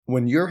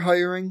When you're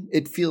hiring,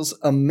 it feels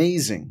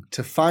amazing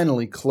to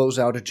finally close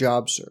out a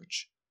job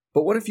search.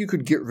 But what if you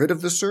could get rid of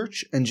the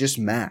search and just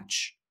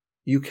match?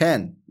 You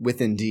can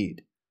with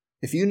Indeed.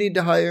 If you need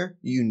to hire,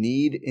 you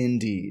need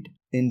Indeed.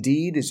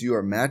 Indeed is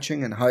your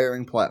matching and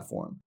hiring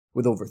platform.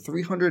 With over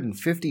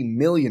 350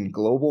 million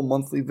global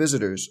monthly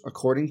visitors,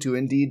 according to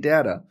Indeed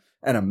data,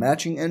 and a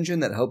matching engine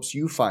that helps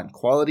you find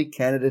quality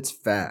candidates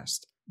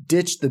fast.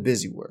 Ditch the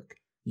busy work.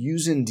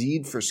 Use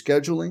Indeed for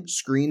scheduling,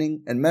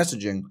 screening, and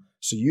messaging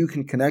so you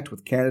can connect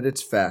with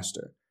candidates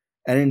faster.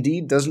 And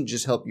Indeed doesn't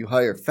just help you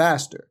hire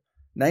faster.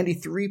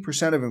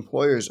 93% of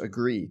employers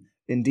agree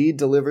Indeed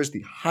delivers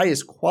the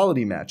highest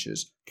quality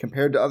matches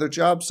compared to other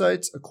job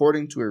sites,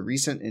 according to a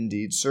recent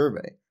Indeed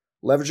survey.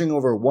 Leveraging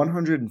over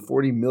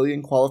 140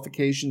 million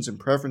qualifications and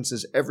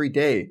preferences every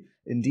day,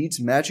 Indeed's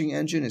matching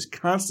engine is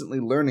constantly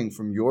learning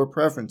from your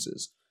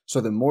preferences, so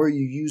the more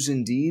you use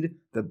Indeed,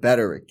 the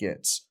better it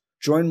gets.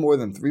 Join more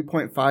than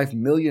 3.5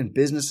 million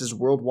businesses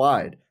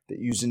worldwide that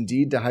use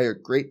Indeed to hire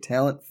great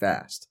talent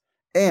fast.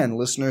 And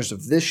listeners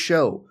of this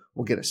show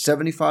will get a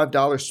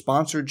 $75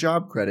 sponsored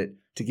job credit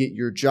to get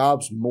your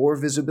jobs more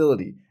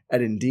visibility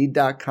at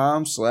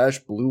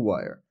Indeed.com/Blue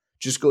Wire.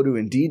 Just go to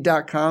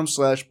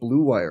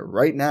Indeed.com/Blue Wire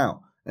right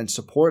now and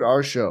support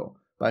our show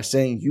by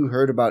saying you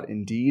heard about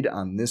Indeed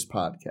on this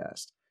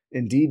podcast.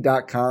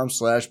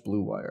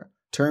 Indeed.com/Blue Wire.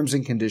 Terms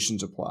and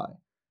conditions apply.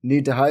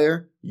 Need to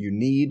hire? You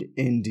need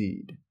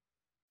Indeed.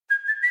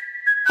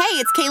 Hey,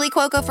 it's Kaylee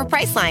Cuoco for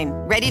Priceline.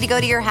 Ready to go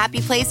to your happy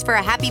place for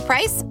a happy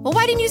price? Well,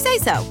 why didn't you say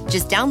so?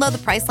 Just download the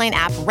Priceline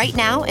app right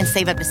now and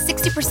save up to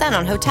 60%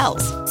 on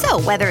hotels.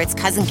 So whether it's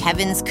Cousin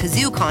Kevin's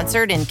Kazoo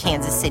Concert in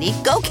Kansas City,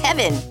 go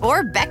Kevin,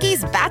 or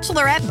Becky's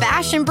Bachelorette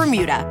Bash in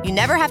Bermuda, you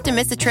never have to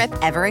miss a trip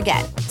ever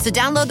again. So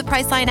download the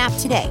Priceline app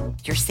today.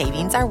 Your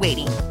savings are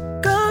waiting.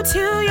 Go to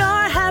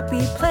your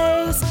happy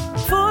place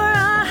for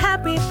a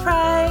happy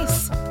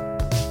price.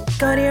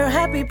 Go to your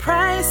happy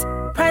price,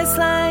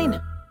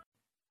 Priceline.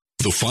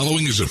 The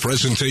following is a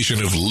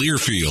presentation of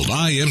Learfield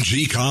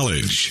IMG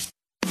College.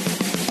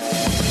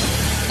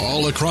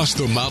 All across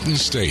the Mountain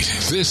State,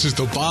 this is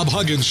the Bob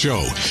Huggins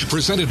Show,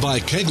 presented by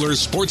Kegler's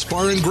Sports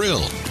Bar and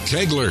Grill.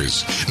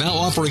 Kegler's, now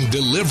offering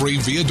delivery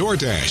via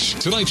DoorDash.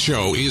 Tonight's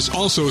show is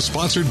also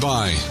sponsored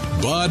by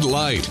Bud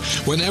Light.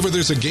 Whenever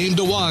there's a game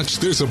to watch,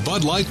 there's a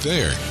Bud Light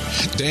there.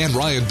 Dan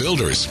Ryan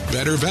Builders,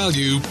 better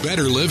value,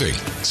 better living.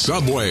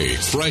 Subway,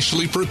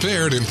 freshly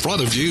prepared in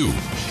front of you.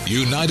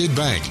 United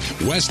Bank,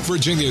 West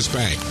Virginia's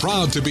bank,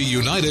 proud to be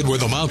united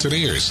with the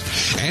Mountaineers.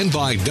 And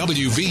by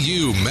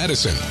WVU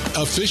Medicine,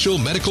 official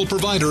medical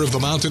provider of the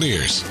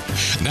Mountaineers.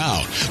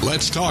 Now,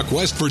 let's talk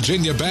West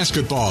Virginia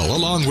basketball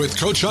along with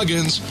Coach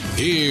Huggins.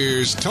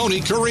 Here's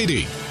Tony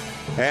Caridi.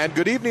 And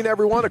good evening,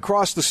 everyone,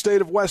 across the state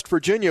of West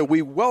Virginia.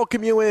 We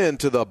welcome you in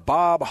to the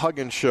Bob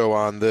Huggins Show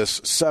on this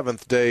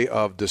 7th day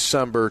of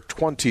December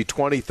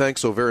 2020.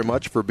 Thanks so very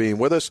much for being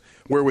with us.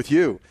 We're with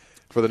you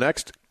for the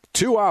next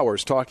 2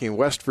 hours talking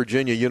West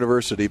Virginia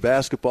University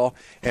basketball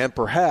and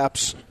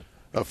perhaps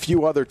a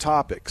few other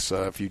topics.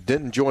 If you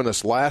didn't join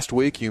us last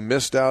week, you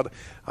missed out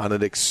on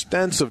an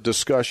extensive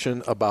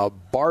discussion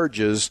about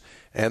barges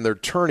and their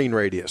turning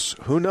radius.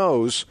 Who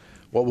knows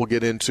what we'll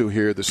get into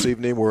here this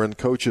evening? We're in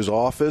Coach's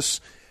office.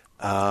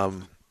 I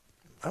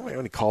don't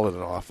want to call it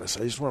an office.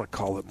 I just want to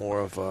call it more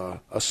of a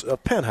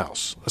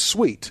penthouse, a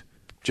suite.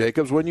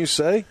 Jacobs, wouldn't you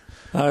say?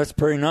 It's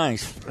pretty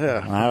nice. Yeah.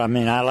 I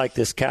mean, I like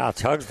this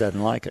couch. Hugs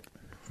doesn't like it.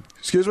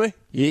 Excuse me?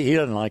 He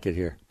doesn't like it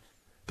here.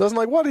 Doesn't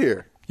like what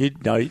here?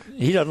 No,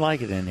 he doesn't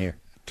like it in here.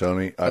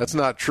 Tony, that's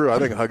not true. I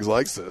think Hugs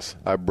likes this.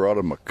 I brought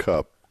him a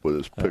cup with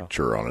his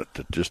picture on it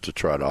just to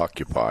try to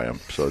occupy him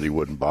so that he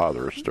wouldn't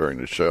bother us during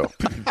the show.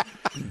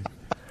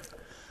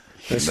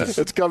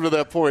 It's come to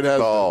that point,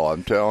 hasn't it? Oh,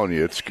 I'm telling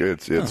you,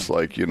 it's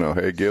like, you know,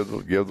 hey, give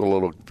the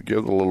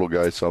little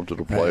guy something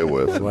to play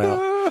with.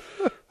 Well,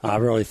 I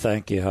really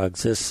thank you,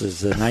 Hugs. This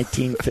is the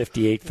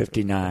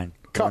 1958-59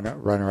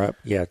 runner-up.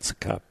 Yeah, it's a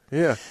cup.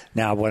 Yeah.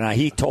 Now, when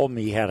he told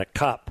me he had a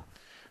cup,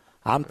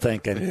 I'm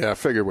thinking. Yeah, I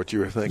figured what you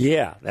were thinking.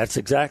 Yeah, that's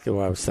exactly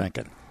what I was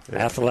thinking.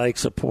 Yeah. Athletic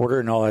supporter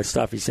and all that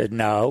stuff. He said,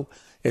 no,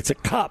 it's a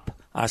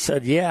cup. I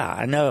said, yeah,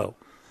 I know.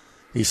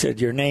 He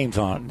said, your name's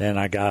on it. Then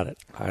I got it.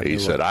 He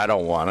said, I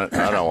don't want it.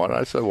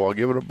 I said, well,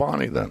 give it to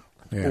Bonnie then.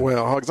 Yeah.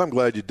 Well, Hugs, I'm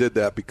glad you did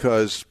that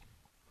because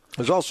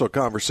there's also a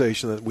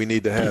conversation that we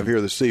need to have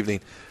here this evening.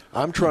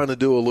 I'm trying to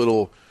do a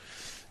little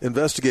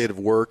investigative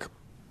work.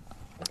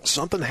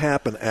 Something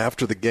happened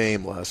after the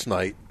game last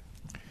night.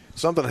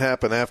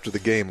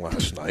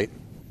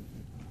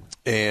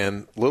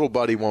 And little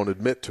buddy won't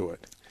admit to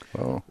it.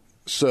 Oh.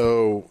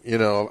 So, you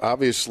know,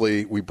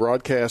 obviously we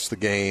broadcast the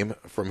game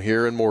from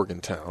here in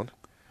Morgantown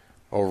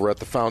over at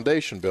the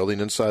Foundation building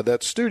inside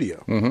that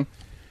studio. Mm-hmm.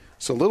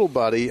 So little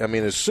buddy, I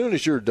mean, as soon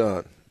as you're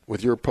done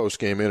with your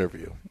post-game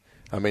interview,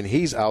 I mean,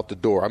 he's out the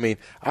door. I mean,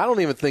 I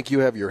don't even think you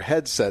have your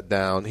headset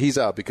down. He's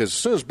out because as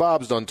soon as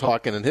Bob's done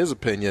talking, in his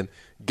opinion,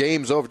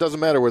 game's over. It doesn't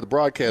matter where the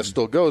broadcast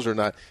still goes or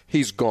not.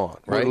 He's gone,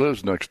 right? Well, he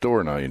lives next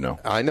door now, you know.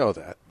 I know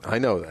that. I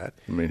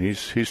mean,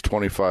 he's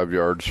 25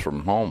 yards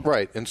from home.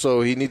 Right, and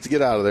so he needs to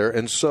get out of there.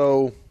 And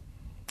so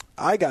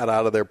I got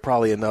out of there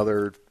probably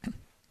another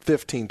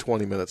 15,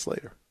 20 minutes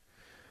later.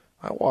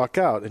 I walk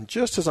out, and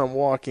just as I'm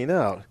walking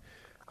out,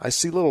 I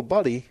see little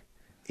buddy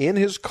in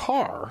his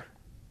car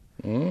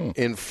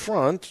in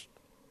front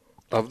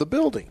of the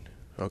building.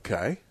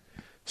 Okay.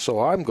 So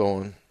I'm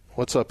going,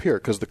 what's up here?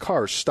 Because the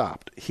car's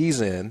stopped.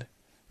 He's in,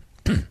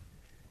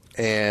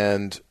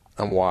 and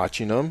I'm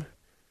watching him,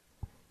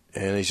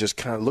 and he's just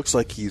kind of looks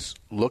like he's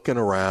looking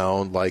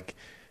around, like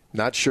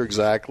not sure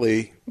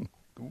exactly,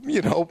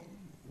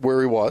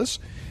 where he was.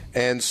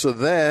 And so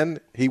then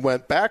he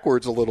went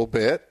backwards a little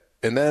bit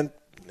and then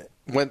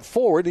went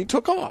forward, and he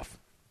took off.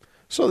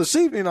 So this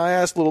evening I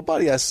asked little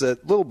buddy, I said,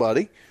 little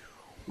buddy,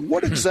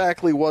 what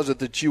exactly was it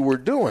that you were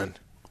doing?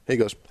 He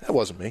goes, that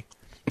wasn't me.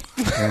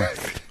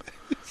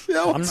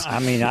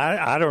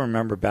 I don't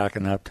remember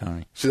backing up,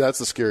 Tony. See, that's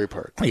the scary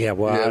part. Yeah,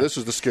 well, this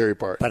is the scary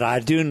part. But I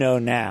do know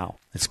now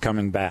it's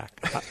coming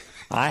back.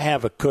 I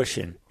have a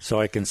cushion so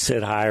I can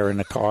sit higher in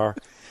the car.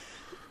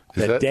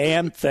 The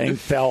damn thing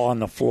fell on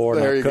the floor,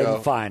 and I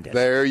couldn't find it.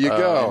 There you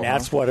go. And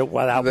that's what it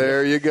was.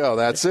 There you go.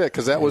 That's it,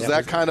 because that was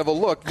that kind of a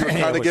look. You were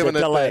kind of giving it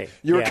that.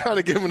 You were kind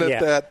of giving it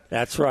that.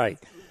 That's right.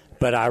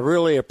 But I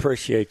really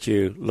appreciate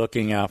you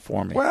looking out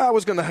for me. Well, I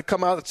was going to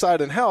come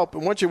outside and help,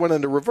 and once you went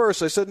into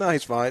reverse, I said, no,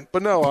 he's fine.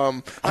 But no,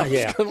 I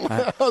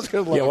was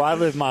going to I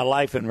live my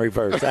life in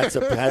reverse. That's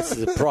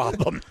the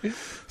problem.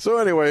 So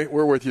anyway,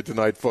 we're with you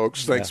tonight,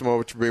 folks. Thanks so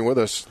much for being with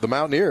us. The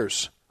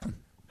Mountaineers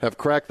have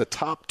cracked the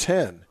top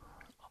 10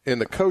 in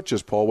the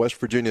coaches poll. West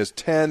Virginia's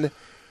 10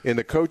 in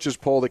the coaches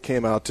poll that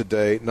came out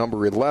today,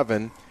 number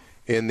 11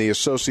 in the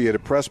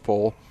Associated Press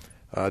poll.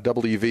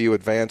 WVU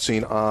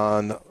advancing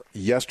on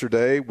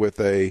yesterday with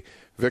a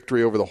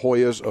victory over the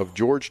Hoyas of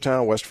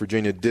Georgetown. West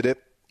Virginia did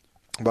it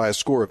by a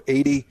score of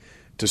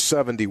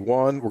 80-71.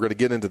 We're going to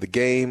get into the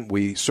game.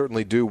 We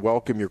certainly do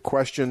welcome your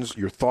questions,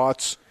 your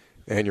thoughts,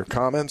 and your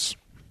comments.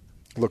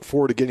 Look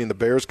forward to getting the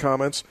Bears'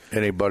 comments.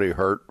 Anybody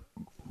hurt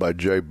by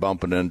Jay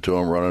bumping into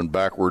him running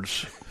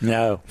backwards?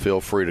 No. Feel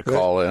free to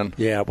call in.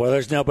 Yeah, well,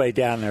 there's nobody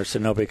down there, so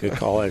nobody could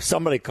call in. If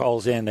somebody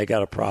calls in, they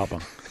got a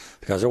problem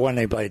because there wasn't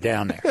anybody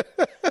down there.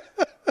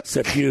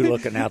 Except you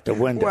looking out the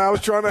window. Well, I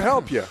was trying to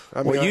help you.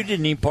 You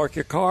didn't even park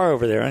your car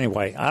over there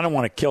anyway. I don't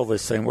want to kill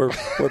this thing. We're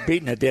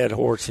beating a dead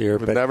horse here.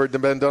 It's never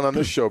been done on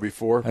this show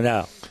before. I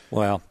know.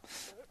 Well,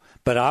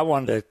 but I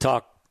wanted to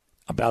talk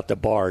about the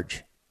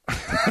barge.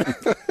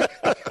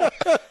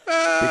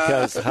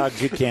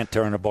 Because you can't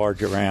turn a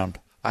barge around.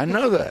 I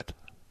know that.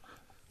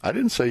 I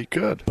didn't say you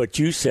could. But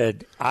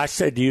I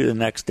said to you the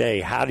next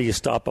day, how do you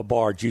stop a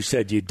barge? You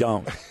said you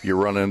don't.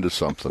 You run into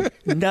something.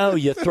 No,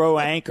 you throw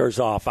anchors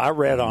off. I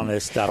read on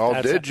this stuff.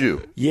 Oh, did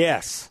you?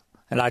 Yes.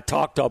 And I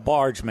talked to a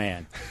barge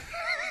man.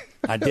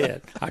 I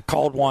did. I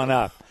called one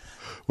up.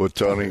 Well,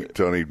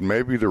 Tony,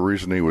 maybe the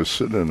reason he was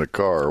sitting in the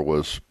car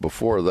was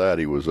before that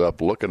he was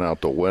up looking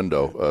out the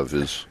window of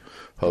his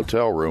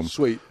hotel room.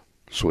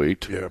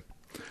 Suite. Yeah.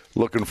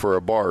 Looking for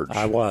a barge.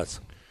 I was.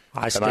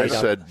 I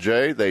said,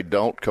 Jay, they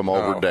don't come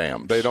over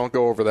dams. They don't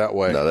go over that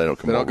way. No, they don't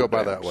come over They don't go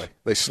by dams. that way.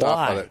 They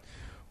stop on it.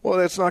 Well,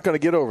 it's not going to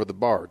get over the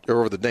barge or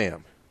over the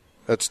dam.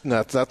 That's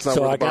not where the barge is.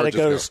 So I got to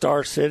go to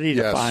Star City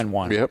to find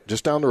one. Yep,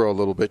 just down the road a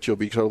little bit. You'll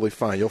be totally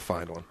fine. You'll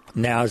find one.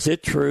 Now, is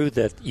it true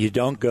that you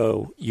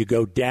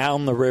go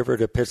down the river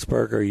to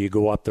Pittsburgh or you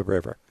go up the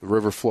river? The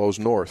river flows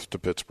north to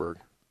Pittsburgh.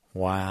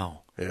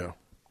 Wow. Yeah.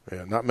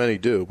 Yeah, not many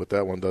do, but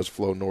that one does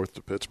flow north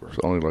to Pittsburgh. It's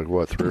only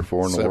like, 3 or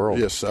 4 in the world?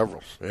 Yeah,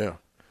 several. Yeah.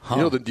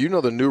 Huh. Do you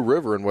know the New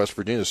River in West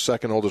Virginia is the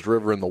second oldest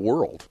river in the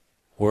world?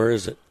 Where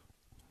is it?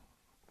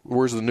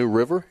 Where's the New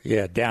River?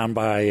 Yeah, down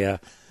by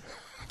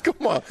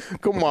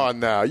Come on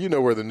now. You know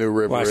where the New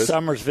River is.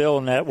 Summersville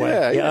and that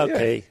way. Yeah,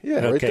 okay.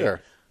 right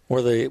there.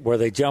 Where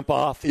they jump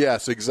off?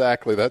 Yes,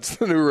 exactly. That's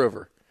the New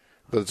River.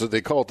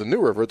 They call it the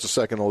New River. It's the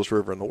second oldest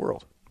river in the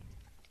world.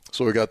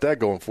 So we got that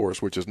going for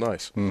us, which is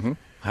nice. Mm-hmm.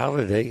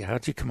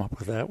 How'd you come up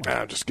with that one?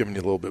 I'm just giving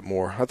you a little bit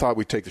more. I thought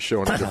we'd take the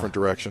show in a different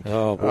direction.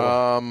 Oh,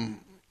 boy.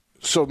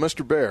 So,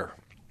 Mr. Bear,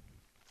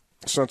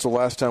 since the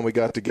last time we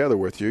got together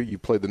with you, you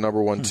played the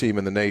number one team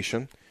in the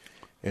nation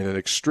in an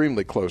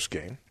extremely close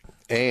game.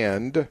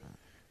 And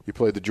you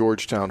played the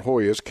Georgetown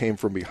Hoyas, came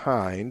from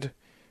behind,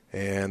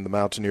 and the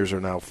Mountaineers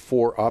are now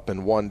 4 up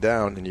and 1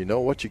 down. And you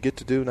know what you get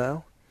to do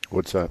now?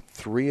 What's that?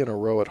 3 in a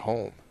row at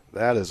home.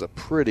 That is a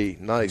pretty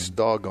nice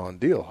doggone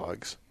deal,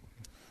 Hugs.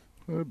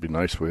 It would be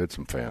nice if we had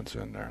some fans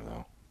in there,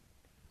 though.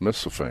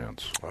 Miss the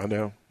fans. I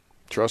know.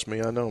 Trust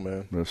me, I know,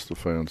 man. Miss the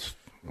fans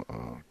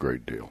a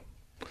great deal.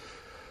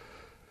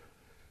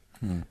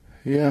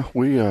 Yeah,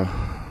 we, got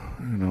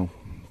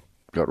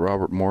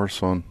Robert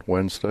Morris on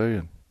Wednesday,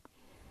 and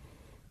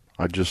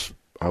I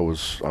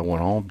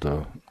went home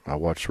I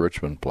watched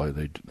Richmond play.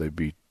 They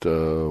beat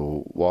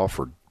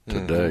Wofford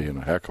today in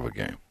a heck of a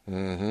game.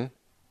 Mm-hmm.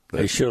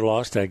 They should have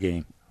lost that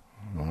game.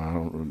 I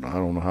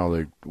don't know how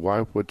they.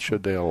 Why? What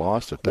should they have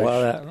lost it?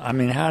 How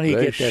do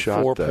you get that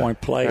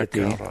 4-point play at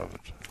the end? Out of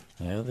it.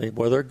 Yeah,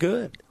 they're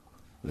good.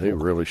 They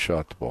really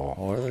shot the ball.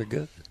 Oh, they're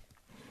good.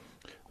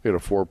 He had a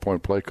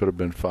 4-point play. Could have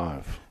been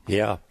 5.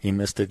 Yeah, he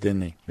missed it,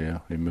 didn't he? Yeah,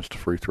 he missed a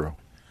free throw.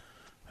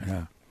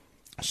 Yeah.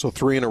 So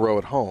 3 in a row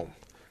at home.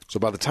 So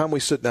by the time we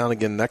sit down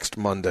again next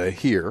Monday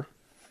here,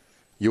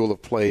 you will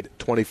have played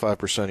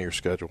 25% of your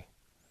schedule.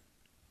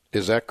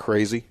 Is that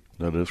crazy?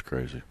 That is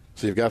crazy.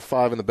 So you've got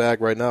 5 in the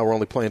bag right now. We're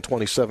only playing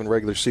 27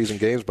 regular season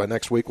games. By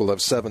next week, we'll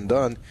have 7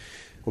 done.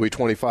 We'll be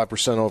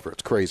 25% over.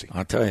 It's crazy.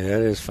 I'll tell you,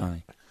 that is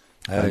funny.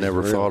 I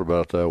never thought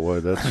about it that way.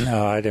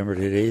 No, I never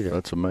did either.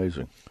 That's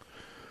amazing.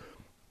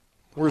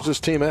 Where's this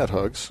team at,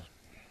 Hugs?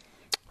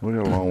 We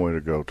got a long way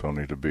to go,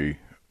 Tony, to be,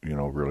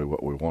 really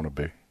what we want to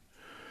be.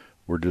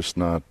 We're just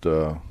not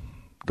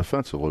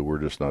defensively. We're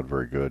just not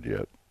very good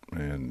yet,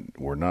 and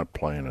we're not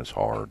playing as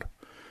hard.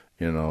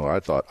 I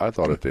thought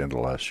at the end of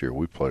last year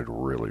we played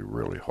really,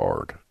 really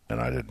hard,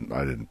 and I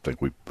didn't think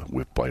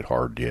we've played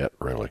hard yet,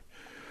 really.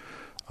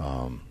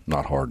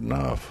 Not hard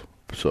enough.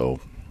 So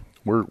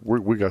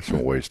we got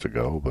some ways to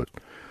go, but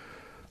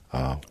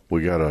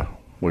we gotta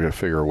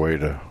figure a way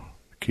to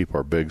keep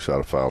our bigs out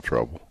of foul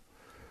trouble.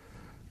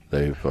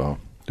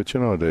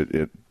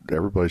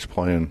 Everybody's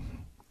playing.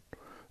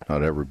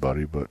 Not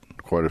everybody, but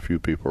quite a few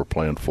people are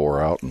playing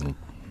 4 out and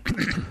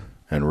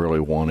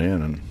really 1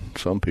 in, and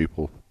some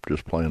people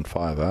just playing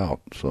 5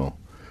 out. So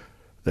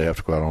they have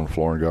to go out on the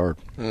floor and guard.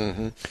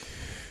 Mm-hmm.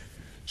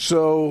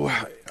 So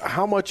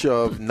how much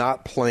of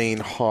not playing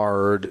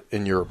hard,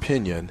 in your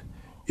opinion,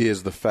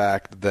 is the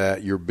fact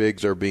that your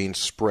bigs are being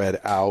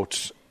spread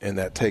out and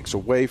that takes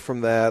away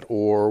from that?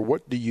 Or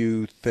what do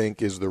you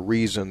think is the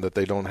reason that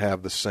they don't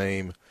have the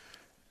same,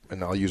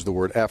 and I'll use the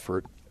word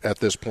effort, at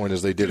this point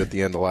as they did at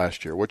the end of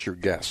last year? What's your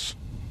guess?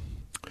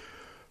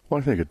 Well,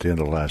 I think at the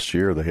end of last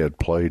year they had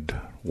played,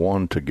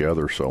 1,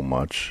 together so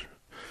much,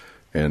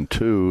 and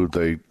 2,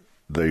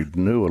 they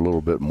knew a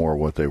little bit more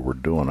what they were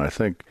doing. I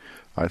think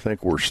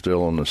we're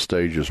still in the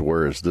stages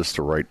where is this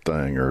the right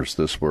thing or is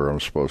this where I'm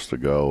supposed to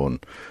go,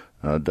 and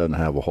it doesn't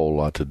have a whole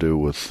lot to do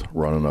with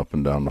running up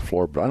and down the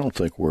floor. But I don't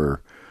think we're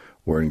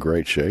in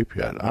great shape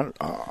yet.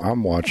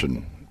 I'm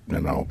watching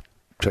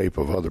tape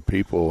of other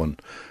people and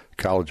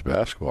college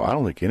basketball. I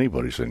don't think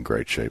anybody's in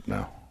great shape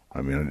now.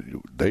 I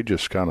mean, they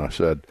just kind of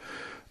said,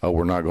 "Oh,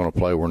 we're not going to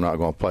play. We're not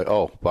going to play.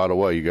 Oh, by the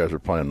way, you guys are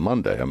playing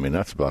Monday." I mean,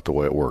 that's about the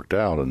way it worked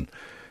out,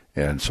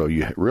 and so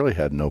you really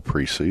had no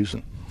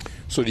preseason.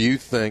 So do you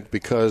think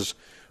because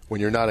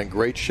when you're not in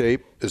great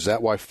shape, is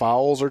that why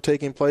fouls are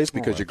taking place?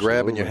 Because you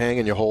grab and you hang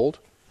and you hold?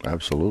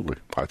 Absolutely.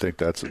 I think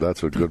that's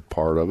a good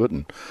part of it,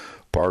 and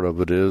part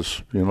of it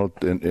is,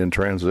 in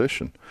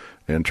transition.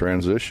 In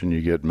transition,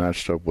 you get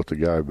matched up with the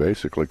guy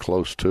basically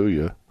closest to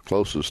you,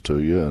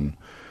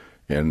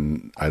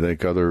 and I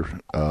think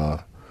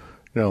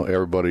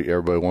everybody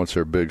wants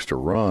their bigs to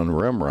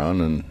rim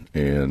run,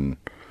 and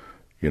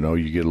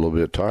you get a little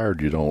bit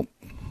tired. You don't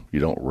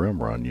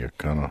rim run. You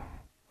kind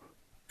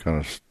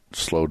of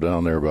slow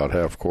down there about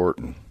half court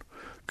and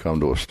come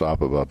to a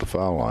stop about the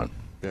foul line.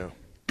 Yeah.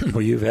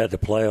 Well, you've had to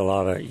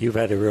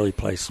really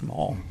play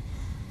small,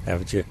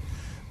 haven't you?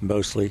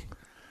 Mostly.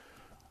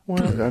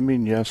 Well, I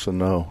mean, yes and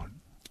no,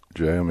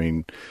 Jay. I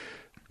mean,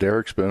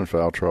 Derek's been in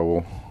foul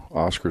trouble.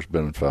 Oscar's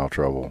been in foul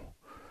trouble.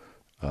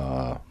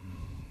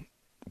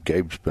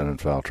 Gabe's been in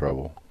foul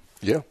trouble.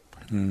 Yeah.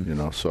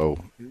 So,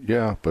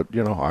 yeah. But,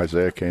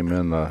 Isaiah came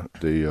in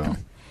the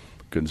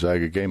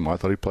Gonzaga game. I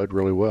thought he played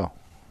really well.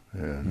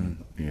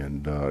 And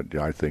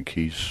I think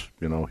he's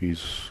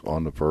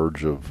on the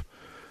verge of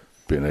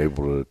being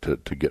able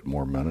to get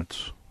more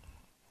minutes.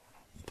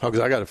 Because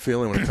I got a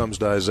feeling when it comes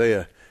to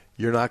Isaiah,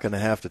 you're not going to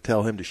have to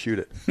tell him to shoot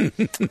it.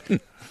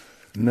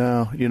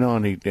 No,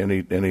 and he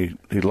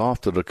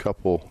lofted a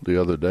couple the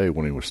other day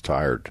when he was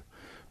tired.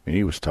 I mean,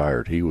 he was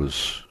tired. He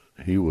was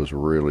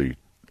really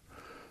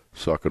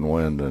sucking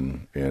wind,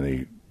 and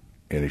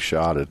he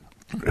shot it.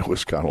 It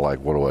was kind of like,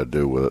 what do I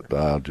do with it?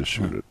 I'll just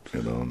shoot it,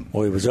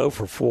 Well, he was 0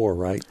 for 4,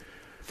 right,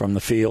 from the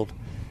field.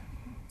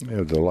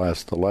 Yeah, the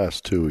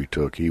last 2 he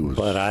took, he was.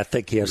 But I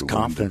think he has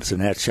confidence in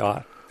that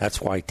shot. That's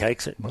why he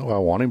takes it. Well, I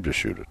want him to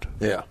shoot it.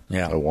 Yeah.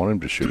 I want him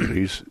to shoot it.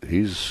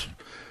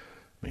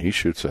 He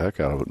shoots the heck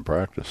out of it in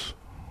practice.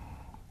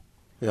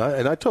 Yeah,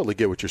 and I totally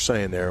get what you're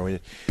saying there. I mean,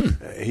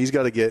 he's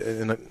got to get,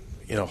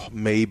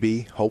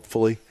 maybe,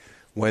 hopefully,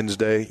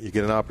 Wednesday you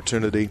get an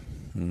opportunity,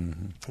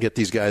 get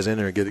these guys in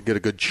there and get a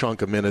good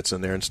chunk of minutes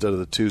in there instead of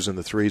the 2s and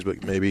the 3s,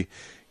 but maybe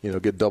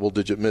get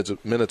double-digit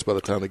minutes by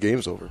the time the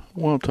game's over.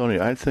 Well, Tony,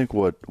 I think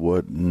what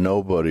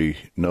nobody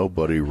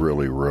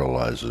really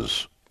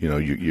realizes,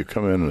 you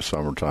come in the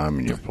summertime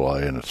and you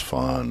play and it's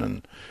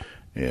fun,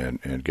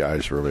 and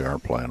guys really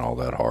aren't playing all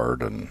that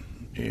hard,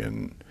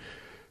 and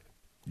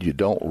you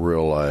don't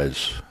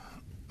realize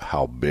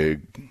how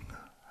big,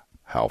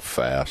 how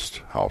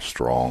fast, how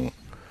strong,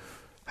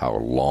 how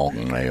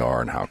long they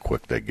are, and how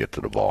quick they get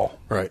to the ball.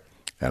 Right.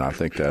 And I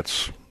think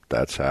that's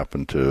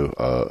happened to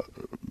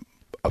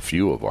a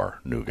few of our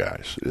new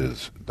guys,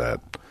 is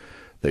that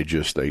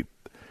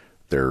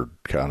they're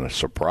kind of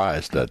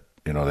surprised that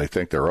they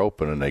think they're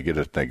open and they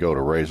go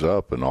to raise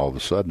up, and all of a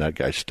sudden that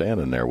guy's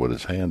standing there with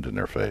his hand in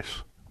their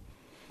face.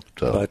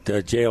 So, but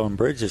Jalen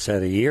Bridges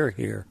had a year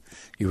here.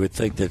 You would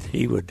think that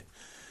he would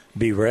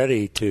be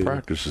ready to.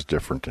 Practice is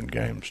different than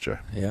games, Jay.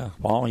 Yeah.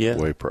 Well, yeah.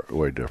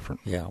 Way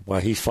different. Yeah. Well,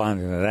 he's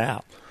finding it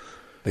out,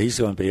 but he's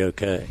going to be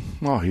okay.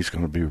 Well, he's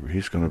going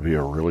to be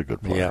a really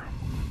good player. Yeah.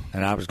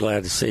 And I was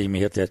glad to see him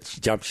hit that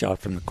jump shot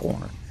from the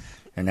corner.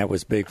 And that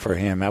was big for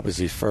him. That was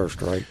his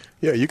first, right?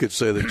 Yeah, you could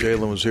say that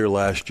Jalen was here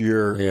last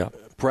year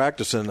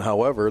practicing.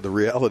 However, the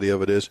reality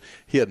of it is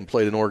he hadn't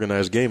played an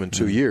organized game in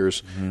 2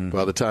 years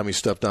by the time he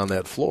stepped on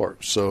that floor.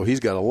 So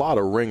he's got a lot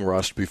of ring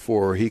rust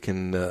before he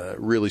can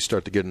really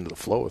start to get into the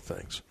flow of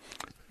things.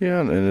 Yeah,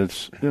 and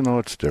it's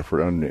it's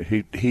different. I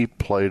mean, he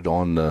played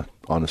on the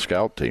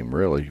scout team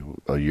really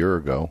a year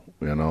ago.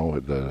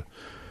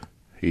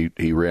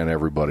 He ran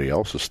everybody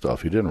else's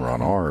stuff. He didn't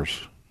run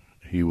ours.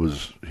 He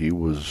was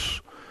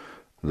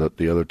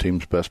the other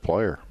team's best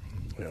player.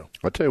 Yeah.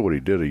 I tell you what he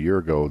did a year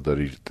ago that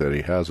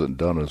he hasn't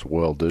done as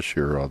well this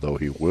year, although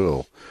he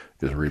will,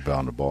 is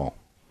rebound the ball.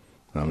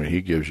 I mean, he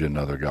gives you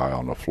another guy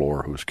on the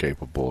floor who's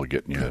capable of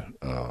getting you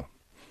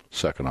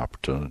second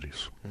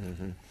opportunities.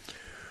 Mm-hmm.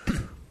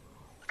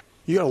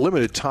 You got a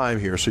limited time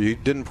here, so you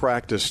didn't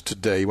practice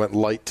today. You went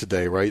light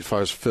today, right, as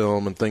far as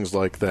film and things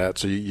like that.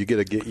 So you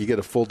get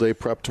a full day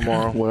prep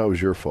tomorrow. Well, that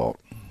was your fault.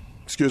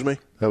 Excuse me?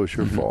 That was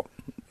your fault.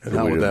 And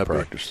how would that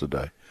practice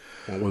today?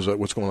 What was that?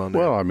 What's going on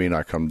there? Well, I mean,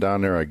 I come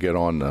down there, I get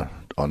on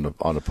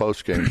the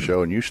post game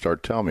show, and you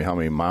start telling me how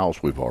many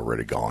miles we've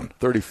already gone.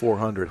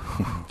 3,400.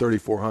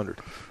 3,400.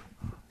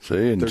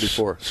 See, and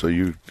 34. So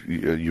you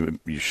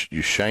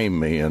shame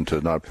me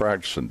into not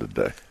practicing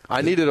today.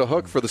 I needed a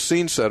hook for the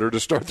scene setter to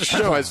start the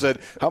show. I said,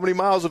 "How many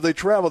miles have they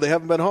traveled? They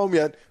haven't been home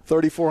yet.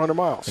 3,400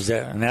 miles."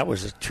 And that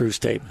was a true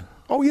statement.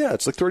 Oh yeah,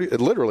 it's like 30.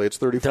 Literally, it's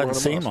 3,400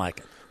 miles. Doesn't seem like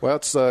it. Well,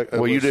 it's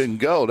you didn't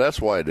go. That's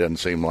why it didn't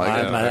seem like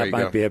it. That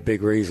might be a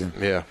big reason.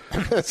 Yeah,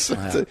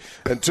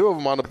 and two of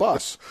them on the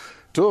bus.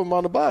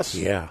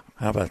 Yeah,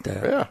 how about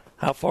that? Yeah.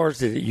 How far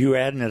is it? You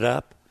adding it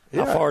up?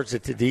 Yeah. How far is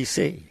it to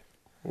D.C.?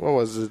 What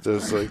was it?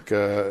 It's like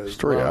it's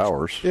 3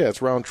 hours. Yeah,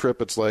 it's round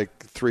trip. It's like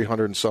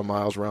 300 and some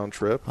miles round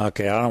trip.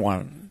 Okay, I don't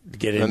want to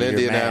get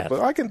into your math.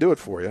 But I can do it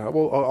for you.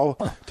 I'll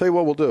tell you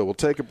what we'll do. We'll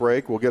take a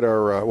break. We'll get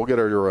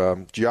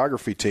our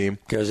geography team,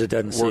 because it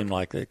doesn't seem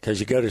like it. Because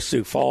you go to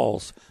Sioux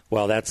Falls.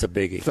 Well, that's a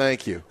biggie.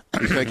 Thank you.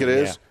 You think it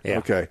is? Yeah.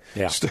 Okay.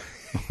 Yeah.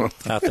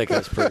 I think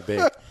that's pretty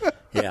big.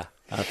 Yeah,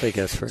 I think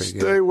that's pretty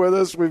good. Stay with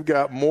us. We've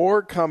got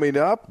more coming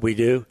up. We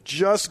do.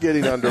 Just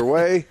getting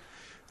underway.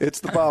 It's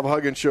the Bob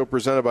Huggins Show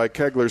presented by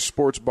Kegler's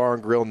Sports Bar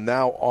and Grill,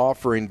 now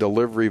offering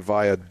delivery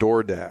via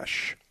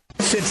DoorDash.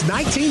 Since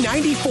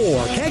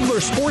 1994,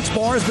 Kegler Sports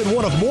Bar has been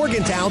one of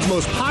Morgantown's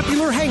most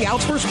popular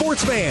hangouts for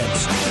sports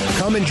fans.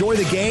 Come enjoy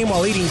the game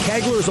while eating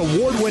Kegler's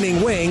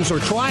award-winning wings or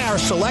try our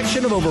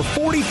selection of over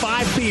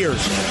 45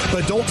 beers.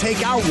 But don't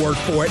take our word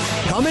for it.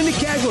 Come into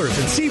Kegler's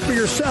and see for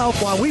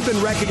yourself why we've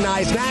been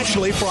recognized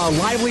nationally for our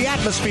lively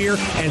atmosphere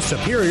and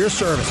superior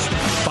service.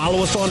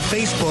 Follow us on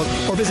Facebook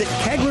or visit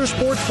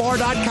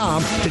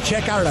KeglerSportsBar.com to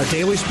check out our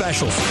daily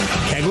specials.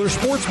 Kegler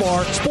Sports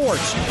Bar,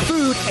 sports,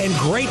 food, and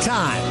great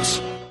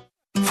times.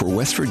 For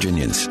West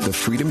Virginians, the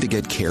freedom to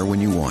get care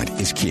when you want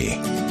is key.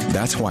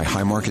 That's why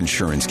Highmark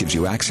Insurance gives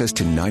you access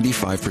to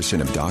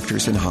 95% of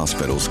doctors and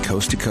hospitals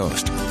coast to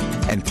coast,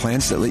 and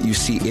plans that let you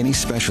see any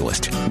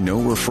specialist, no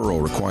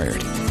referral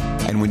required.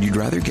 And when you'd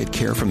rather get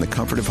care from the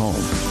comfort of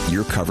home,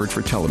 you're covered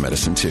for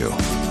telemedicine too.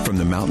 From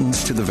the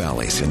mountains to the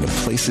valleys and the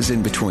places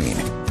in between.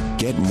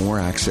 Get more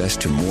access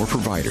to more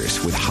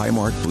providers with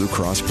Highmark Blue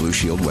Cross Blue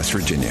Shield West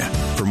Virginia.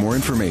 For more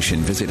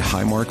information, visit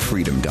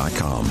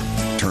highmarkfreedom.com.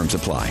 Terms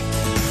apply.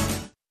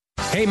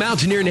 Hey,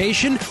 Mountaineer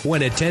Nation,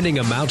 when attending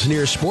a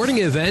Mountaineer sporting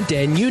event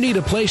and you need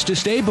a place to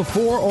stay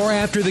before or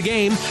after the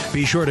game,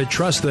 be sure to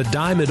trust the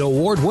Diamond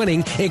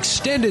Award-winning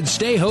Extended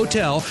Stay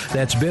Hotel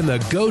that's been the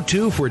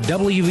go-to for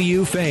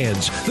WVU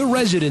fans, the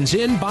Residence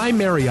Inn by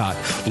Marriott,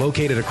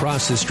 located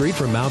across the street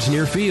from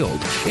Mountaineer Field.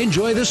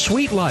 Enjoy the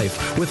sweet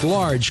life with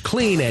large,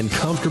 clean, and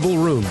comfortable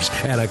rooms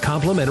and a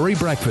complimentary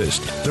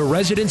breakfast. The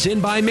Residence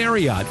Inn by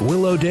Marriott,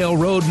 Willowdale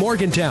Road,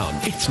 Morgantown.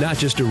 It's not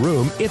just a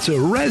room, it's a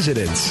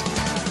residence.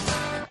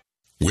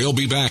 We'll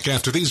be back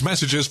after these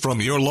messages from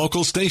your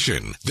local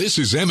station. This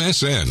is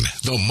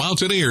MSN, the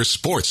Mountaineer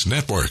Sports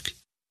Network.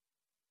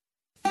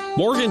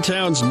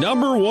 Morgantown's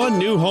 #1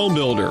 new home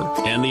builder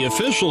and the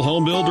official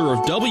home builder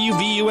of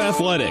WVU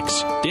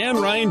Athletics, Dan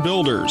Ryan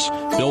Builders,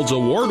 builds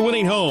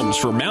award-winning homes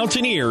for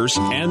Mountaineers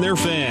and their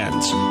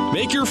fans.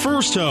 Make your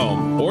first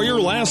home or your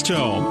last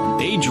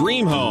home a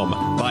dream home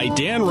by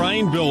Dan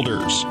Ryan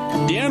Builders.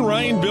 Dan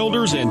Ryan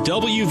Builders and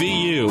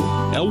WVU,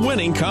 a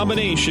winning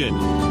combination.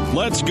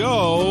 Let's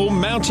go,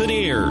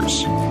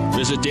 Mountaineers.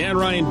 Visit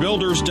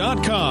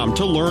DanRyanBuilders.com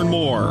to learn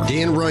more.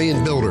 Dan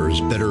Ryan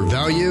Builders, better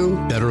value,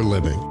 better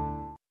living.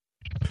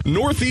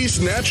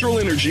 Northeast Natural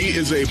Energy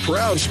is a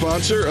proud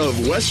sponsor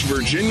of West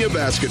Virginia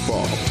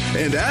basketball.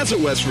 And as a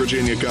West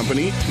Virginia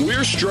company,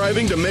 we're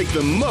striving to make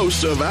the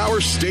most of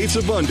our state's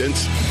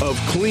abundance of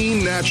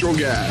clean natural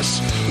gas.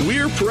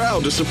 We're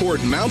proud to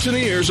support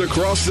Mountaineers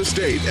across the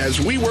state as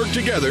we work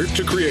together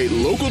to create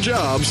local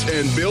jobs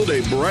and build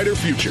a brighter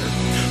future.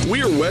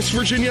 We're West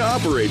Virginia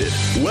operated,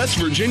 West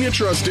Virginia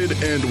trusted,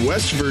 and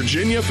West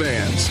Virginia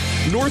fans.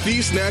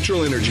 Northeast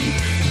Natural Energy,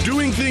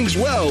 doing things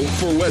well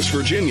for West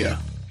Virginia.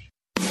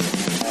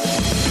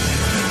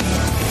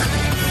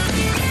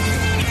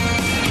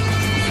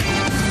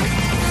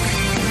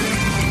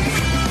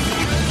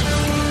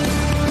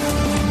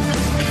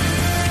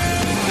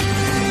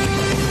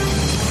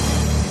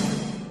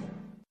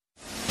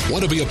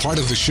 Want to be a part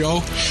of the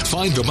show?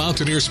 Find the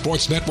Mountaineer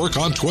Sports Network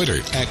on Twitter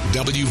at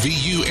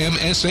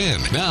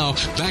WVUMSN. Now,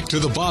 back to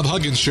the Bob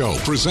Huggins Show,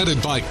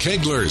 presented by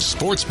Kegler's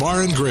Sports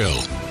Bar and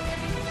Grill.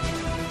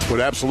 Would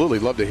absolutely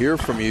love to hear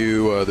from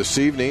you this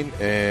evening,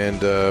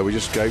 and we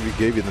just gave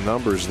you the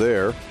numbers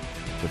there.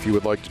 If you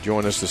would like to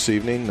join us this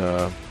evening,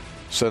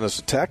 send us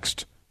a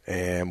text,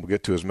 and we'll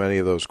get to as many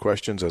of those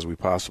questions as we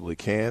possibly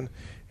can,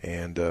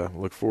 and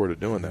look forward to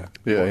doing that.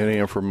 Yeah, any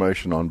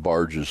information on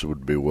barges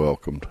would be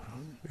welcomed.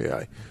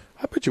 Yeah,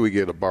 I bet you we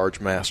get a barge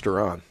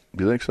master on.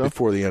 Do you think so?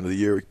 Before the end of the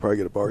year, we could probably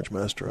get a barge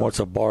master on. What's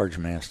a barge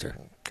master?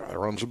 Guy that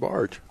runs a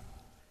barge.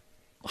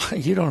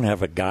 You don't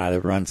have a guy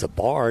that runs a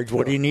barge.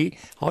 What do you need?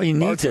 All you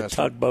need is a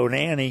tugboat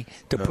Annie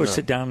to push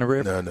it down the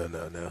river.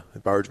 No. The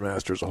barge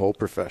master is a whole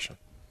profession.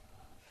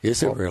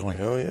 Is it really?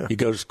 Oh, yeah. You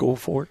go to school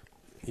for it?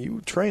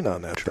 You train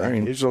on that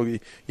thing.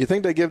 You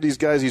think they give these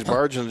guys these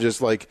barges and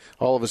just like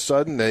all of a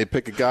sudden they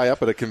pick a guy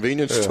up at a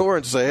convenience store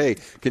and say, hey,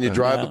 can you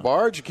drive the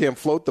barge? You can't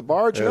float the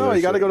barge? No,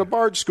 you got to go to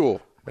barge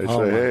school. They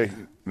say, hey,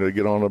 they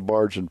get on a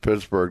barge in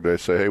Pittsburgh. They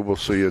say, hey, we'll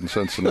see you in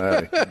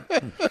Cincinnati.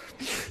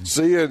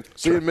 See you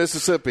in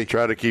Mississippi.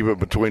 Try to keep it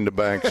between the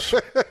banks.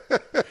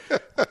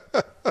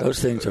 Those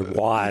things are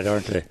wide,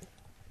 aren't they?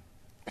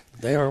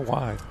 They are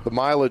wide. The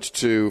mileage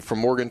from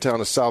Morgantown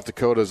to South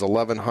Dakota is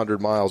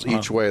 1,100 miles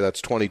each way. That's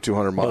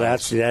 2,200 miles. Well,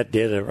 that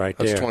did it right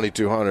there. That's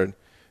 2,200.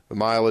 The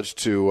mileage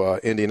to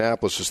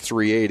Indianapolis is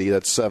 380.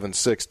 That's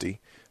 760.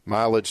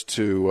 Mileage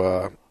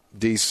to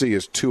D.C.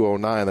 is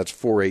 209. That's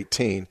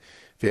 418.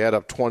 If you add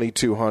up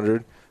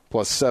 2,200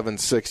 plus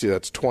 760,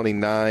 that's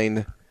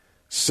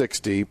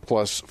 2,960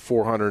 plus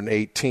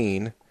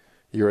 418.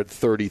 You're at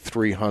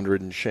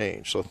 3,300 and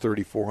change. So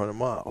 3,400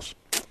 miles.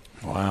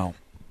 Wow.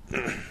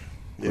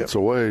 That's a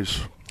ways.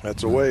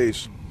 That's a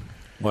ways.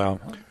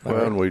 Well,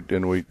 and we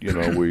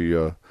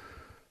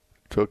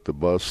took the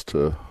bus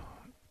to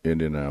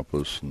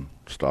Indianapolis and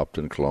stopped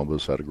in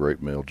Columbus. Had a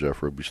great meal,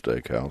 Jeff Ruby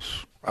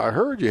Steakhouse. I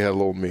heard you had a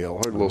little meal,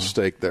 a little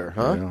steak there,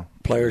 huh? Yeah.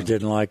 Players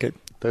didn't like it.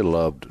 They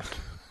loved it.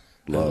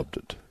 Loved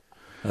it.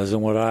 That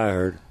isn't what I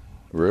heard.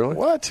 Really?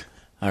 What?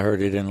 I heard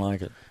he didn't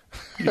like it.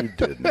 You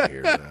didn't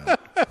hear that.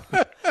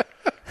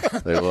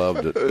 They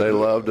loved it. They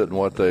loved it, and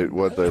what they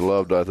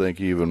loved, I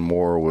think, even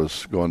more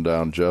was going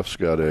down. Jeff's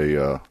got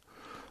a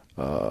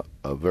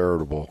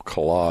veritable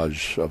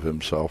collage of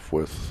himself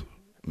with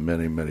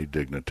many, many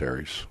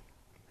dignitaries.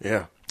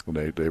 Yeah.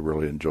 They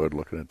really enjoyed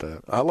looking at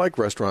that. I like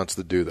restaurants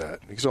that do that.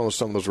 Because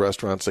some of those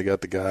restaurants, they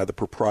got the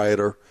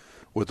proprietor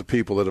with the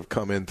people that have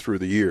come in through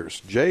the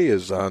years.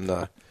 Jay's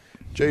over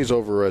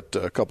at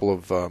a couple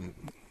of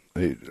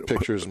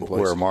pictures and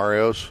places. Where,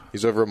 Mario's?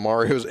 He's over at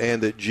Mario's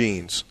and at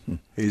Gene's.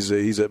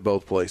 He's at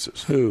both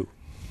places. Who?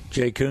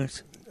 Jay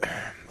Kuntz?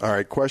 All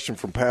right, question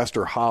from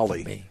Pastor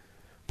Holly.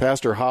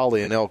 Pastor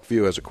Holly in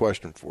Elkview has a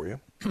question for you.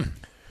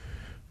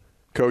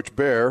 Coach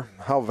Bear,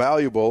 how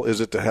valuable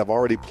is it to have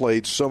already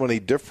played so many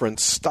different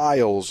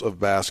styles of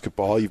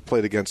basketball? You've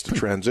played against a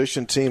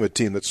transition team, a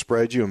team that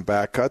spreads you in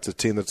back cuts, a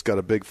team that's got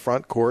a big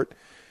front court.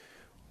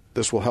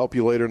 This will help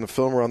you later in the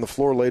film or on the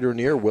floor later in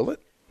the year, will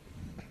it?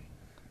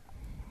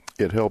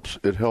 It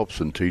helps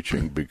in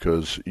teaching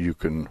because you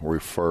can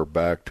refer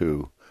back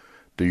to,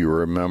 do you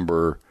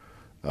remember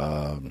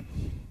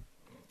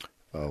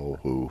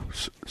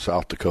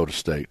South Dakota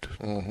State?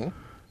 Mm-hmm.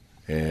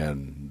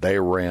 And they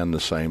ran the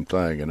same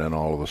thing, and then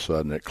all of a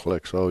sudden it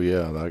clicks. Oh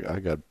yeah, I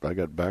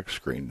got back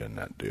screened in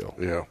that deal.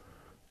 Yeah,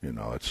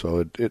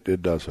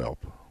 it does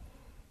help.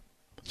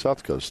 South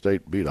Dakota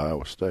State beat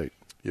Iowa State.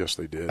 Yes,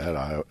 they did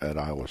at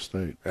Iowa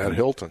State at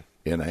Hilton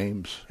in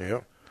Ames.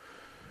 Yeah.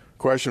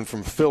 Question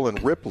from Phil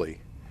and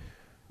Ripley.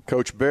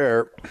 Coach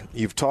Bear,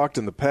 you've talked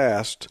in the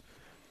past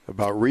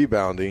about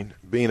rebounding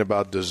being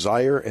about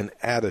desire and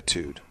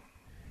attitude.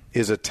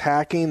 Is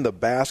attacking the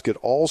basket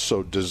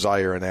also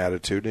desire and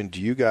attitude? And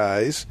do you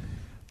guys,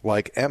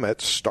 like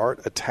Emmett, start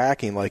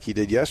attacking like he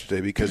did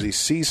yesterday because he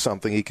sees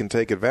something he can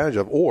take advantage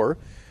of, or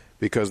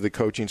because the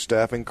coaching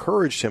staff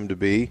encouraged him to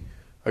be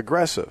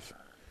aggressive?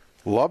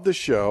 Love the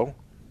show.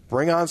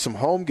 Bring on some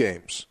home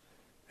games.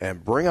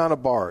 And bring on a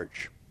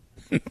barge.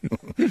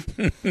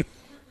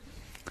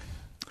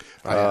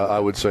 I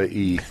would say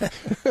E.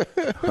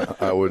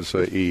 I would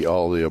say E,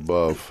 all the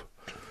above.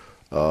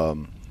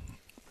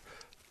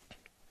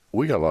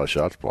 We got a lot of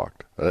shots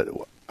blocked.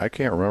 I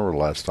can't remember the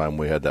last time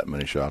we had that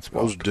many shots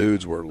blocked. Those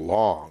dudes were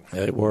long.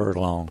 They were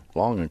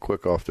long and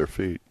quick off their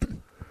feet.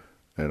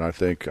 And I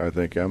think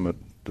Emmett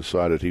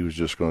decided he was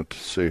just going to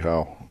see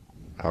how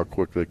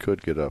quick they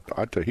could get up.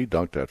 I tell you, he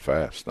dunked that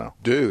fast now.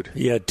 Dude.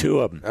 He had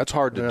two of them. That's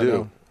hard to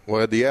do.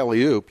 Well, the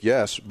alley-oop,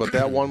 yes, but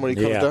that one when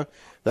he comes down,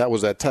 that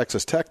was that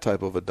Texas Tech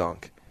type of a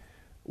dunk,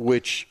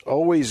 which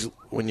always,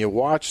 when you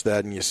watch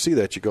that and you see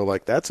that, you go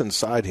like, that's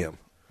inside him.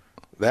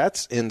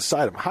 That's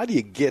inside him. How do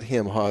you get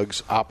him,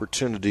 Hugs,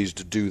 opportunities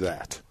to do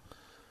that?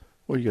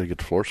 Well, you got to get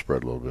the floor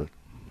spread a little bit.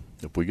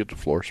 If we get the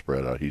floor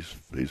spread out, he's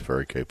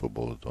very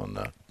capable of doing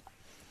that.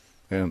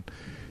 And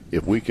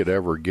if we could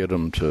ever get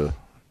him to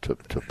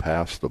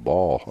pass the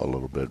ball a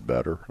little bit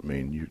better, I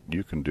mean,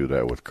 you can do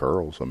that with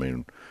curls. I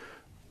mean,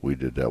 we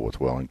did that with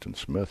Wellington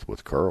Smith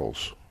with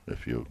curls,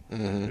 if you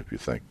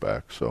think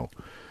back. So,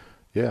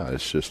 yeah,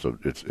 it's just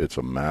it's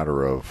a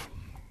matter of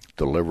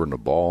delivering the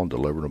ball and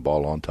delivering the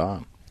ball on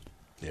time.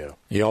 Yeah.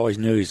 He always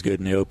knew he's good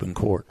in the open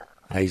court.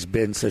 He's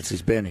been since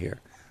he's been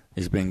here.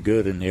 He's been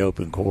good in the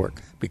open court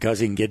because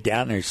he can get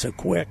down there so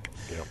quick.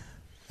 Yeah.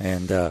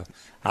 And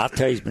I'll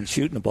tell you, he's been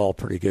shooting the ball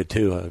pretty good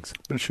too, Hugs.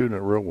 Been shooting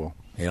it real well.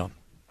 Yeah.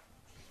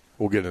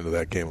 We'll get into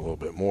that game a little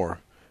bit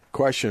more.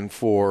 Question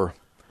for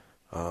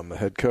the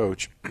head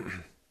coach.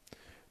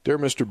 Dear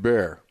Mr.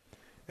 Bear,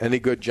 any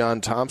good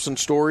John Thompson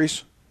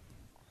stories?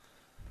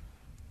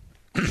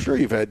 I'm sure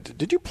you've had.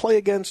 Did you play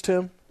against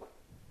him?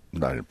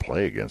 No, I didn't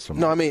play against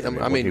him. No, I mean,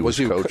 was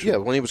he coaching? Yeah,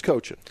 when he was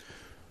coaching.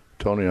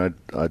 Tony,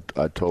 I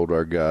told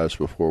our guys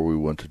before we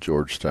went to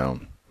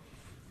Georgetown,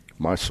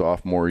 my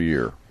sophomore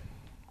year,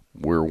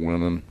 we're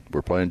winning.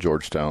 We're playing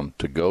Georgetown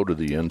to go to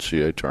the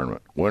NCAA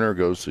tournament. Winner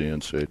goes to the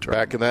NCAA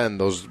tournament. Back then,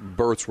 those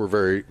berths were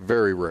very,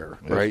 very rare,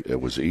 right? It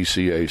was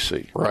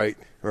ECAC. Right.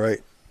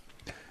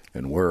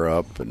 And we're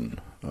up, and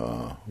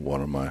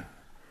we're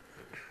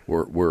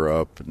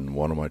up, and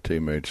one of my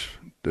teammates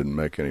didn't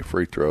make any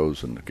free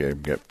throws, and the game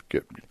get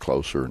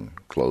closer and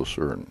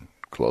closer and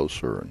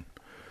closer. And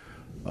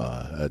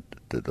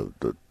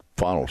the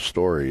final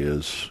story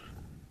is,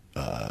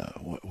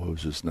 what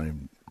was his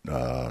name?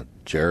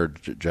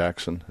 Jared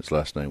Jackson. His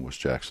last name was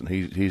Jackson.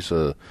 He's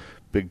a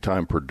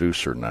big-time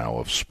producer now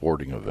of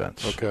sporting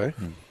events. Okay.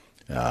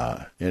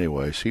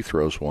 Anyways, he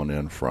throws one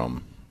in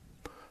from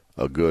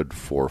a good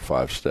 4 or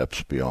 5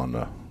 steps beyond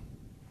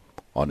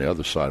on the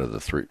other side of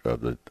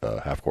the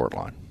half-court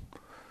line.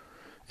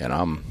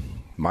 And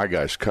my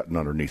guy's cutting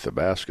underneath the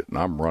basket, and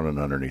I'm running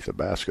underneath the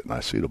basket, and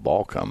I see the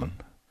ball coming.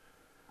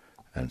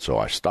 And so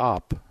I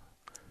stop.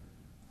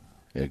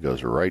 It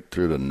goes right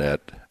through the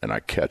net, and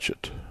I catch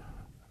it.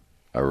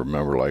 I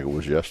remember like it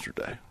was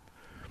yesterday.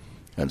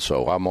 And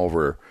so I'm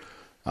over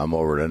at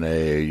an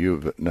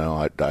AAU.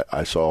 No,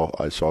 I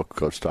saw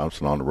Coach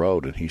Thompson on the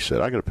road, and he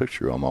said, "I got a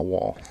picture of you on my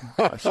wall."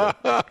 I said,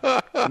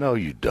 "No,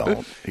 you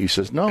don't." He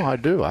says, "No, I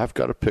do. I've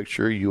got a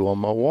picture of you on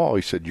my wall."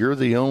 He said, "You're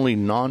the only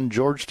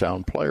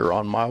non-Georgetown player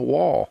on my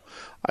wall."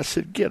 I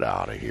said, "Get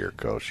out of here,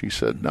 Coach." He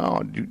said,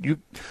 "No, you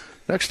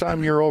next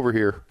time you're over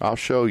here, I'll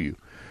show you."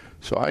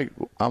 So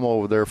I'm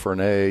over there for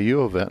an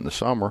AAU event in the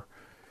summer,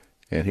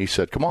 and he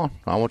said, "Come on,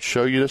 I want to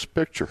show you this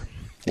picture."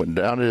 Went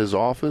down to his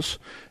office,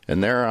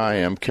 and there I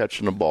am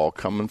catching the ball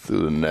coming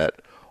through the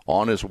net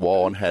on his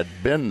wall, and had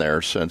been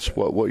there since,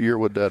 what year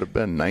would that have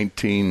been?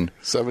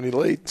 1970,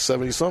 late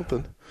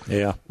 70-something.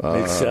 Yeah,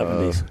 mid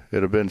 70s.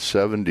 It'd have been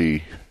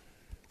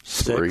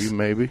 73,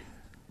 maybe.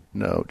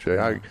 No, Jay,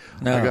 I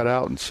got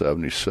out in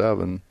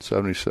 77,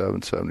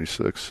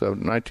 76,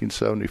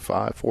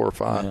 1975, 4 or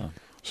 5. Yeah.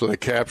 So they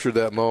captured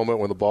that moment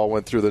when the ball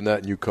went through the net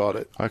and you caught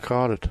it. I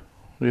caught it,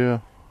 yeah.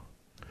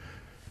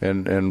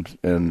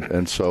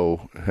 And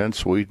so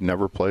hence we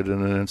never played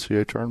in an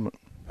NCAA tournament.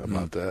 How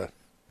about that?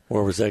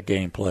 Where was that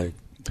game played?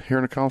 Here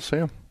in the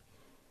Coliseum.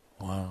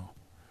 Wow.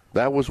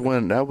 That was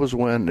when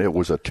it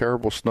was a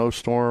terrible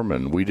snowstorm,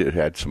 and we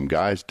had some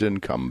guys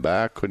didn't come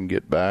back, couldn't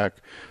get back.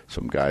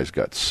 Some guys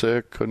got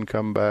sick, couldn't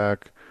come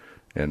back.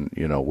 And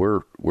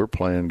we're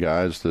playing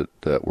guys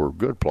that were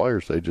good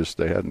players. They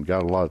hadn't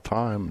got a lot of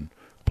time and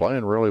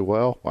playing really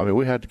well. I mean,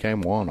 we had the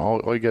game won.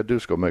 All you got to do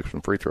is go make some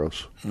free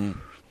throws. Mm.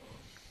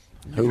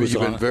 You've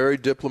been very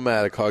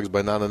diplomatic, Hugs,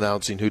 by not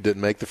announcing who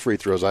didn't make the free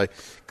throws. I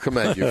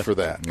commend you for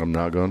that. I'm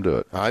not going to do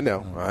it. I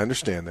know. I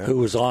understand that. Who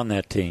was on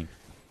that team?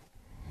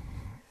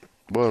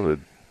 Well,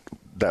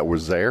 that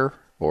was there,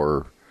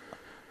 or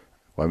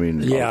who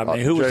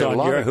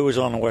was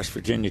on the West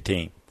Virginia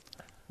team?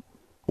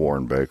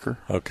 Warren Baker.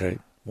 Okay,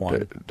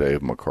 one. Dave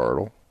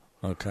McCardle.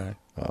 Okay.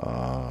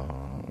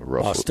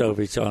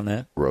 Bostovich on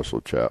that. Russell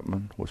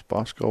Chapman. Was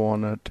Bosco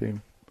on that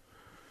team?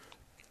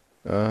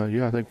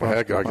 Yeah, I think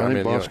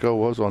Bosco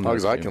was on that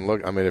team. I can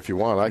look. I mean, if you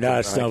want,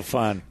 it's no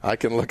fun. I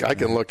can look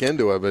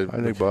into it. But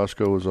I think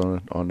Bosco was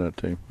on that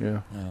team. Yeah.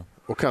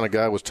 What kind of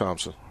guy was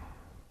Thompson?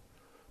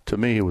 To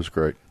me, he was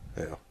great.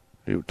 Yeah.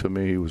 To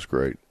me, he was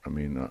great. I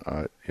mean,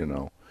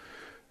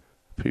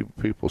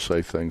 people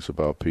say things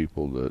about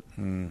people that,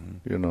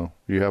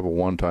 you have a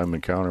one-time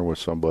encounter with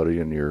somebody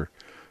and you're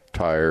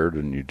tired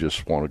and you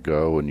just want to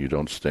go and you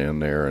don't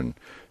stand there and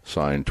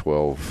sign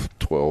 12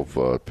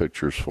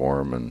 pictures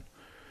for them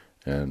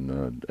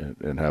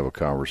and have a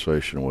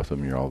conversation with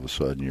them, all of a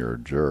sudden you're a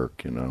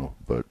jerk,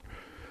 But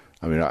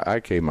I mean, I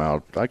came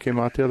out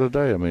the other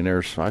day. I mean,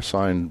 I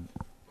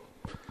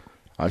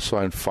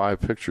signed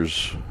 5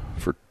 pictures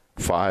for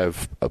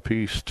 5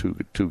 apiece,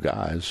 two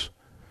guys,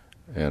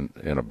 and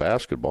in a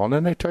basketball, and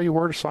then they tell you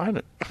where to sign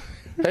it.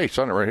 Hey,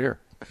 sign it right here.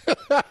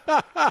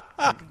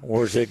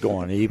 Where's it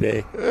going?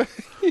 eBay?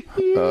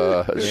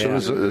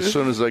 As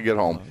soon as they get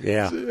home.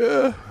 Yeah.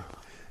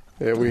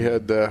 Yeah, we've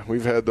had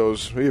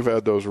those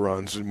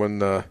runs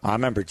when I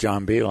remember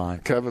John Beeline,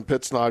 Kevin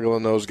Pittsnoggle,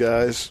 and those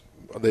guys.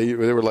 They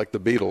were like the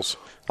Beatles.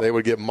 They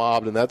would get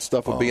mobbed, and that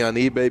stuff would be on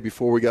eBay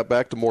before we got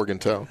back to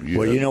Morgantown. Yeah.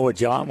 Well, you know what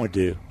John would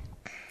do?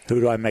 Who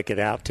do I make it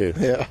out to?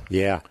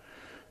 Yeah.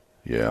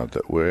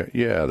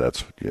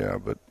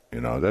 But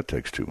that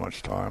takes too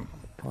much time.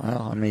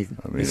 Well, I mean,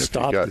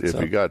 if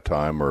you got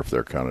time, or if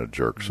they're kind of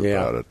jerks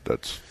about it,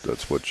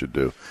 that's what you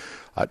do.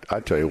 I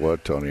tell you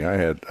what, Tony, I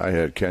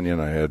had Kenyon,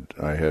 I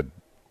had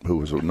who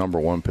was a number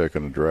 1 pick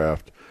in the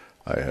draft.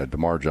 I had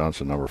DeMar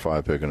Johnson, number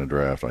 5 pick in the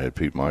draft. I had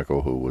Pete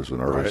Michael, who was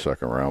an early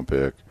second-round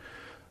pick.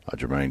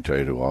 Jermaine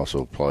Tate, who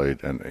also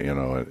played, and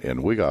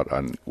we got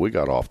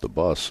off the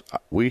bus.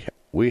 We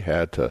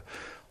had to.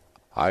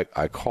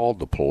 I called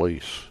the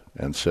police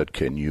and said,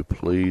 "Can you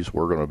please?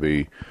 We're going to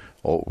be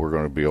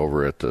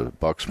over at the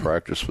Bucks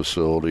practice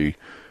facility.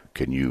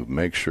 Can you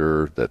make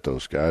sure that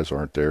those guys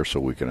aren't there so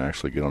we can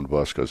actually get on the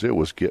bus?" Because it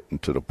was getting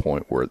to the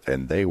point where,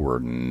 and they were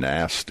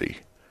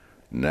nasty,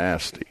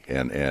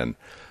 and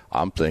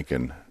I'm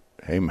thinking,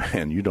 hey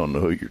man, you don't know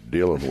who you're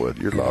dealing with.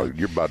 You're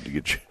about to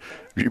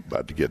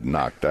get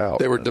knocked out.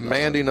 They were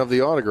demanding of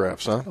the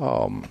autographs, huh?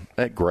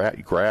 They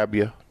grab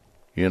you,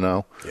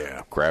 Yeah.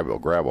 Grab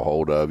a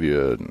hold of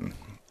you, and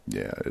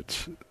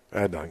that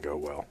doesn't go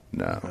well.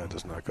 No, that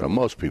does not go. Well.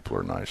 Most people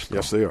are nice, though.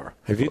 Yes, they are.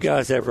 Have you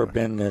guys ever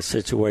been in a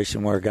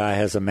situation where a guy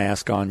has a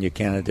mask on, you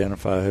can't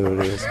identify who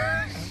it is?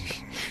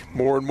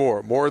 More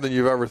than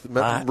you've ever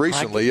met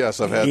recently. Yes,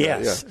 I've had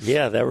that.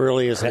 Yeah, that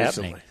really is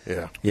recently.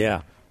 happening.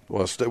 Yeah.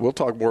 Well, we'll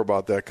talk more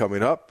about that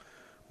coming up.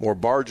 More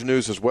barge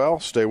news as well.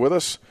 Stay with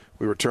us.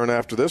 We return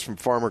after this from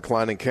Farmer,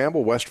 Klein &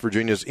 Campbell, West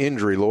Virginia's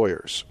injury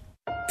lawyers.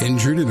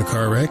 Injured in a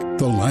car wreck?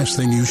 The last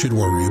thing you should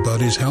worry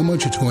about is how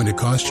much it's going to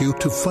cost you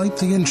to fight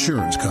the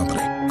insurance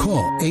company.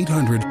 Call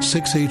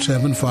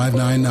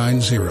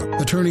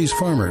 800-687-5990. Attorneys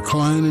Farmer,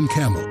 Klein &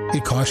 Campbell.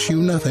 It costs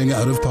you nothing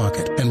out of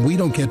pocket, and we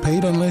don't get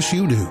paid unless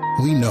you do.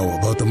 We know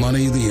about the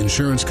money the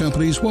insurance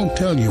companies won't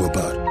tell you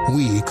about.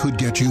 We could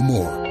get you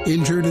more.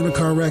 Injured in a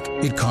car wreck?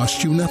 It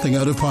costs you nothing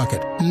out of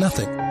pocket.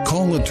 Nothing.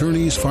 Call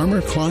attorneys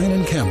Farmer,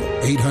 Klein & Campbell.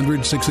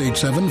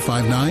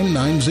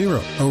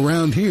 800-687-5990.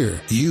 Around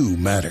here, you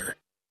matter.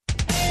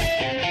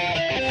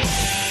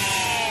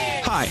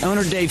 Hi,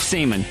 owner Dave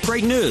Seaman.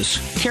 Great news.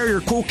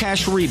 Carrier Cool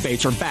Cash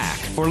rebates are back.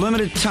 For a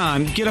limited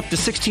time, get up to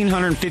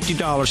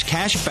 $1,650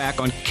 cash back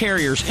on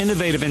Carrier's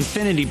innovative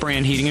Infinity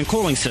brand heating and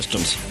cooling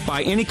systems.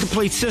 Buy any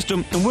complete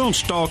system and we'll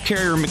install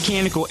Carrier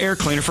mechanical air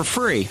cleaner for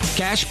free.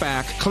 Cash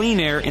back, clean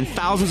air, and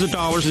thousands of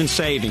dollars in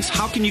savings.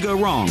 How can you go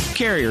wrong?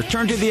 Carrier,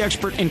 turn to the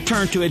expert and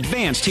turn to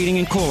advanced heating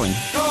and cooling.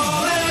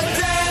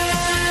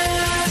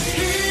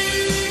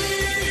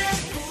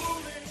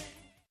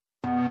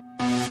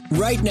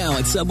 Right now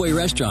at Subway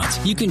restaurants,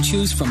 you can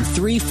choose from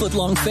 3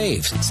 foot-long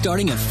faves,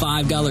 starting at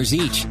 $5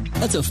 each.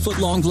 That's a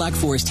foot-long Black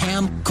Forest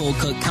ham,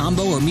 cold-cut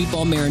combo, or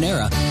meatball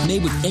marinara,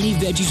 made with any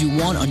veggies you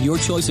want on your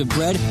choice of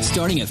bread,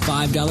 starting at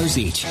 $5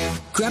 each.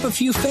 Grab a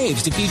few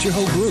faves to feed your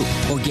whole group,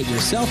 or get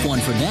yourself one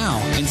for now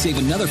and save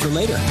another for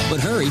later. But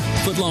hurry,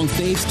 foot-long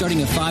faves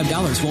starting at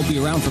 $5 won't be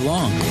around for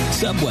long.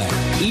 Subway.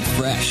 Eat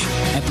fresh.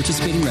 At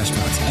participating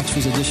restaurants,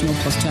 extras additional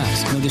plus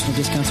tax. No additional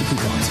discounts or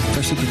coupons.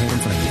 Freshly prepared in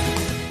front of you.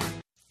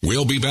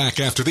 We'll be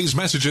back after these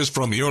messages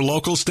from your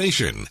local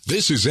station.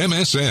 This is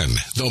MSN,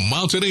 the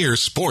Mountaineer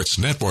Sports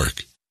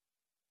Network.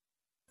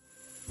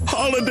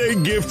 Holiday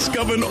gifts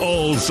come in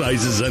all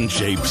sizes and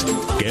shapes,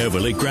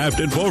 carefully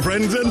crafted for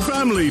friends and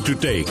family to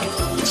take.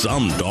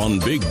 Some don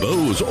big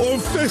bows or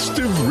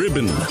festive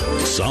ribbon.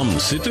 Some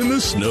sit in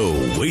the snow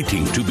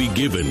waiting to be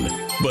given.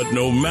 But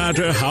no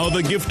matter how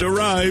the gift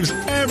arrives,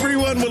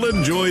 everyone will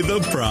enjoy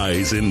the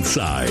prize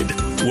inside.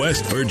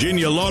 West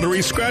Virginia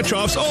Lottery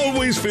scratch-offs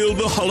always fill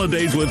the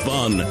holidays with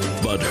fun.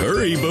 But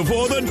hurry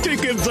before the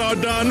tickets are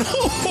done.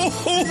 Ho, ho,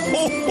 ho,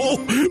 ho,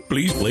 ho.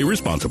 Please play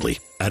responsibly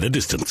at a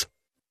distance.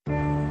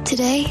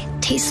 Today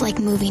tastes like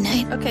movie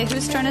night. Okay,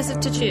 whose turn is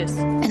it to choose?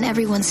 And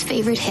everyone's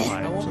favorite hit,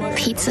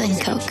 pizza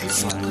and Coke.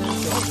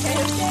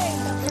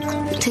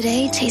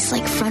 Today tastes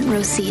like front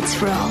row seats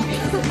for all.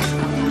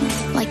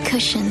 Like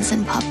cushions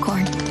and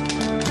popcorn.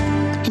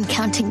 And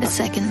counting the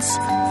seconds.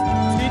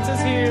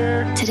 Pizza's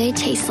here. Today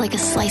tastes like a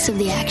slice of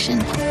the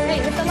action. Hey,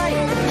 hit the light.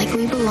 Like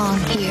we belong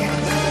here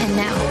and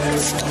now.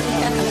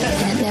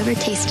 And it never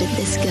tasted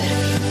this good.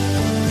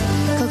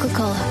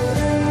 Coca-Cola.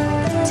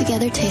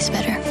 Together tastes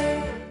better.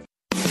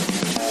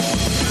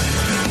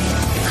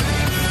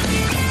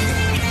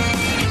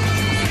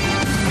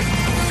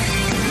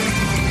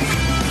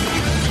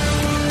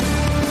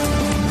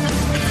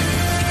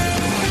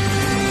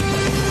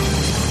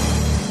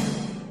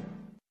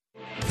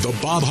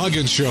 The Bob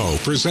Huggins Show,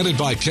 presented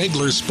by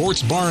Kegler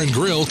Sports Bar and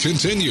Grill,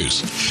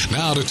 continues.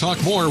 Now to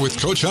talk more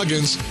with Coach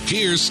Huggins,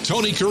 here's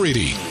Tony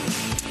Caridi.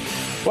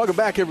 Welcome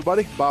back,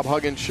 everybody. Bob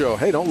Huggins Show.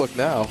 Hey, don't look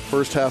now.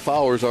 First half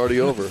hour is already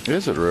over.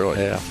 Is it really?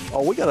 Yeah.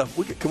 Oh,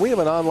 can we have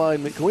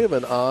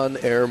an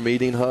on-air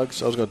meeting,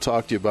 Hugs? I was going to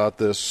talk to you about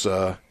this.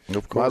 Of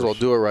course. Might as well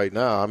do it right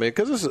now. I mean,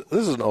 because this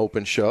is an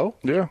open show.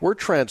 Yeah. We're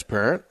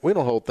transparent. We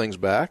don't hold things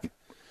back.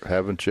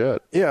 Haven't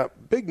yet. Yeah.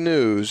 Big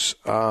news.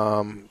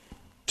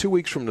 2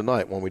 weeks from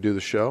tonight when we do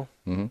the show.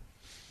 Mm-hmm.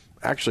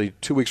 Actually,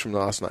 2 weeks from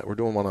last night. We're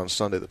doing one on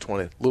Sunday the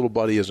 20th. Little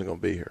buddy isn't going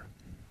to be here.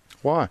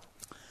 Why?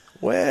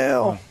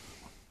 Well,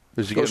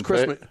 is he goes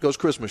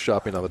Christmas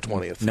shopping on the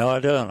 20th. No, I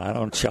don't. I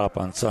don't shop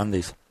on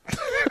Sundays.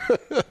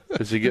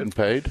 Is he getting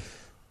paid?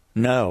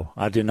 No,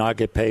 I do not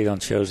get paid on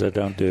shows I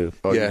don't do.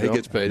 Oh, yeah, he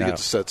gets paid. No. He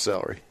gets a set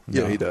salary.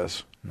 No. Yeah, he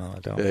does. No, I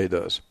don't. Yeah, he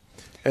does.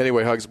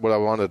 Anyway, Hugs, what I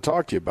wanted to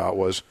talk to you about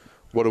was,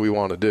 what do we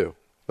want to do?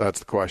 That's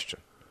the question.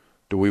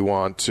 Do we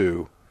want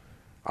to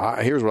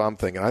here's what I'm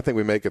thinking. I think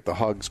we make it the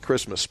Hugs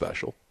Christmas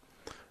special.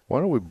 Why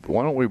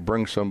don't we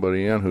bring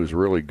somebody in who's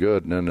really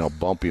good, and then they'll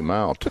bump him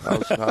out?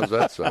 How's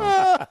that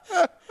sound?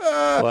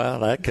 Well,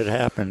 that could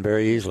happen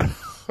very easily.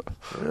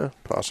 Yeah,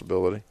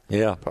 possibility.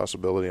 Yeah,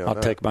 possibility. On I'll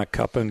that. take my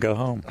cup and go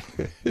home.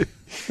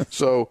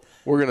 So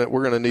we're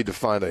gonna need to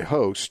find a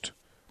host.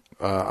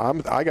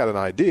 I got an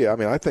idea. I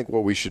mean, I think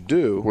what we should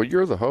do. Well,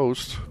 you're the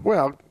host.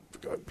 Well,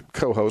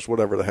 co-host,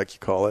 whatever the heck you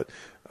call it.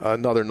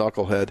 Another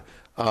knucklehead.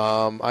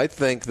 I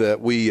think that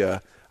we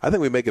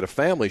make it a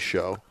family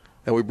show,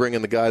 and we bring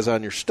in the guys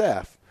on your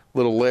staff.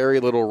 Little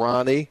Larry, little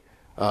Ronnie.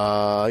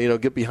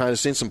 Get behind the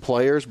scenes, some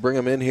players, bring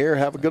them in here,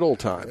 have a good old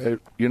time.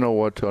 You know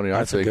what, Tony?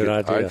 That's a good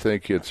idea. I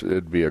think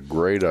it'd be a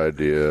great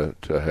idea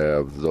to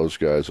have those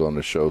guys on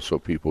the show so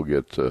people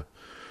get to.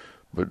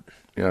 But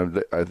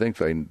I think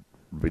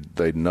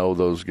they know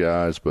those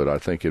guys, but I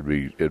think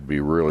it'd be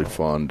really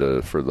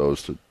fun for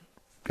those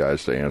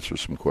guys to answer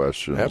some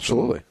questions.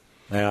 Absolutely.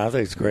 Yeah, I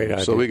think it's a great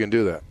idea. So we can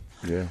do that.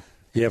 Yeah.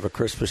 You have a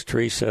Christmas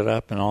tree set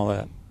up and all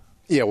that.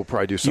 Yeah, we'll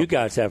probably do something. You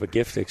guys have a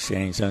gift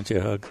exchange, don't you,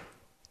 Hug?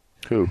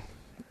 Who?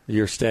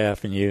 Your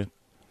staff and you.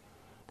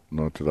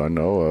 Not that I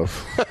know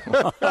of.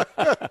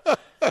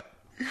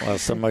 Well,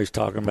 somebody's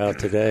talking about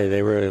today.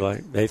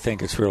 They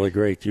think it's really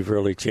great. You've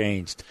really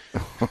changed.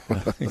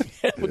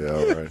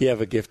 Yeah, right. You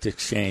have a gift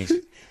exchange.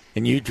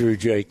 And you drew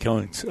Jay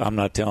Coates. I'm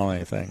not telling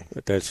anything,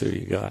 but that's who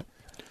you got.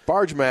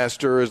 Barge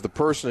master is the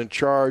person in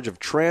charge of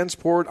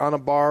transport on a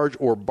barge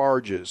or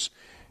barges.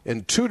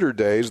 In Tudor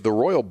days, the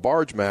royal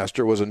barge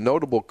master was a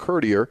notable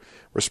courtier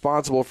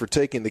responsible for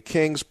taking the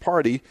king's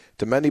party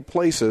to many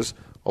places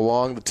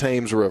along the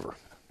Thames River.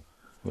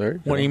 There you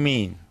go. What do you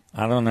mean?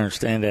 I don't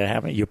understand that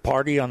happening. You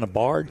party on the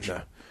barge?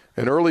 No.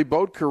 An early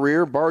boat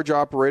career, barge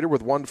operator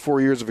with 1 to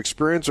 4 years of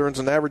experience earns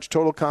an average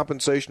total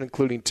compensation,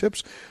 including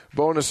tips,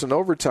 bonus, and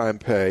overtime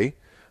pay,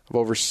 of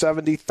over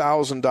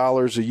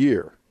 $70,000 a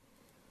year.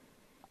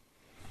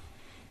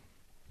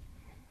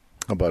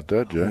 How about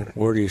that, Jay?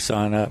 Where do you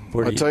sign up?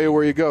 I'll tell you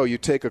where you go. You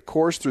take a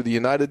course through the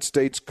United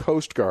States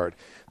Coast Guard.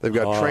 They've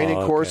got training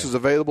courses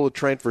available to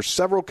train for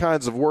several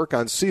kinds of work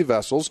on sea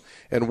vessels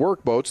and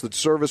workboats that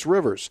service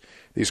rivers.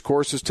 These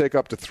courses take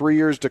up to 3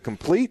 years to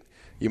complete.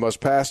 You must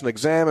pass an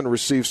exam and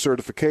receive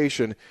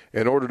certification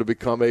in order to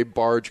become a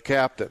barge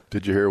captain.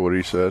 Did you hear what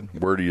he said?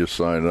 Where do you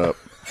sign up?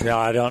 No,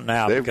 I don't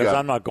now because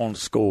I'm not going to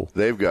school.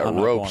 They've got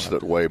ropes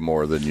that weigh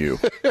more than you.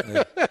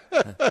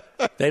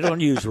 They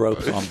don't use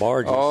ropes on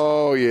barges.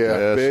 Oh,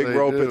 yeah. Yes, big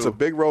rope. do. It's a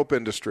big rope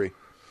industry.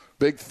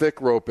 Big,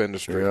 thick rope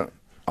industry. Yeah.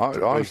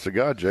 Honest to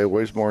God, Jay,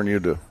 weighs more than you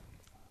do.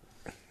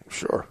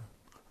 Sure.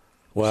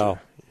 Well,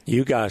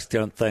 you guys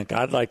don't think.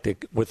 I'd like to,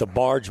 with the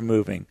barge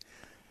moving,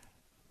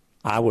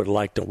 I would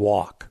like to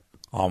walk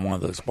on one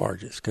of those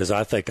barges because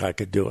I think I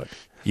could do it.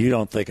 You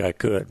don't think I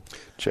could.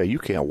 Jay, you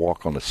can't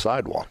walk on the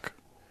sidewalk.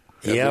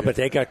 But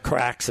they got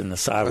cracks in the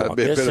sidewalk.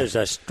 This is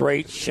a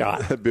straight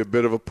shot. That'd be a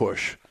bit of a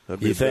push.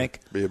 You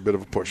think? Be a bit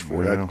of a push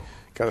for you.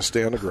 Got to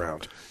stay on the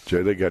ground.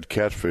 Jay, they got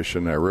catfish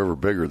in that river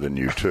bigger than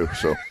you, too,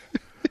 so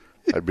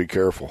I'd be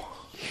careful.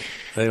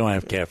 They don't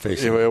have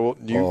catfish. Anyway,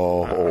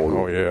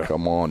 well, yeah.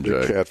 Come on,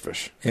 big Jay.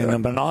 Catfish. In the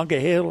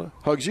Monongahela?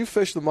 Hugs, you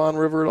fished the Mon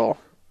River at all?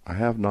 I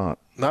have not.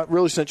 Not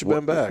really since you've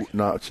been back?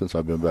 Not since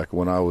I've been back.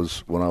 When I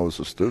was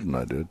a student,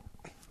 I did.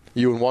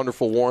 You and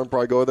Wonderful Warren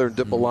probably go there and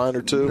dip a line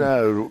or two?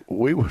 No,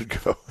 we would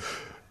go.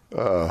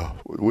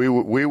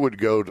 We would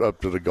go up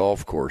to the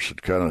golf course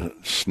and kind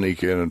of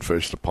sneak in and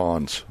fish the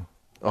ponds.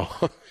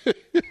 Oh,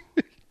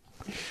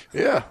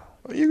 yeah.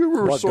 You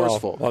were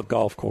resourceful. What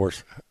golf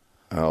course?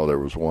 Oh, there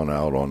was one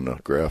out on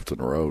Grafton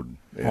Road.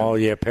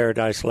 And,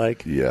 Paradise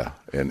Lake. Yeah,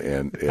 and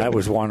that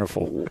was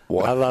wonderful.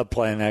 I love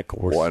playing that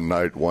course. One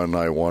night,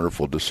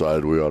 Wonderful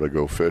decided we ought to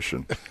go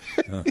fishing.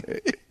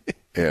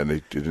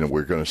 And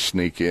we're going to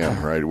sneak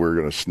in, right? We're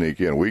going to sneak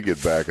in. We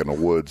get back in the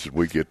woods.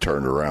 We get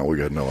turned around. We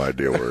got no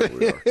idea where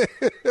we are.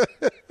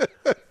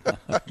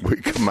 We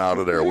come out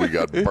of there. We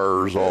got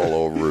burrs all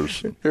over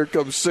us. Here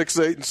comes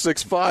 6'8" and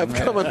 6'5"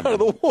 coming out of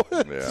the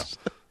woods.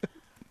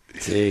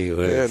 Gee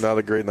whiz. Yeah, not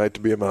a great night to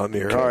be a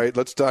Mountaineer. All right,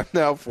 let's time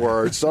now for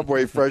our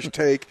Subway Fresh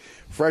Take,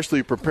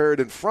 freshly prepared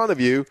in front of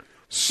you.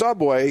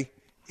 Subway,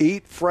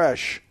 eat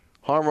fresh.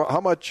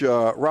 How much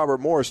Robert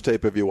Morris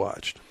tape have you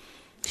watched?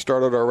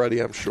 Started already,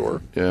 I'm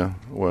sure. Yeah,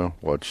 well,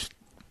 watched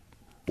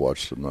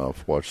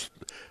enough.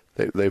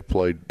 They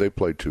played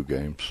 2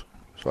 games,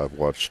 so I've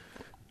watched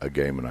a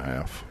game and a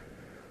half.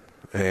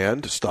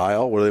 And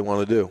style, what do they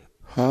want to do?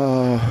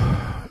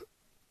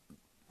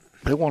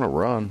 They want to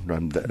run.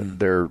 And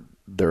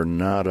they're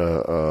not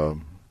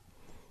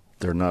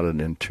an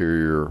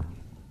interior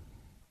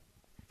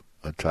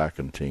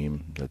attacking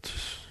team.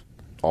 That's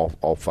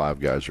all 5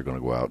 guys are going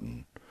to go out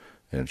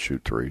and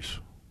shoot threes.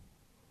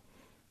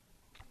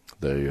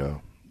 They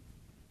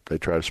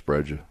try to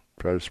spread you,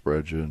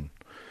 and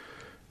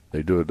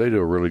they do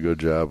a really good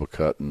job of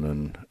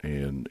cutting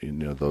and you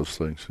know those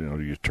things. You know,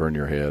 you turn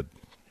your head,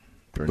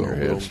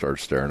 start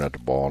staring at the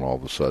ball, and all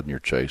of a sudden you're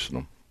chasing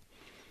them.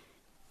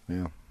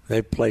 Yeah.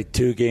 They played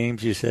 2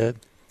 games, you said?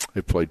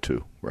 They played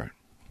 2, right.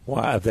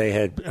 Why have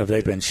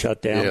they been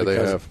shut down? Yeah, they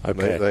have.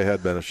 Okay. They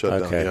had been a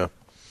shutdown, okay. yeah.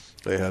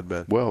 They had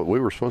been. Well, we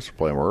were supposed to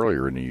play them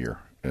earlier in the year,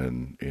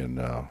 and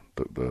the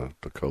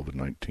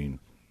COVID-19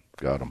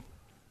 got them.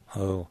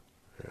 Oh.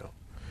 Yeah.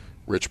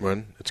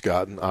 Richmond, it's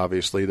gotten,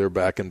 obviously, they're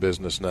back in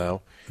business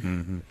now.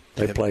 Mm-hmm.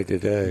 They played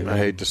today. I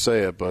hate to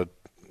say it, but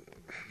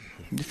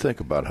you think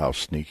about how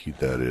sneaky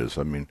that is.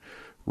 I mean,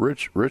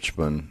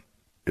 Richmond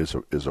is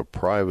a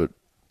private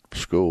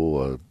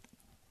school,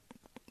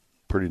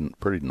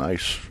 pretty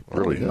nice,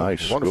 really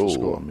nice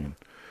school. I mean,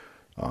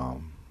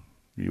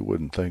 you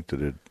wouldn't think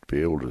that it'd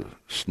be able to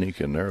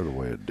sneak in there the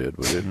way it did,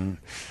 but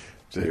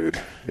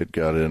it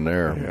got in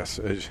there. Yes,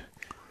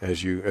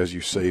 as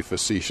you say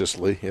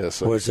facetiously.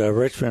 Yes. Was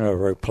Richmond a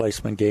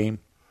replacement game?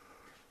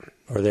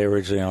 Or were they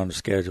originally on the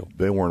schedule?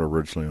 They weren't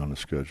originally on the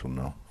schedule,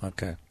 no.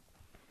 Okay.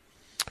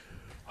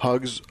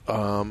 Hugs,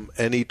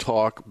 any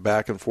talk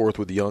back and forth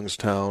with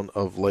Youngstown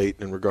of late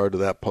in regard to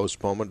that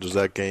postponement? Does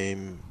that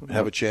game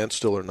have a chance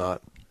still or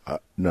not?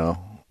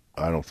 No,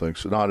 I don't think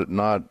so.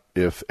 Not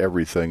if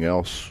everything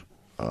else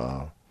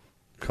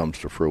comes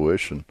to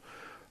fruition.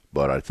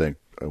 But I think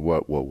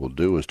what we'll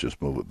do is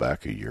just move it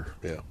back a year.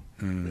 Yeah.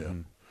 Mm-hmm. Yeah.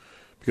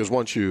 Because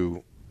once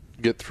you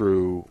get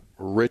through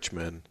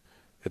Richmond,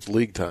 it's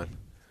league time.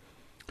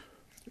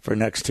 For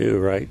next 2,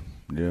 right?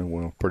 Yeah,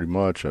 well, pretty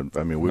much. I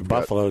mean, we've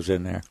got Buffalo's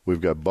in there. We've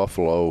got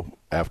Buffalo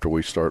after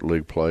we start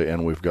league play,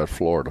 and we've got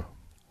Florida.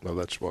 Oh,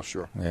 that's well,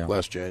 sure. Yeah.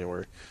 Last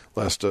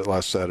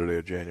Saturday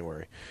of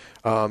January.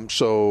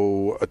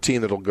 So a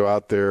team that'll go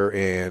out there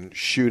and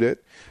shoot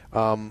it.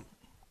 In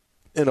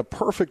a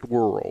perfect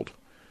world,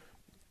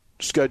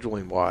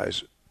 scheduling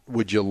wise,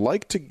 would you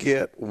like to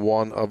get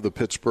one of the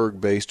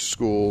Pittsburgh-based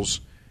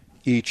schools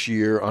each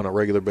year on a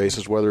regular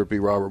basis, whether it be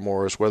Robert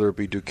Morris, whether it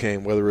be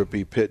Duquesne, whether it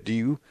be Pitt? Do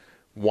you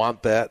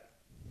want that?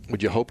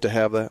 Would you hope to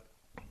have that?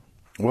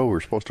 Well,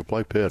 we're supposed to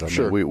play Pitt. I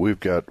mean, we've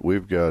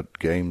got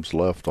games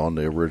left on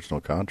the original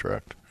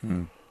contract.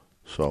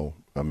 So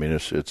I mean,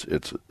 it's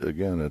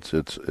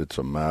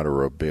a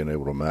matter of being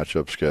able to match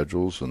up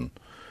schedules and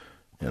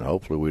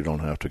hopefully we don't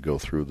have to go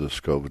through this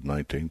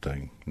COVID-19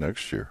 thing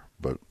next year.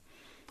 But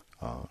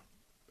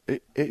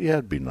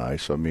it'd be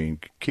nice. I mean,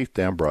 Keith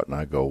Dambrot and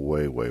I go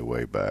way, way,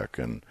 way back,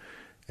 and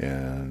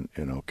you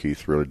know,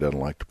 Keith really doesn't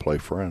like to play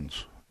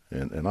friends,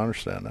 and I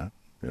understand that.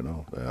 You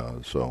know,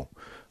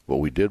 but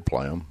we did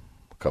play them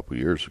a couple of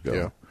years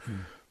ago. Yeah.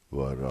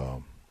 But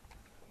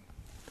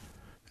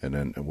and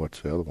then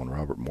what's the other one?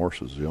 Robert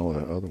Morse is the only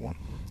other one.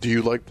 Do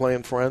you like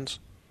playing friends?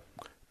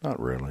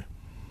 Not really.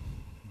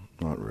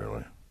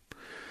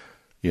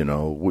 You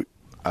know,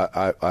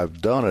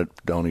 I've done it,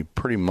 Donnie,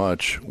 pretty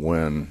much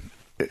when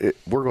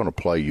we're going to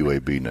play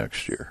UAB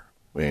next year.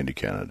 Andy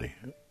Kennedy,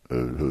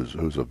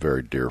 who's a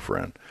very dear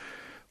friend,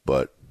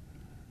 but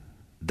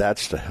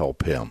that's to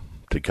help him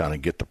to kind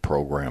of get the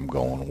program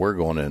going. We're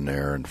going in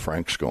there, and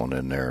Frank's going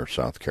in there,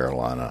 South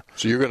Carolina.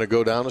 So you're going to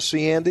go down to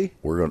see Andy?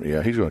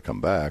 Yeah, he's going to come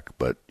back,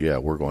 but yeah,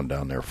 we're going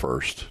down there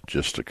first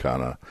just to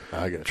kind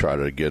of try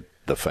to get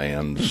the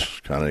fans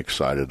kind of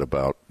excited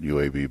about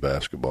UAB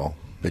basketball.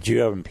 But you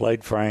haven't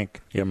played Frank.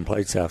 You haven't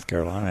played South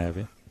Carolina, have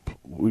you?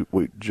 We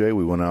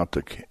went out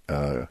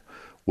to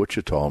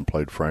Wichita and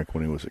played Frank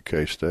when he was at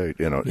K-State.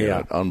 You know,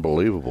 an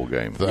unbelievable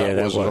game.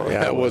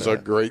 That was a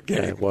great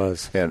game. Yeah, it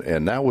was.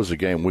 And that was a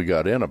game we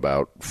got in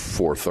about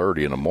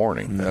 4:30 in the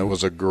morning. That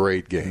was a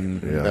great game.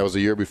 Mm-hmm. Yeah. That was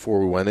the year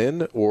before we went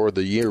in, or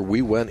the year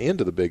we went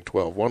into the Big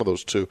 12. One of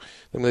those two.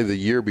 I think maybe the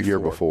year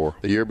before.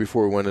 The year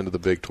before we went into the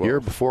Big 12. Year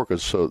before,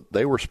 because so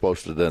they were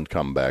supposed to then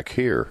come back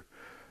here.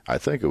 I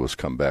think it was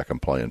come back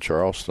and play in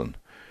Charleston.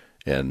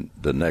 And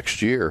the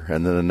next year,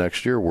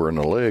 we're in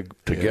the league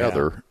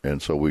together,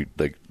 and so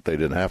they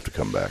didn't have to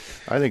come back.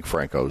 I think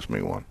Frank owes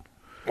me one.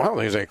 Well, I don't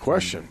think there's any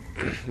question.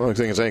 I don't think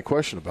there's any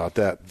question about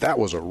that. That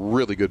was a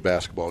really good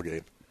basketball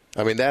game.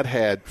 I mean, that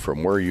had...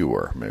 From where you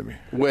were, maybe.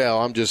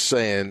 Well, I'm just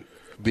saying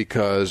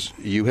because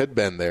you had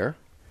been there.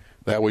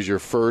 That was your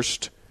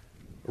first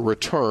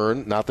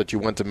return. Not that you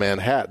went to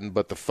Manhattan,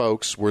 but the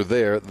folks were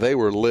there. They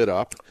were lit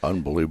up.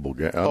 Unbelievable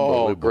game.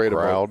 Unbelievable great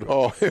crowd.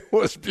 Oh, it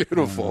was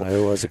beautiful.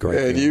 It was a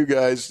great game. You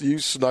guys, you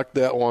snuck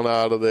that one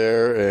out of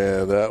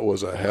there, and that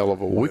was a hell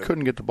of a win. We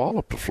couldn't get the ball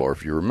up the floor.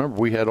 If you remember,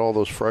 we had all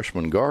those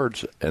freshman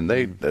guards, and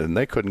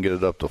they couldn't get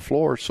it up the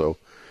floor.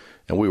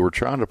 And we were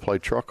trying to play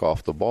Truck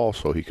off the ball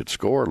so he could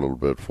score a little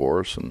bit for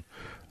us. And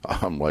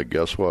I'm like,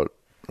 guess what?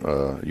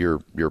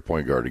 You're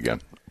point guard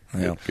again.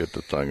 Yeah. Get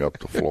the thing up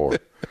the floor.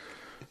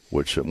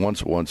 Which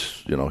once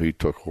he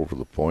took over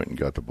the point and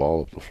got the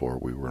ball up the floor,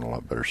 we were in a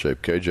lot better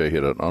shape. KJ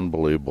hit an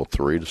unbelievable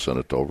 3 to send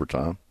it to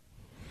overtime.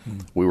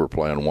 We were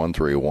playing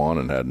 1-3-1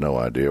 and had no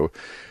idea.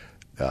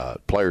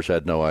 Players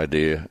had no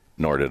idea,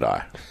 nor did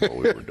I, what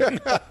we were doing.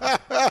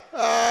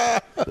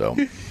 So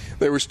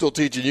they were still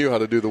teaching you how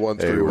to do the 1-3-1.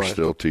 They were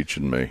still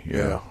teaching me,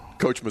 yeah.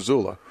 Coach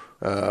Missoula.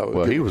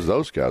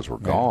 Those guys were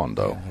gone,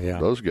 though. Yeah.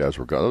 Those guys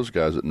were gone. Those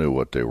guys that knew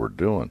what they were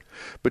doing.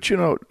 But,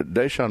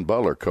 Deshaun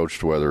Butler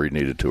coached whether he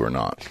needed to or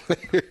not.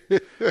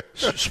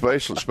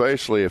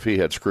 Especially if he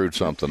had screwed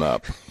something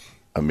up.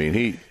 I mean,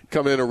 he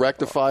come in and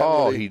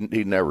rectify.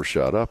 He never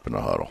shut up in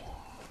a huddle.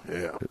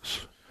 Yeah,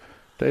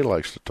 Day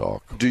likes to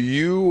talk. Do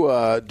you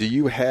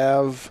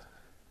have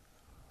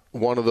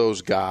one of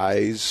those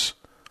guys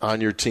on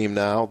your team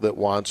now that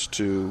wants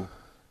to?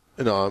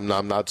 I'm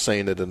not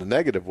saying it in a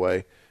negative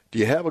way. Do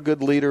you have a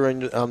good leader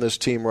on this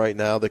team right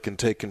now that can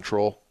take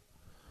control?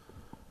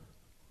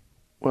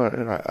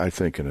 Well, I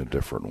think in a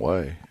different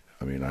way.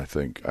 I mean, I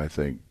think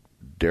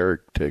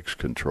Derek takes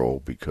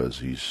control because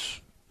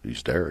he's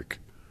Derek.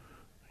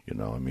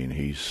 I mean,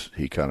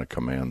 he kind of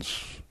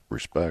commands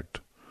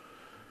respect.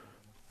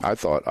 I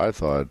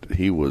thought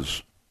he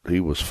was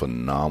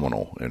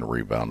phenomenal in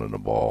rebounding the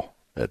ball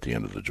at the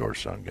end of the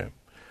Georgetown game.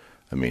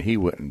 I mean, he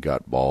went and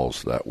got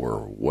balls that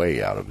were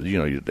way out of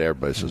it.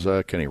 Everybody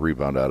says, can he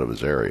rebound out of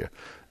his area?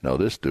 No,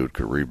 this dude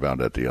could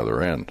rebound at the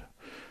other end.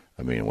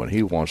 I mean, when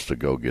he wants to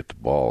go get the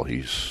ball,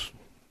 he's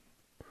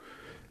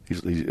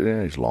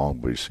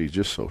long, but he's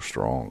just so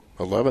strong.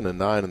 11 and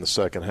 9 in the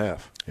second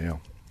half. Yeah.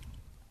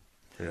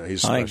 Yeah,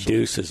 he's I think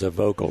Deuce is a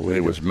vocal leader. He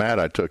was mad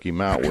I took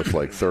him out with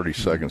like 30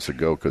 seconds to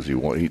go because he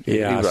wanted.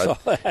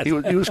 He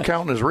was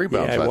counting his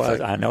rebounds. Yeah, I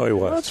think. I know he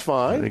was. That's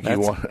fine. I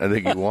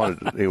think he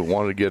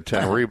wanted to get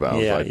 10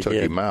 rebounds. Yeah, I took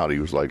him out. He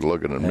was like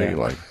looking at me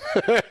like.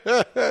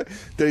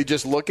 Did he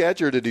just look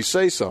at you, or did he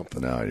say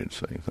something? No, I didn't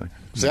say anything.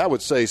 See, I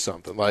would say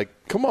something like,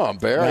 "Come on,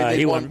 Bear, I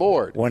need one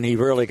board." When he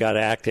really got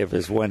active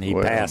is when he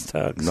passed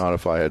Hugs. Not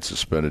if I had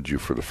suspended you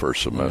for the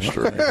first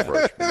semester of your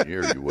freshman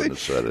year, you wouldn't have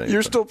said anything.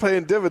 You're still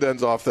paying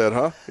dividends off that,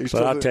 huh?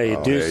 But I'll tell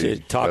you, Deuce,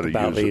 talk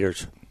about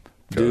leaders.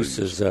 Deuce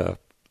is a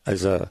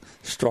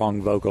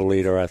strong vocal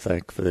leader, I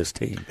think, for this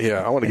team.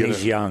 Yeah, I want to get.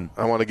 He's young.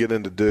 I want to get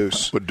into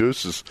Deuce. But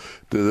this is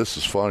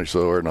funny.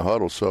 So we're in a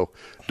huddle. So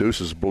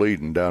Deuce is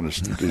bleeding down his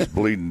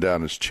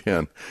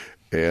chin,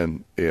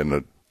 and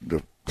the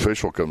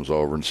official comes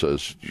over and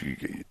says,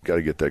 "You got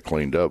to get that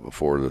cleaned up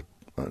before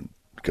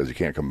because he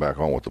can't come back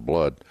on with the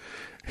blood."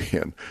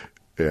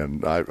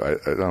 And I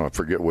don't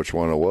forget which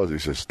one it was. He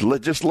says,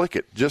 "Just lick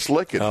it, just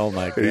lick it." Oh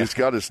my God! And he's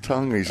got his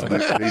tongue. He's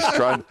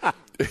trying,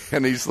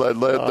 and he's like,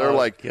 they're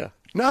like. Yeah.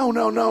 No.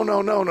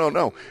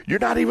 You're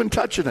not even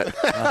touching it.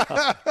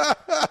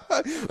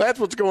 That's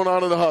what's going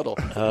on in the huddle.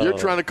 You're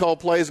trying to call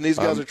plays, and these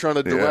guys are trying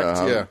to direct.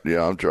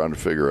 I'm trying to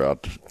figure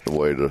out the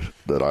way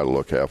that I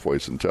look halfway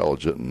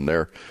intelligent, and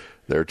they're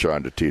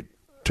trying to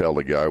tell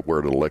the guy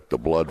where to lick the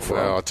blood from.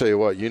 Well, I'll tell you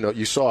what.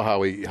 You saw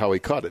how he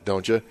cut it,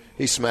 don't you?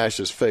 He smashed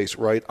his face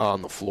right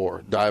on the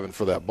floor, diving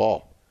for that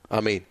ball. I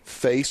mean,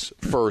 face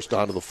first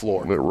onto the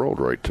floor. It rolled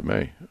right to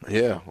me.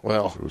 Yeah,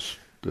 well, it was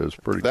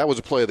pretty. That was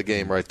a play of the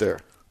game right there.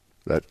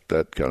 That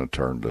kind of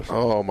turned the.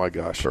 Oh my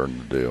gosh!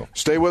 Turned the deal.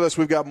 Stay with us.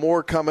 We've got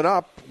more coming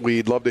up.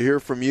 We'd love to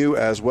hear from you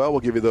as well. We'll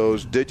give you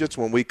those digits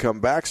when we come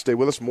back. Stay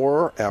with us.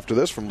 More after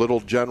this from Little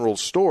General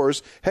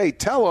Stores. Hey,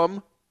 tell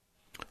them.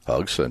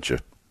 Hugs sent you.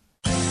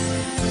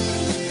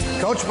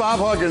 Coach Bob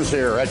Huggins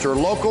here at your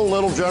local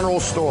Little General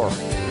store.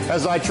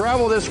 As I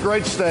travel this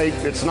great state,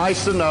 it's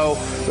nice to know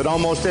that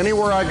almost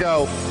anywhere I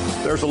go,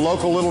 there's a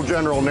local Little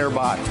General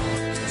nearby.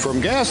 From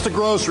gas to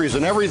groceries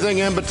and everything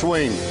in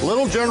between,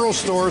 Little General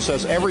Stores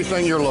has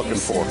everything you're looking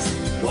for.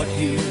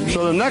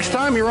 So the next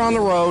time you're on the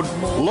road,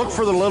 look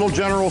for the Little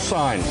General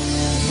sign.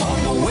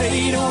 On the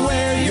way to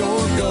where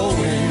you're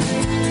going,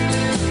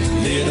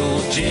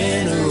 Little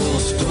General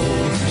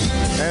Stores.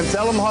 And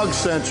tell them Hugs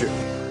sent you.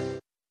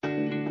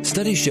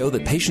 Studies show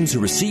that patients who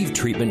receive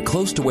treatment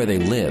close to where they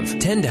live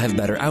tend to have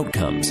better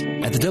outcomes.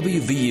 At the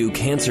WVU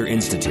Cancer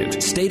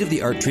Institute,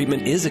 state-of-the-art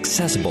treatment is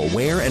accessible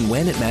where and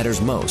when it matters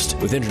most,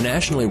 with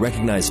internationally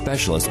recognized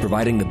specialists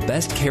providing the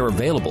best care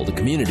available to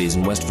communities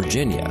in West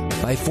Virginia.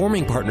 By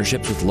forming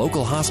partnerships with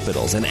local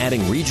hospitals and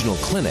adding regional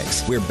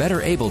clinics, we're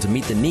better able to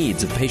meet the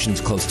needs of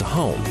patients close to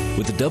home.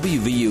 With the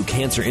WVU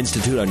Cancer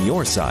Institute on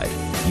your side,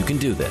 you can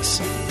do this.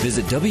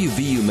 Visit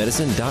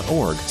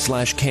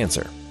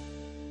wvumedicine.org/cancer.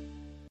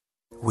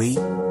 We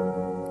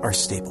are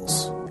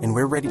Staples, and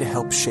we're ready to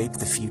help shape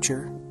the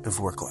future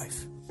of work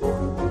life.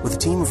 With a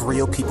team of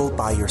real people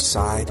by your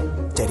side,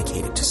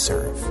 dedicated to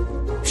serve.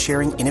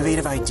 Sharing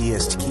innovative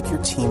ideas to keep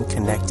your team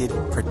connected,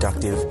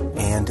 productive,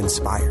 and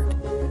inspired.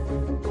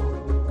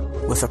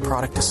 With a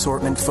product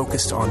assortment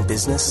focused on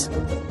business,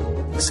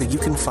 so you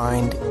can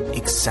find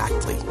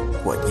exactly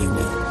what you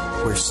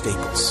need. We're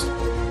Staples,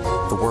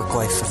 the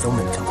work-life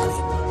fulfillment company.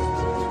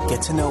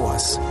 Get to know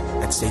us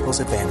at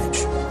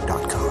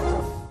staplesadvantage.com.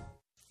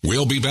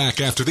 We'll be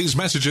back after these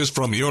messages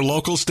from your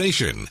local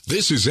station.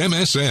 This is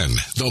MSN,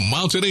 the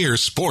Mountaineer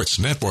Sports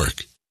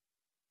Network.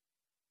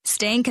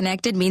 Staying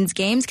connected means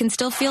games can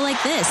still feel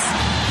like this,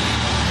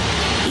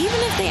 even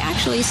if they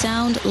actually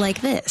sound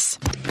like this.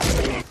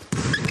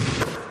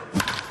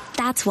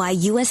 That's why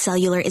U.S.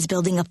 Cellular is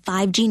building a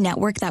 5G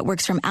network that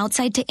works from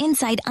outside to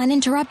inside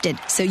uninterrupted,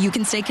 so you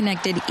can stay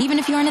connected even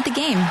if you aren't at the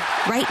game.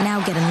 Right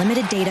now, get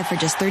unlimited data for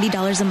just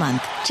 $30 a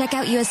month. Check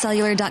out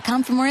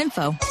uscellular.com for more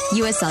info.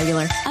 U.S.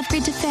 Cellular.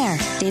 Upgrade to Fair.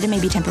 Data may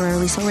be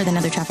temporarily slower than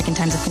other traffic in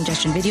times of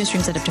congestion. Video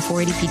streams at up to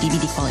 480p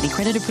DVD quality.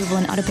 Credit approval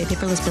and auto-pay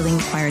paperless billing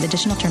required.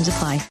 Additional terms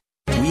apply.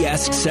 We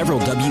asked several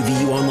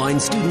WVU Online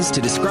students to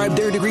describe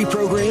their degree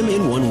program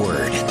in one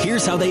word.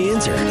 Here's how they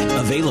answered.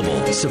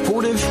 Available,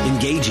 supportive,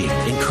 engaging,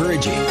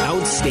 encouraging,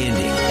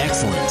 outstanding,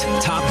 excellent,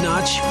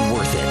 top-notch,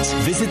 worth it.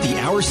 Visit the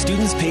Our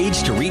Students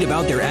page to read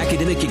about their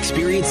academic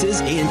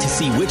experiences and to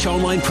see which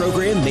online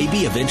program may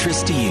be of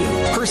interest to you.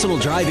 Personal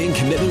drive and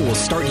commitment will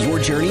start your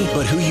journey,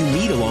 but who you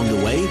meet along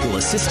the way will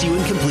assist you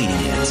in completing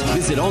it.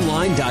 Visit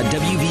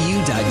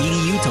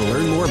online.wvu.edu to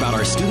learn more about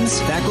our students,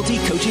 faculty,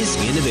 coaches,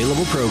 and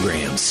available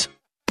programs.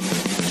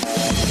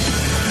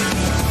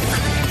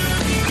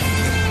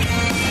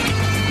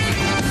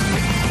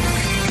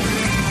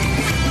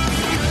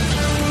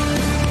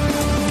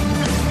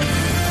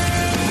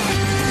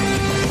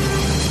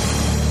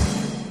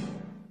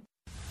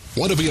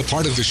 Want to be a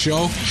part of the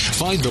show?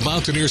 Find the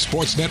Mountaineer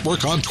Sports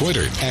Network on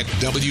Twitter at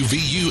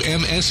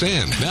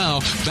WVUMSN. Now,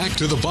 back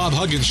to the Bob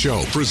Huggins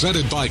Show,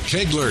 presented by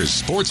Kegler's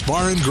Sports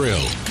Bar and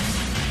Grill.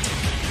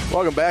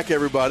 Welcome back,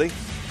 everybody.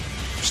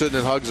 Sitting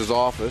in Huggs'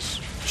 office,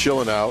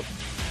 chilling out.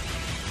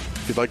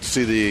 If you'd like to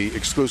see the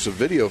exclusive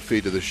video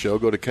feed of the show,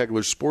 go to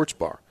Kegler's Sports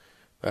Bar.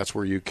 That's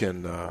where you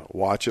can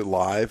watch it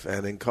live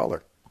and in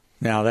color.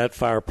 Now, that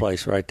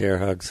fireplace right there,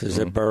 Huggs, does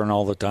it burn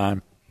all the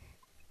time?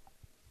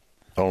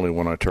 Only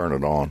when I turn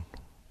it on.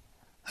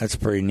 That's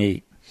pretty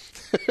neat.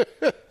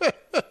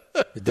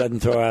 It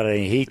doesn't throw out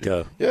any heat,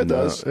 though. Yeah, it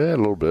does. Yeah, a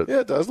little bit.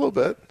 Yeah, it does a little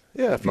bit.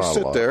 Yeah, if you Not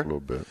sit a lot, there. a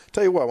little bit.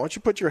 Tell you what, why don't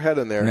you put your head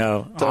in there?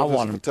 No,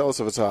 tell us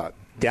if it's hot.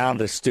 Down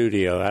to the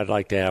studio. I'd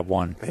like to have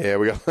one. Yeah,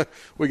 we got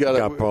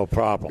a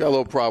problem. Got a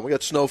little problem. We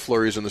got snow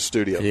flurries in the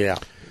studio. Yeah.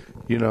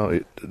 You know,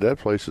 that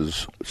place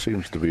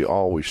seems to be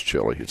always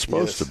chilly. It's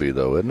supposed to be,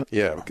 though, isn't it?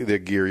 Yeah, the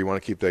gear, you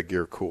want to keep that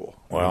gear cool.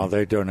 Well,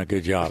 they're doing a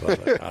good job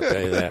of it. I'll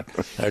tell you that.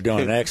 They're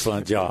doing an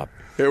excellent job.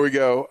 Here we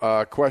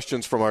go.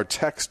 Questions from our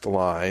text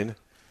line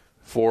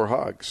for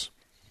Huggs.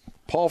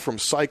 Paul from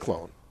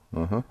Cyclone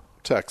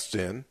texts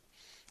in,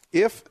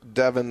 if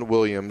Devin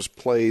Williams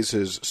plays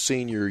his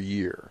senior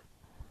year,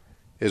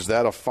 is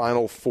that a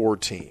Final Four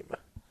team?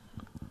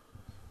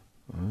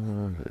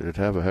 It'd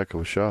have a heck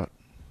of a shot.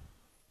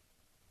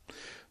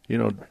 You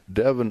know,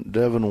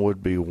 Devin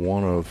would be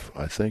one of,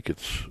 I think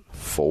it's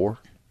 4.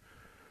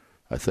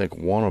 I think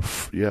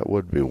it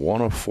would be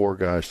one of 4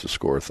 guys to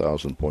score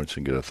 1,000 points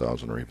and get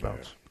 1,000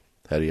 rebounds.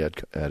 Yeah.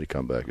 Had he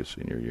come back his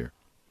senior year.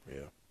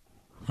 Yeah.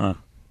 Huh.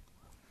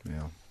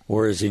 Yeah.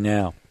 Where is he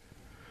now?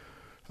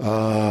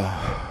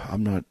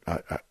 I'm not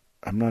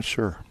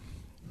sure.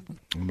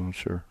 I'm not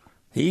sure.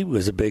 He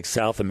was a big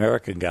South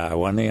American guy,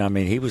 wasn't he? I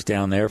mean, he was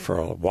down there for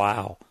a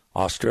while.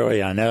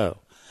 Australia, I know.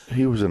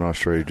 He was in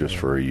Australia just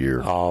for a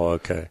year. Oh,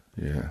 okay.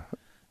 Yeah.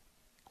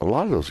 A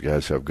lot of those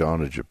guys have gone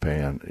to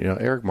Japan. You know,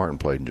 Eric Martin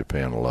played in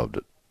Japan and loved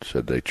it.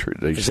 Said they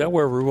Is that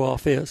where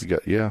Ruoff is?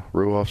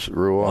 Ruoff's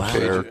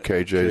there.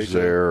 KJ's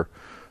there.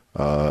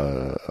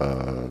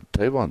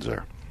 Tavon's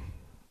there.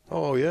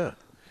 Oh, yeah.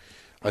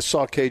 I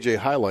saw KJ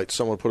highlights.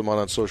 Someone put him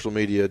on social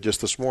media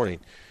just this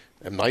morning.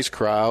 A nice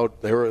crowd.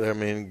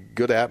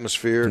 Good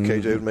atmosphere. Mm-hmm.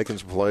 KJ was making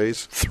some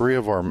plays. Three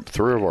of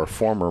our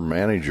former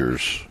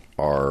managers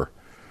are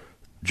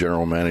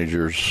general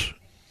managers.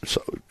 So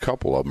a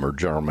couple of them are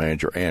general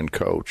manager and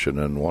coach, and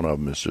then one of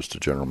them is just a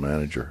general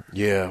manager.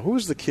 Yeah. Who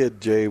was the kid,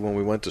 Jay, when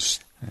we went to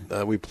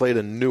we played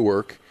in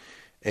Newark,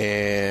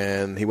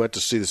 and he went to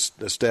see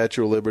the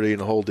Statue of Liberty and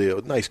the whole deal.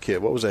 Nice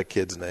kid. What was that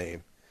kid's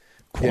name?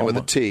 Yeah, with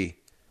a T.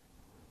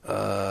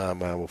 I'll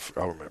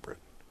remember it.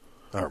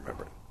 I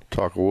remember it.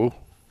 Takawu?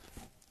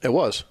 It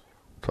was.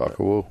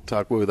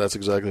 Takawu. That's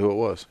exactly who it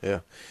was. Yeah.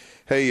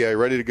 Hey,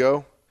 ready to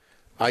go?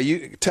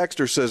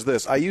 Texter says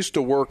this. I used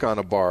to work on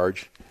a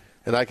barge,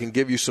 and I can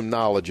give you some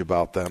knowledge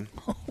about them.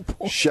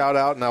 Shout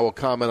out, and I will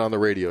comment on the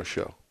radio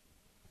show.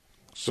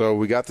 So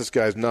we got this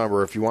guy's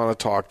number. If you want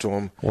to talk to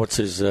him. What's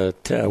his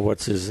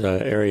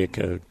area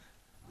code?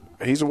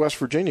 He's a West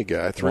Virginia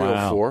guy,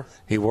 304. Wow.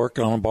 He worked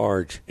on a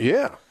barge.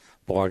 Yeah.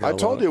 Boy, I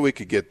told you we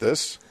could get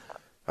this.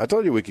 I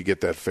told you we could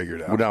get that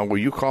figured out. Now, will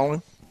you call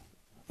him?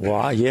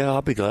 Well, yeah,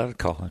 I'll be glad to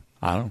call him.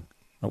 I don't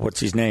know. What's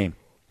his name?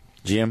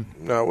 Jim?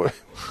 No,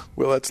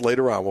 well, that's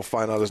later on. We'll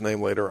find out his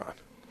name later on.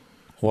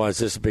 Why, is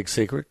this a big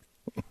secret?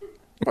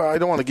 Well, I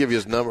don't want to give you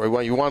his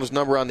number. You want his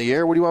number on the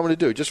air? What do you want me to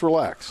do? Just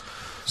relax.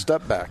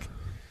 Step back.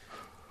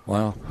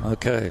 Well,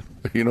 okay.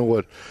 You know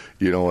what,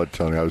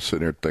 Tony? I was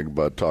sitting here thinking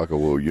about Taco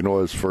Wu. You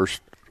know his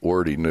first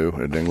word he knew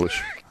in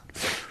English?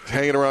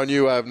 Hanging around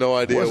you, I have no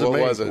idea. What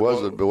was it? It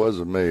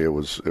wasn't me. It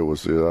was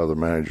the other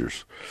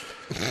managers.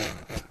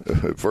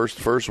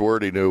 First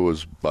word he knew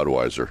was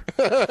Budweiser.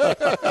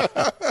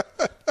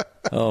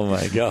 Oh,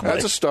 my God.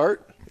 That's a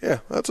start. Yeah,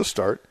 that's a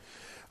start.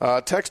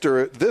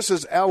 Texter, this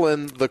is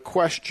Ellen, the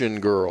question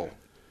girl.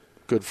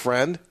 Good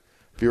friend.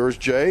 Viewers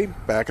Jay,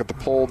 back at the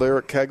pole there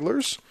at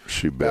Kegler's.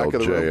 She bailed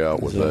Jay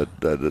out with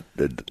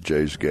that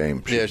Jay's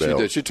game. She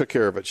did. She took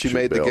care of it. She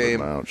made the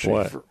game.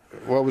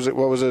 What was it?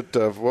 What was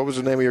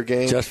the name of your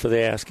game? Just for the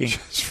asking.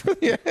 Just for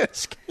the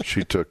asking.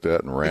 She took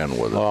that and ran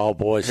with it. Oh,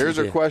 boy. Here's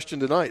her question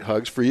tonight,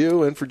 Hugs, for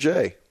you and for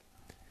Jay.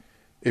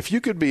 If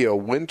you could be a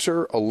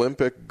Winter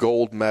Olympic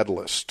gold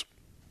medalist,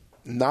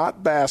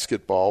 not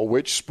basketball,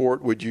 which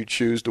sport would you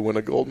choose to win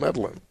a gold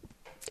medal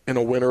in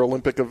a Winter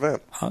Olympic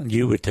event?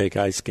 You would take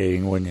ice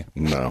skating, wouldn't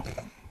you? No.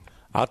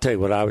 I'll tell you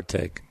what I would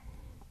take.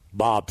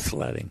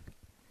 Bobsledding.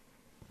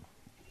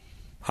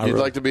 You'd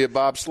like to be a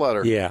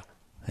bobsledder?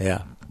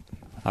 Yeah.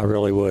 I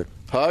really would.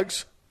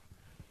 Hugs?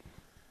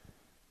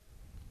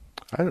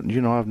 I've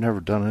never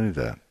done any of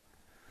that.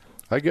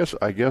 I guess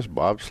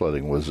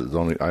bobsledding was the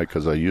only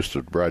because I used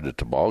to ride the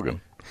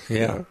toboggan.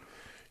 Yeah.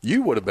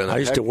 You would have been. I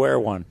used to wear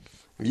one.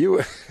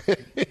 You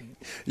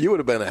would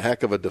have been a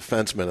heck of a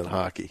defenseman in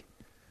hockey.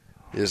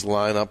 You just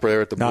line up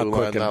there at the blue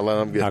line, not let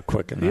them get. Not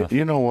quick enough.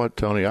 You know what,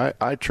 Tony?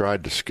 I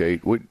tried to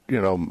skate.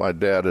 My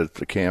dad at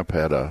the camp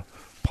had a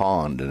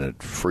pond and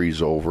it'd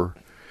freeze over,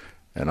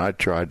 and I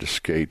tried to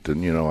skate.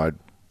 And I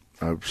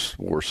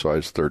wore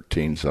size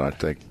 13s, and I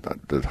think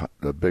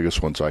the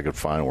biggest ones I could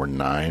find were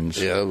 9s.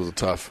 Yeah, it was a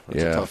tough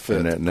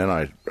fit. And then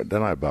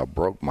I about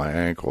broke my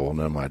ankle, and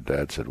then my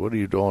dad said, "What are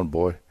you doing,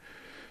 boy?"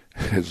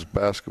 It's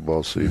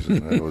basketball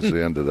season. It was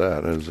the end of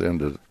that. It was the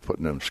end of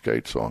putting them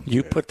skates on.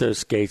 You put those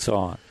skates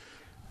on.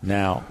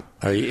 Now,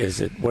 what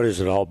is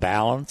it, all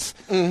balance?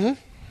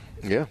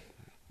 Mm-hmm. Yeah.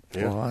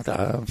 Well, I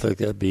don't think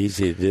that'd be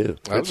easy to do.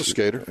 I was a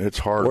skater. It's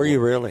hard. Were you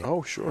really?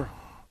 Oh, sure.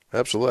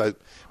 Absolutely.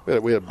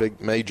 We had a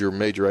big, major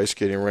ice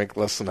skating rink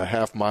less than a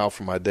half mile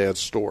from my dad's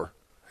store.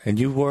 And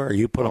you were?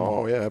 You put them on?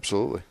 Oh, yeah,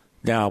 absolutely.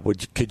 Now,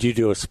 could you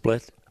do a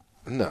split?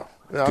 No.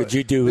 Could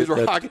you do? These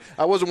were hockey.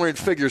 I wasn't wearing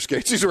figure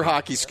skates. These were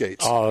hockey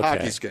skates. Oh, okay.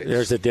 Hockey skates.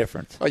 There's a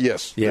difference. Oh,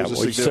 yes. Yeah.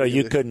 So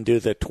you couldn't do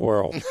the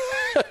twirl.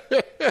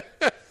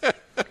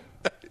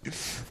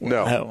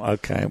 No. Oh,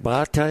 okay. Well,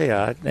 I'll tell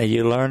you,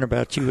 you learn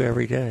about you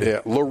every day. Yeah.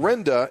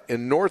 Lorinda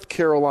in North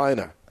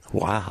Carolina.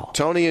 Wow.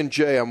 Tony and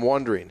Jay, I'm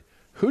wondering,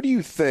 who do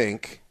you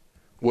think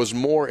was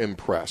more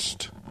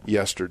impressed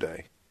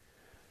yesterday?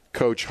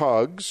 Coach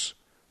Hugs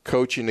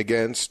coaching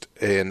against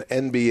an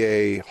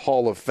NBA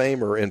Hall of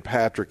Famer in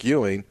Patrick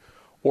Ewing,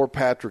 or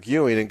Patrick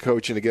Ewing and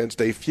coaching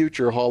against a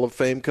future Hall of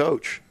Fame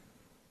coach?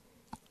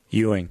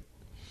 Ewing.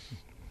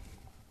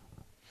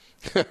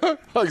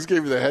 Hugs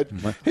gave you the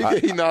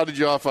head. He nodded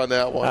you off on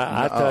that one.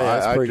 I tell you,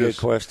 that's a pretty good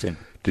question.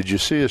 Did you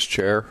see his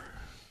chair?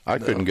 I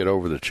couldn't get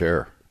over the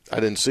chair. I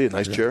didn't see it.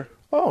 Nice chair.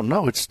 Oh,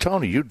 no, it's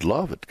Tony. You'd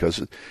love it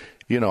because,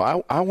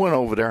 I went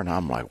over there and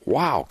I'm like,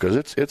 wow,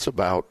 because it's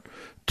about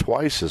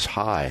twice as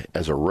high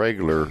as a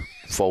regular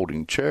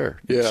folding chair.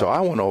 Yeah. So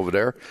I went over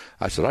there.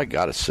 I said, I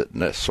got to sit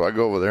in this. So I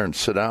go over there and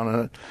sit down in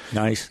it.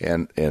 Nice.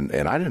 And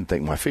I didn't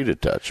think my feet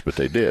had touched, but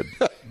they did.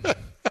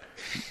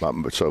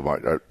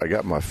 So I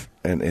got my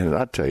and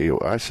I tell you,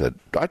 I said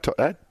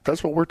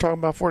that's what we're talking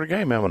about for the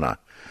game, haven't I?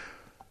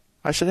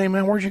 I said, hey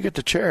man, where'd you get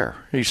the chair?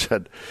 He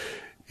said,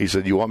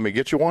 you want me to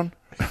get you one?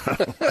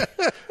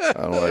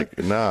 I'm like,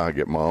 nah, I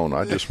get my own.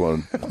 I just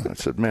want. I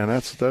said, man,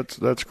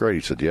 that's great.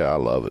 He said, yeah, I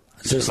love it.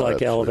 It's just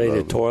like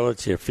elevated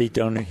toilets. Your feet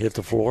don't hit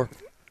the floor.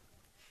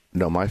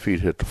 No, my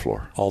feet hit the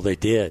floor. Oh, they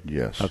did.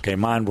 Yes. Okay,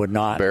 mine would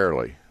not.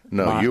 Barely.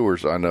 No, you were.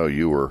 I know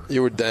you were.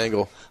 You would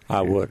dangle.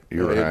 I would.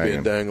 You were You'd be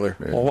a dangler.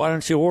 Yeah. Well, why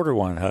don't you order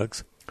one,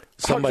 Hugs?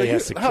 Somebody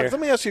has to care. Let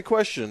me ask you a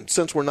question.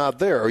 Since we're not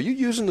there, are you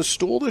using the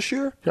stool this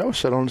year? Yeah, I was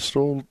sitting on the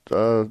stool.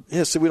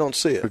 Yeah, see, we don't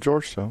see it. At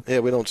Georgetown. Yeah,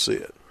 we don't see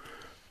it.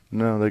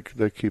 No,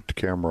 they keep the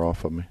camera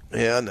off of me.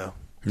 Yeah, I know.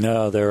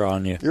 No, they're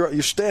on you.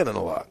 You're standing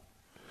a lot.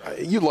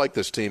 You like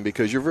this team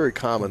because you're very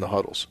calm in the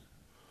huddles.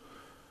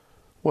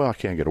 Well, I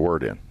can't get a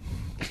word in.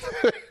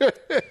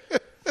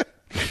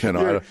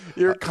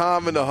 You're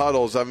calm in the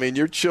huddles. I mean,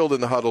 you're chilled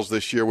in the huddles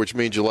this year, which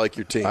means you like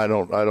your team. I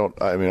don't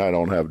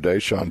have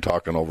Deshaun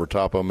talking over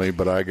top of me,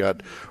 but I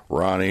got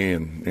Ronnie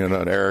and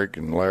and Eric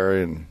and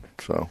Larry, and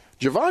so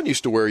Javon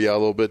used to wear you out a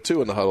little bit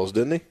too in the huddles,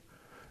 didn't he?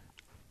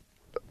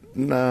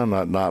 No,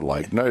 not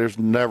like. No, there's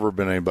never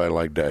been anybody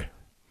like Day.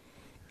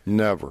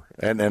 Never.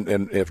 And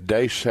if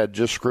Day had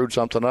just screwed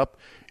something up,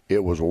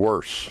 it was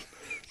worse.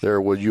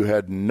 You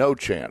had no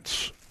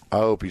chance. I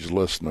hope he's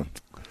listening.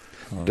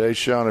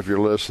 Deshaun, if you're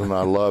listening,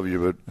 I love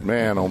you, but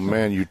man, oh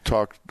man, you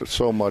talked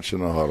so much in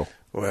the huddle.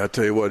 Well, I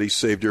tell you what, he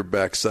saved your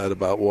backside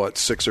about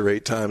 6 or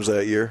 8 times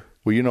that year.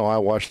 Well, I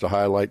watched the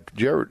highlight.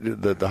 Did you ever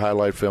the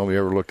highlight film? You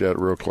ever looked at it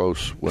real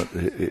close?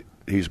 When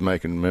he's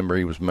making. Remember,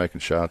 he was making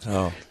shots.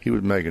 Oh, he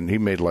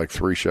made like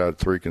 3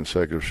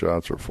 consecutive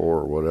shots, or 4,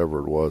 or whatever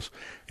it was,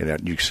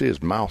 and you see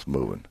his mouth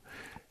moving.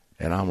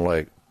 And I'm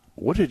like,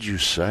 "What did you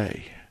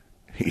say?"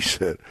 He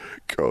said,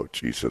 "Coach,"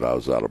 he said, "I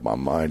was out of my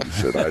mind." He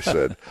said,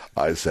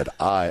 I said,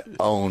 "I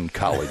own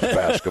college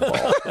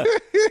basketball."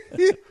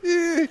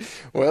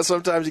 Well,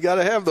 sometimes you got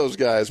to have those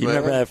guys, man. You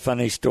remember that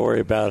funny story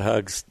about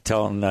Hugs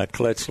telling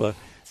Klitzler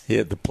he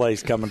had the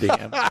place coming to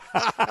him?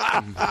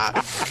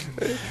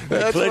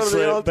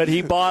 But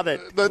he bought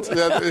it.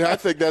 I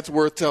think that's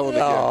worth telling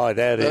again. Oh,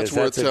 that's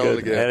worth telling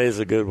again. That is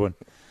a good one.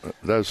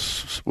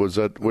 Was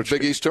that which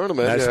Big East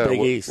tournament? That's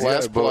Big East.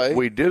 Last play.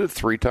 We did it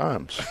 3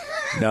 times.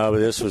 No, but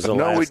this was the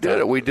last. No, we did time.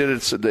 it. We did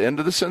it at the end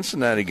of the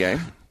Cincinnati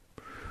game.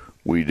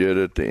 We did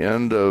it at the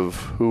end of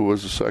who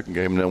was the second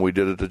game, and then we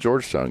did it at the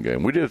Georgetown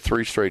game. We did it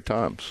 3 straight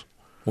times.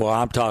 Well,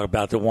 I'm talking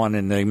about the one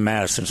in the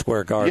Madison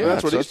Square Garden. Yeah,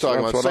 that's what he's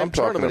talking about. Same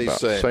tournament, he's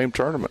saying. Same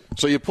tournament.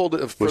 So you pulled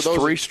it for those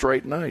 3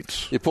 straight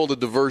nights. You pulled a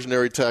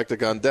diversionary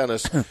tactic on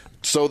Dennis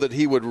so that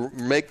he would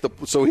run the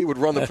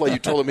play. You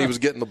told him he was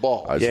getting the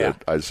ball.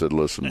 I said,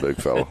 listen, big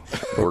fella,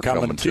 we're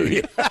coming to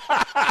you.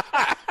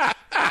 I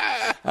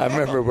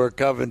remember we're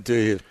coming to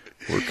you.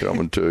 We're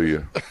coming to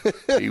you.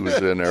 He was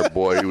in there,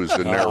 boy. He was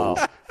in there.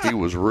 He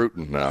was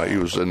rooting now. He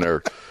was in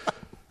there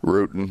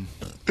rooting.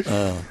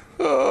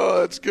 Oh,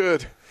 that's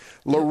good.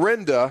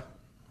 Lorinda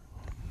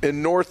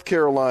in North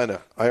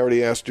Carolina. I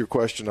already asked your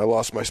question. I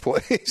lost my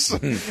place.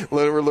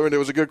 Lorinda, it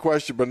was a good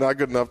question, but not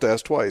good enough to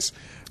ask twice.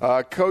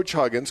 Coach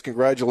Huggins,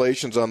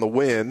 congratulations on the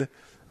win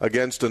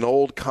against an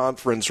old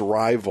conference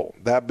rival.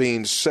 That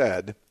being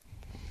said,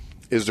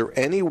 is there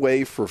any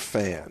way for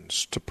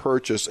fans to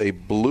purchase a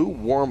blue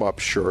warm-up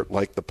shirt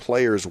like the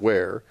players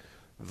wear?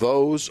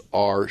 Those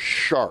are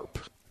sharp.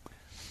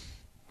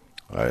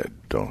 I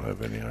don't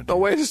have any idea. No,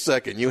 wait a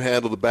second. You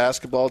handle the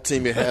basketball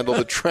team. You handle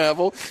the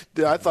travel.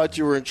 I thought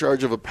you were in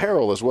charge of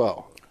apparel as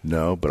well.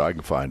 No, but I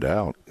can find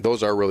out.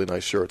 Those are really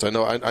nice shirts. I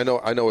know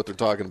what they're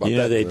talking about.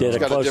 They did it's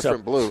got a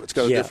different blue. It's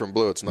got a different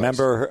blue. It's nice.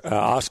 Remember,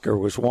 Oscar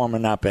was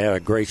warming up. I had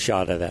a great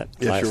shot of that.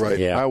 Yes, you're right.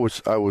 Yeah. I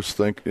was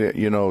thinking.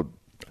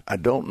 I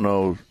don't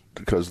know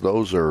because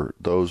those are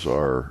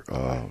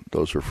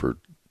for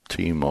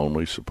team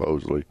only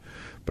supposedly.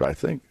 But I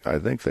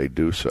think they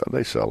do sell.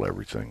 They sell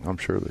everything. I'm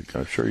sure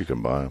you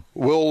can buy them.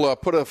 We'll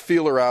put a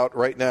feeler out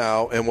right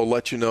now, and we'll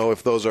let you know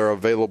if those are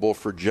available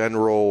for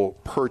general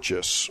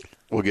purchase.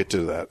 We'll get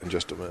to that in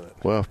just a minute.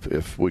 Well,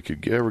 if we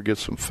could ever get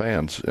some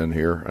fans in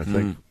here, I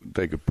think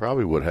they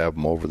would have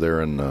them over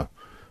there in the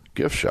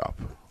gift shop.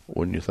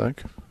 Wouldn't you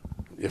think?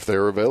 If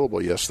they're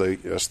available, yes,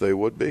 they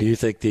would be. Do you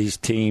think these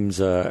teams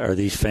or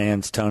these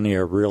fans, Tony,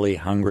 are really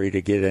hungry to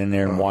get in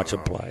there and watch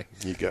them play?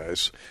 You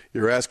guys,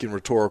 you're asking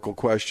rhetorical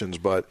questions,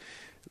 but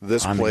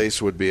this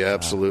place would be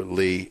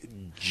absolutely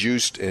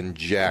juiced and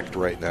jacked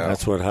right now.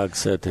 That's what Hug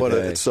said today. But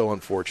it's so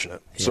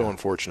unfortunate. Yeah. So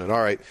unfortunate.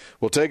 All right,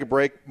 we'll take a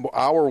break.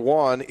 Hour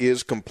 1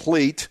 is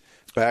complete.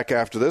 Back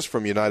after this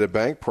from United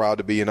Bank, proud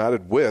to be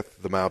united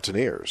with the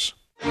Mountaineers.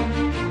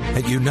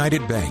 At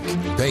United Bank,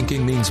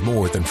 banking means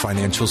more than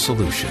financial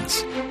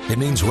solutions. It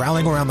means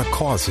rallying around the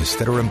causes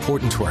that are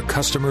important to our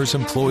customers,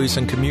 employees,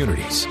 and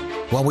communities.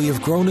 While we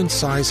have grown in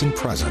size and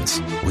presence,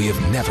 we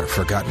have never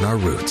forgotten our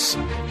roots.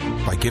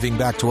 By giving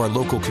back to our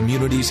local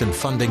communities and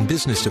funding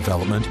business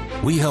development,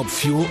 we help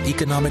fuel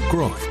economic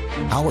growth.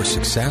 Our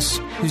success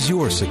is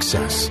your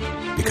success,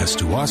 because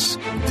to us,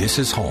 this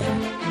is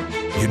home.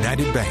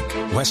 United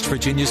Bank, West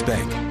Virginia's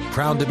bank,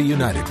 proud to be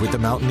united with the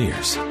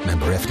Mountaineers.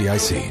 Member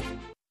FDIC.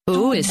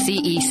 Who is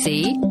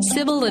CEC?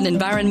 Civil and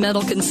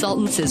Environmental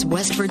Consultants is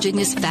West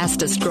Virginia's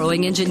fastest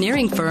growing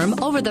engineering firm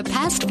over the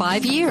past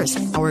 5 years.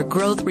 Our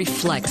growth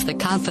reflects the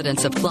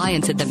confidence of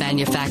clients in the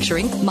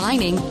manufacturing,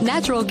 mining,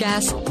 natural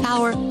gas,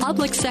 power,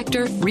 public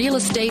sector, real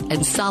estate,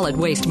 and solid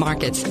waste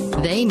markets.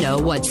 They know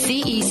what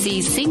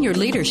CEC's senior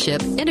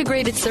leadership,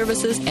 integrated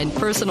services, and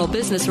personal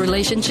business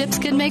relationships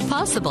can make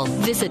possible.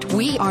 Visit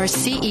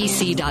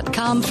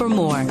wearecec.com for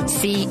more.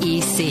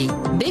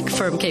 CEC. Big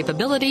firm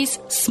capabilities,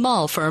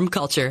 small firm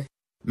culture.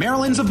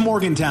 Maryland's of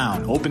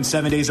Morgantown, open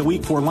 7 days a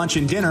week for lunch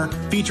and dinner,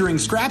 featuring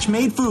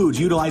scratch-made foods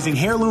utilizing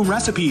heirloom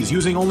recipes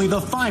using only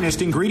the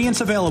finest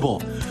ingredients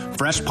available.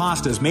 Fresh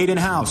pastas made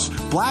in-house,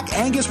 Black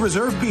Angus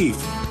reserve beef,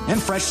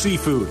 and fresh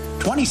seafood.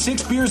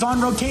 26 beers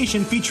on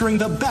rotation featuring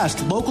the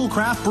best local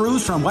craft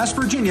brews from West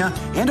Virginia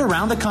and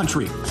around the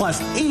country,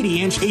 plus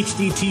 80-inch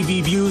HD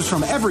TV views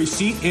from every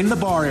seat in the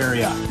bar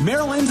area.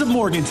 Maryland's of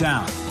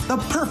Morgantown, the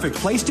perfect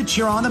place to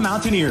cheer on the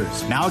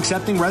Mountaineers. Now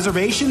accepting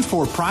reservations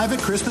for private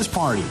Christmas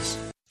parties.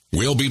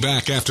 We'll be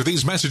back after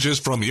these messages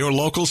from your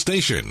local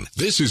station.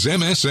 This is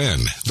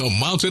MSN, the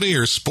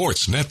Mountaineer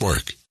Sports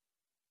Network.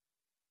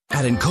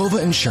 At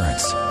Encova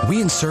Insurance,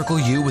 we encircle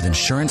you with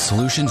insurance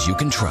solutions you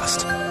can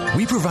trust.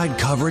 We provide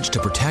coverage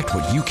to protect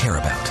what you care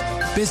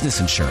about.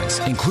 Business insurance,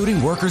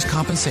 including workers'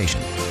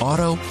 compensation,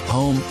 auto,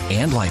 home,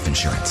 and life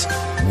insurance.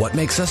 What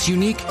makes us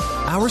unique?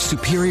 Our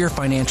superior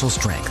financial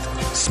strength,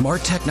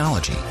 smart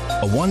technology,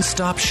 a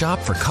one-stop shop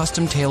for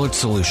custom-tailored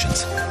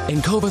solutions.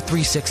 Encova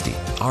 360,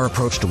 our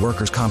approach to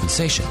workers'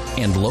 compensation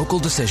and local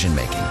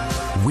decision-making.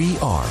 We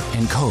are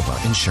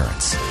Encova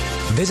Insurance.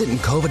 Visit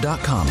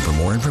Encova.com for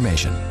more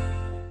information.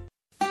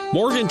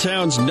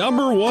 Morgantown's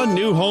 #1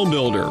 new home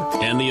builder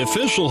and the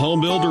official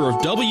home builder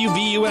of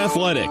WVU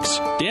Athletics,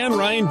 Dan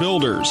Ryan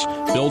Builders,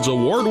 builds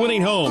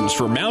award-winning homes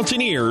for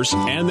Mountaineers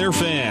and their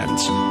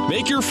fans.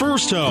 Make your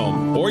first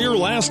home or your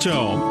last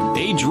home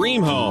a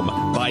dream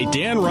home by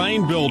Dan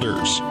Ryan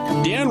Builders.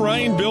 Dan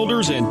Ryan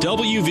Builders and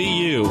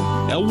WVU,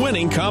 a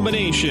winning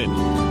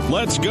combination.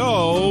 Let's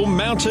go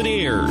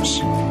Mountaineers.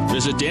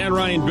 Visit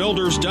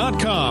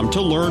DanRyanBuilders.com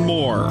to learn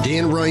more.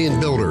 Dan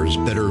Ryan Builders,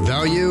 better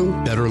value,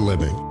 better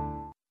living.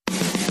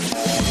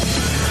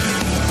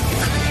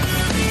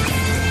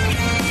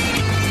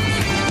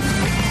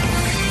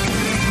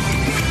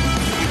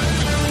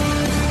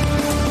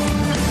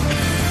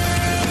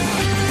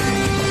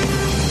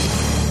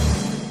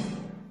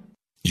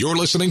 You're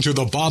listening to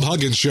The Bob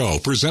Huggins Show,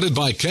 presented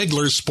by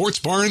Kegler's Sports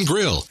Bar and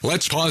Grill.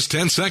 Let's pause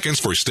 10 seconds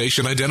for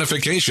station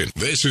identification.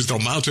 This is the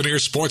Mountaineer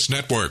Sports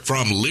Network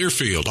from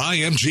Learfield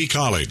IMG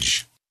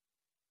College.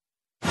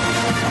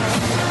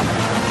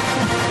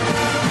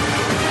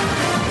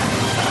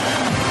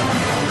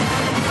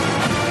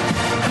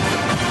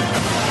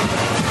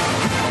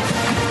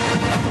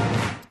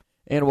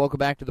 And welcome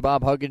back to the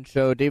Bob Huggins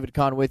Show. David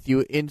Kahn with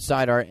you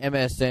inside our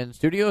MSN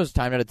studios.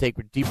 Time now to take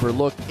a deeper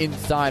look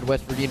inside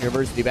West Virginia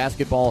University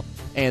basketball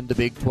and the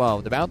Big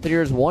 12. The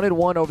Mountaineers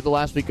 1-1 over the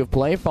last week of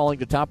play, falling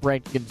to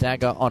top-ranked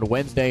Gonzaga on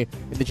Wednesday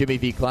in the Jimmy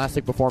V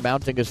Classic before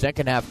mounting a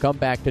second-half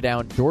comeback to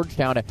down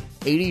Georgetown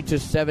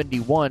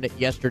 80-71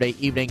 yesterday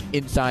evening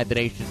inside the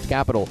nation's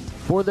capital.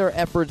 For their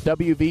efforts,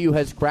 WVU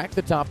has cracked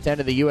the top 10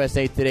 of the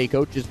USA Today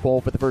Coaches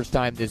Poll for the first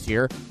time this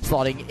year,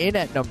 slotting in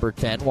at number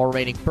 10 while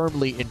remaining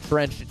firmly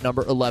entrenched at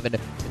number 11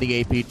 in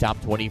the AP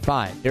Top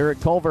 25. Derek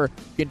Culver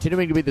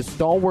continuing to be the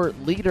stalwart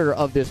leader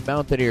of this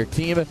Mountaineer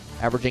team,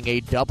 averaging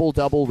a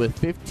double-double with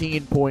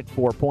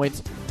 15.4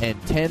 points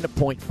and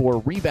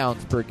 10.4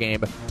 rebounds per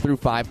game through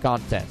 5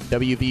 contests.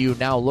 WVU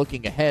now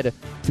looking ahead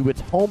to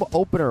its home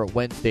opener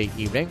Wednesday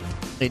evening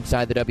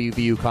inside the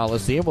WVU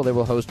Coliseum, where they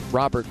will host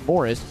Robert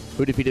Morris,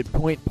 who defeated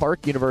Point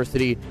Park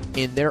University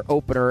in their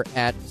opener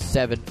at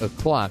 7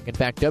 o'clock. In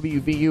fact,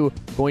 WVU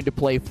going to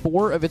play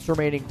 4 of its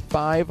remaining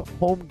 5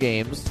 home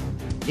games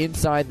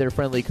inside their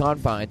friendly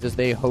confines as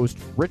they host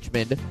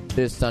Richmond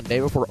this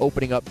Sunday before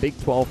opening up Big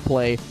 12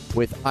 play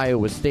with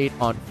Iowa State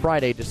on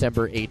Friday,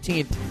 December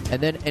 18th,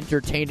 and then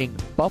entertaining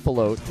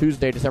Buffalo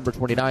Tuesday, December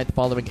 29th,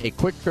 following a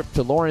quick trip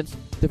to Lawrence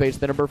to face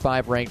the number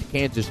 5 ranked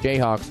Kansas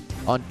Jayhawks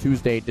on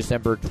Tuesday,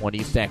 December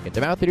 22nd.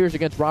 The Mountaineers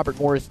against Robert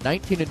Morris,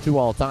 19-2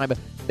 all-time.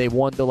 They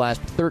won the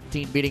last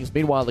 13 meetings.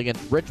 Meanwhile,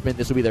 against Richmond,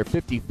 this will be their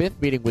 55th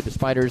meeting with the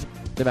Spiders.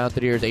 The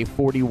Mountaineers a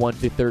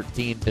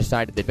 41-13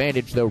 decided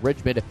advantage, though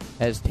Richmond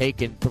has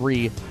taken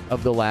 3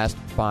 of the last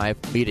 5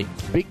 meetings.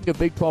 Speaking of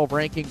Big 12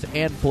 rankings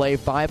and play,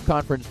 5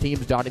 conference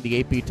teams dotting the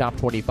AP Top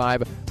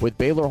 25, with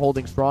Baylor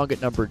holding strong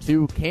at number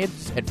 2,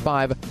 Kansas at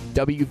 5,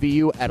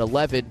 WVU at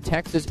 11,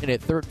 Texas in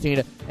at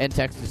 13, and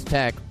Texas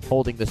Tech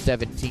holding the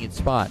 17th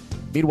spot.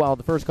 Meanwhile,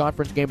 the first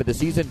conference game of the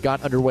season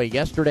got underway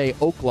yesterday.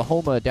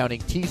 Oklahoma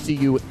downing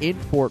TCU in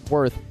Fort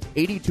Worth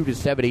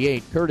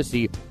 82-78,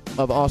 courtesy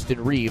of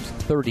Austin Reeves'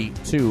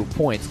 32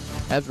 points.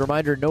 As a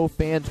reminder, no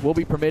fans will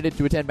be permitted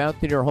to attend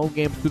Mountaineer home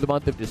games through the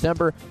month of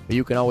December, but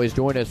you can always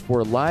join us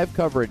for live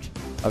coverage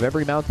of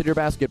every Mountaineer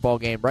basketball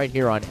game right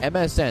here on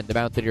MSN, the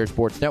Mountaineer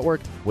Sports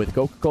Network, with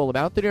Coca-Cola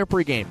Mountaineer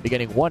pregame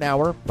beginning 1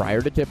 hour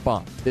prior to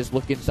tip-off. This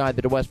look inside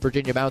the West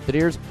Virginia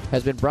Mountaineers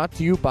has been brought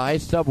to you by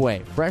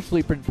Subway.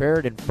 Freshly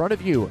prepared in front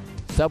of you.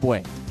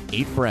 Subway.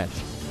 Eat fresh.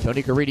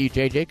 Tony Caridi,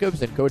 Jay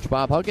Jacobs, and Coach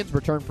Bob Huggins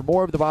return for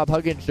more of the Bob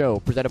Huggins Show,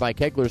 presented by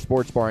Kegler's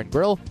Sports Bar and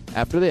Grill,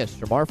 after this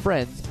from our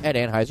friends at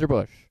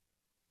Anheuser-Busch.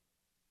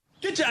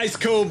 Get your ice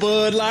cold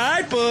Bud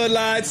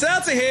Light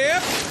Seltzer here.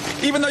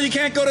 Even though you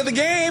can't go to the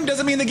game,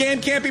 doesn't mean the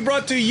game can't be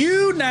brought to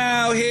you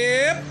now,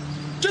 hip.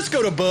 Just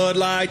go to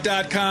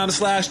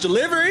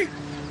budlight.com/delivery.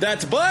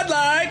 That's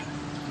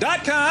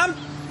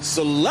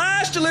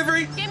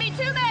budlight.com/delivery. Give me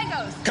 2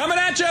 mangoes. Coming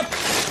at you.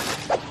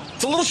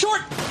 It's a little short.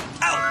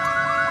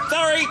 Ow.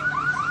 Sorry.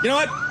 You know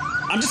what?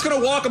 I'm just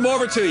going to walk them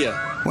over to you.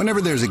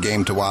 Whenever there's a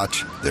game to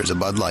watch, there's a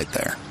Bud Light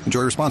there.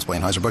 Enjoy responsibly.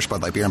 Anheuser-Busch,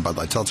 Bud Light Beer, and Bud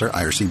Light Seltzer,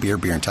 IRC Beer,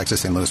 beer in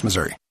Texas, St. Louis,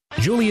 Missouri.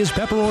 Julia's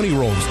Pepperoni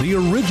Rolls, the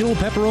original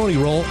pepperoni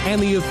roll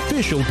and the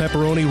official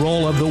pepperoni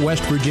roll of the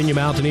West Virginia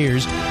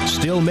Mountaineers,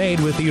 still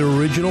made with the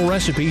original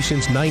recipe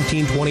since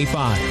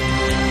 1925.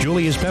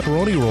 Julia's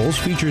Pepperoni Rolls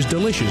features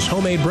delicious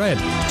homemade bread,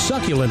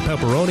 succulent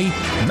pepperoni,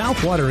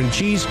 mouth-watering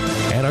cheese,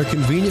 and are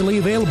conveniently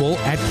available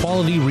at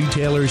quality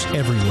retailers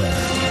everywhere.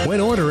 When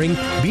ordering,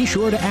 be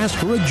sure to ask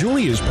for a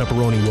Julia's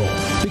Pepperoni Roll,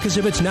 because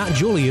if it's not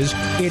Julia's,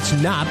 it's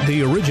not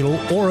the original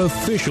or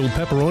official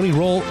pepperoni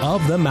roll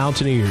of the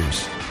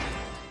Mountaineers.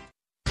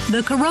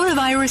 The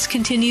coronavirus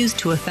continues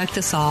to affect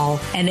us all,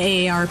 and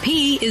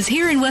AARP is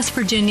here in West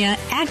Virginia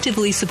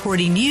actively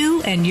supporting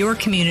you and your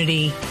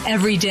community.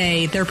 Every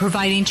day, they're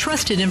providing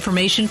trusted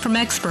information from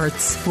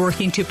experts,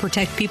 working to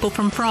protect people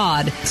from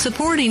fraud,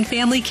 supporting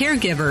family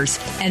caregivers,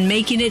 and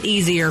making it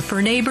easier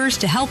for neighbors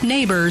to help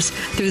neighbors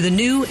through the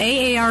new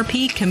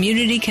AARP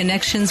Community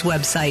Connections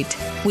website.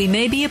 We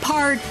may be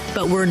apart,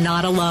 but we're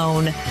not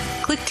alone.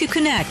 Click to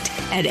connect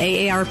at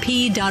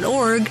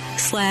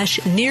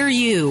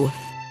aarp.org/nearyou.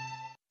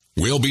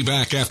 We'll be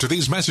back after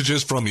these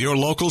messages from your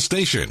local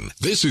station.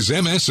 This is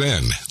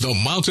MSN, the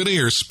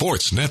Mountaineer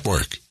Sports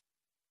Network.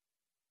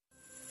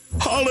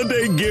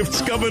 Holiday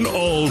gifts come in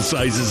all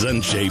sizes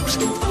and shapes,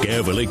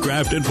 carefully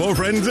crafted for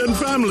friends and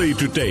family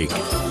to take.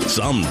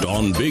 Some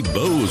don big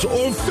bows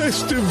or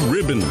festive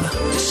ribbon.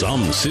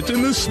 Some sit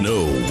in the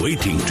snow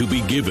waiting to be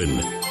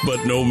given.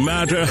 But no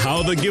matter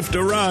how the gift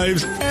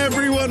arrives,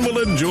 everyone will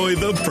enjoy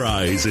the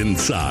prize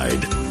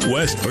inside.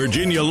 West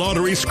Virginia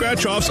Lottery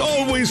scratch-offs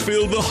always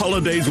fill the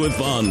holidays with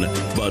fun.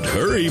 But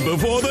hurry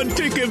before the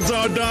tickets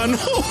are done.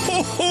 Ho,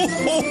 ho, ho,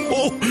 ho,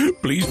 ho.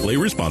 Please play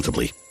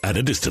responsibly at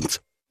a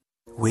distance.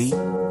 We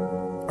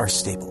are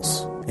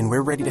Staples, and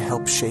we're ready to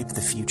help shape the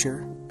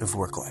future of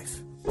work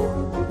life.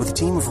 With a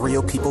team of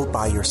real people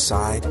by your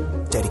side,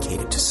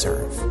 dedicated to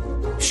serve.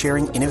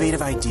 Sharing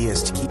innovative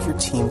ideas to keep your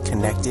team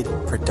connected,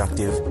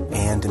 productive,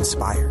 and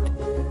inspired.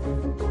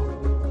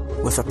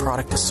 With a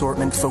product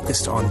assortment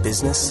focused on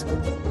business,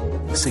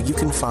 so you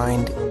can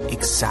find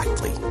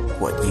exactly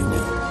what you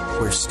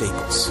need. We're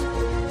Staples,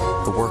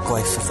 the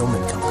work-life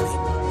fulfillment company.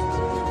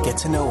 Get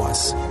to know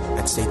us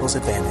at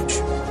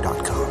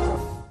staplesadvantage.com.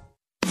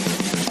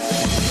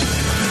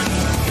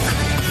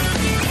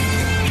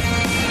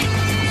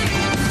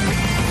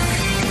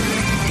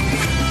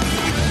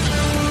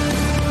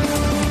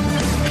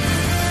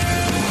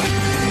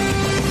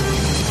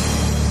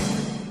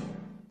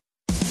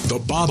 The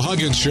Bob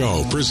Huggins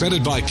Show,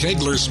 presented by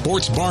Kegler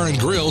Sports Bar and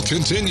Grill,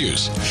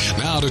 continues.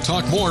 Now to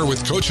talk more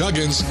with Coach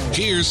Huggins,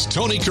 here's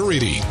Tony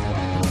Caridi.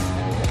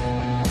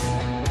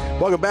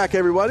 Welcome back,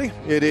 everybody.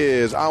 It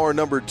is hour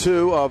number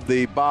 2 of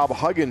the Bob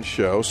Huggins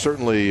Show.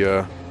 Certainly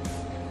had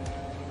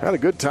a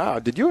good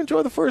time. Did you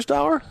enjoy the first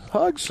hour,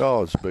 Hugs?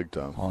 Oh, it's big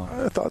time.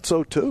 I thought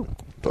so, too.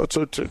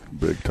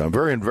 Big time.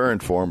 Very, very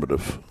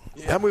informative.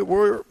 I mean,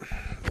 we're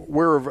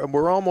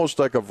almost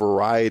like a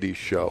variety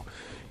show.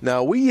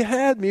 Now, we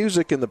had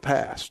music in the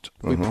past.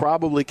 We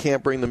probably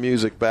can't bring the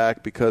music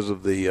back because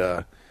of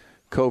the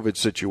COVID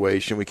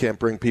situation. We can't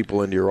bring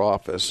people into your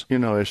office. You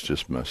know, it's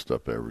just messed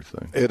up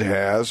everything. It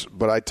has.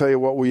 But I tell you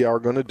what we are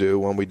going to do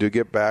when we do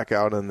get back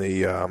out in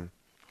the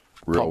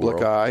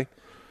public eye.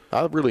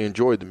 I really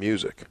enjoyed the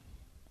music.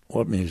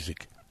 What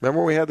music? Remember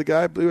when we had the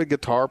guy, we had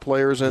guitar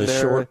players in there? The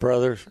Short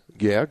Brothers?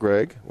 Yeah,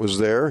 Greg was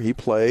there. He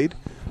played.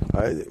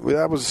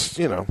 That was,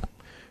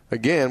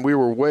 again, we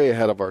were way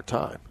ahead of our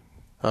time.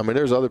 I mean,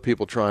 there's other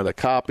people trying to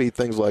copy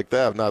things like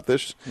that. Not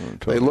this.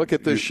 They look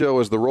at this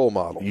show as the role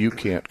model. You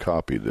can't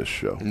copy this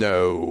show.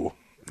 No.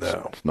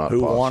 It's not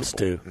Who possible. wants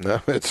to?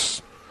 No,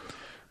 it's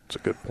a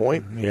good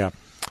point. Yeah.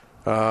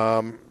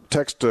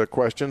 Text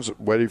questions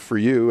ready for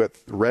you at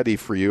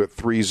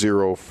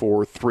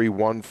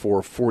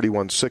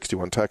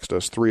 304-314-4161. Text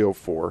us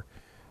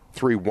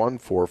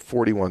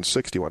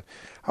 304-314-4161.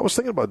 I was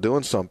thinking about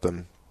doing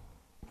something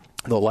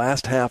the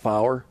last half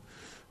hour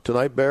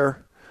tonight,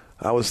 Bear.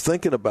 I was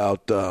thinking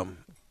about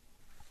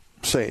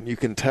saying you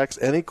can text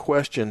any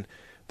question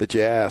that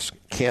you ask,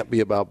 can't be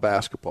about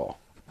basketball.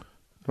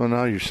 Well,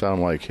 now you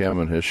sound like him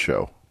and his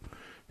show,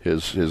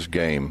 his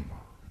game.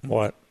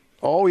 What?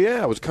 Oh,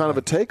 yeah, it was kind of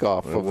a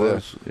takeoff of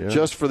this,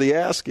 just for the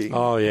asking.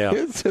 Oh, yeah.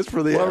 Just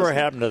for the Whatever asking.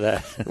 happened to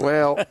that?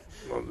 Well,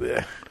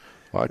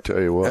 I tell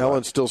you what.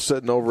 Ellen's still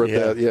sitting over at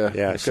that.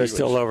 Yeah, she's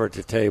still over at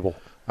the table.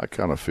 I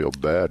kind of feel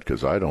bad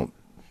because I don't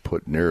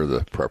put near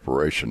the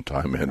preparation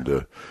time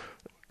into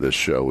this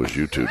show as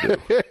you two do.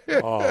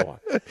 Oh.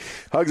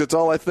 Hugs, it's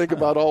all I think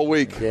about all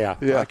week. Yeah.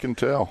 I can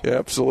tell. Yeah,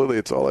 absolutely.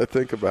 It's all I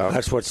think about.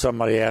 That's what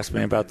somebody asked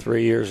me about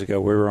 3 years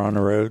ago. We were on the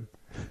road.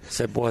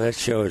 Said, boy, that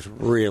show is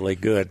really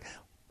good.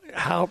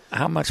 How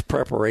much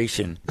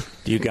preparation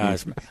do you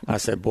guys? I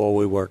said, boy,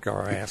 we work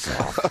our ass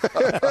off.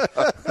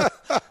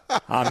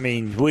 I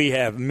mean, we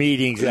have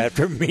meetings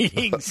after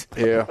meetings.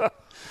 Yeah.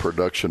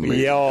 Production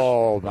meetings.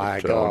 Oh, my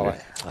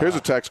God. Here's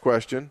a text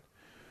question.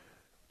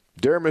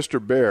 Dear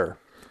Mr. Bear,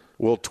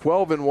 will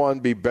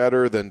 12-1 be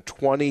better than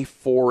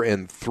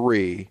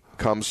 24-3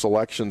 come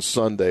Selection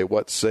Sunday?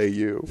 What say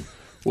you?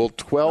 Will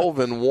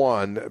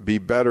 12-1 be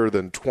better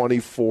than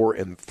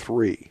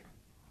 24-3?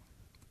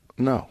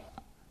 No.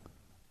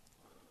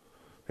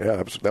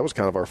 Yeah, that was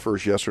kind of our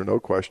first yes or no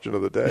question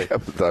of the day. Yeah,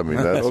 but I mean,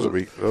 those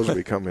will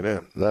be coming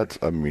in. No.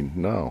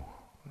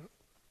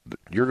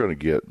 You're going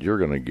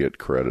to get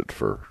credit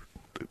for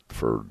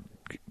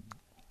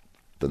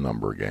the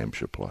number of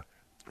games you play.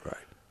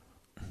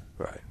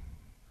 Right.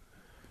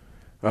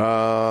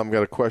 I've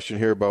got a question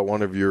here about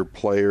one of your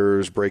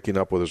players breaking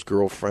up with his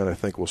girlfriend. I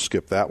think we'll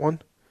skip that one.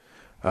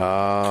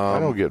 I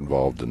don't get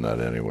involved in that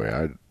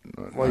anyway.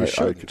 You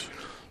shouldn't.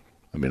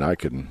 I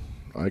can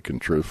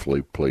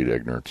truthfully plead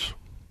ignorance.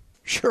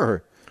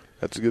 Sure.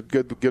 That's a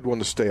good one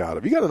to stay out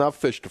of. You got enough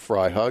fish to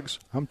fry, Hugs.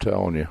 I'm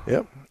telling you.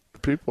 Yep.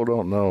 People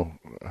don't know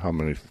how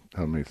many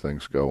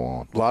things go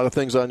on. A lot of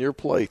things on your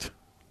plate.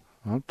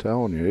 I'm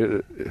telling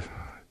you,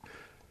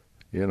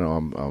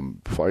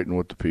 I'm fighting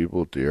with the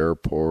people at the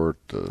airport.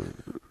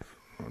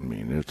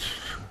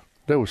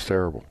 That was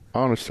terrible.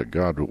 Honest to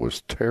God, it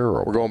was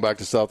terrible. We're going back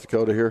to South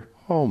Dakota here?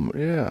 Oh,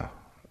 yeah.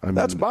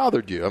 That's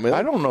bothered you.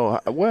 I don't know.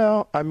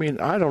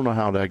 I don't know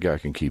how that guy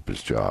can keep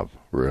his job,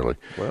 really.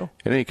 Well.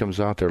 And then he comes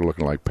out there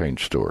looking like Payne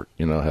Stewart,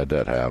 had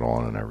that hat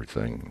on and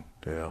everything.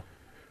 Yeah.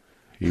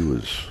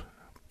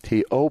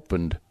 He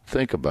opened,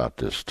 think about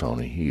this,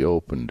 Tony, he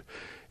opened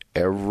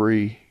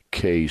every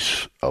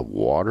case of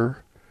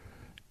water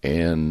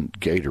and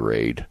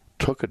Gatorade,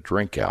 took a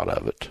drink out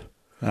of it.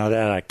 Now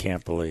that I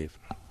can't believe.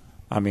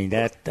 I mean,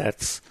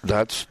 that's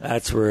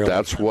real.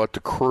 That's what the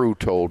crew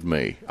told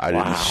me. I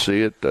didn't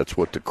see it. That's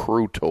what the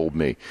crew told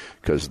me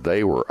because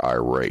they were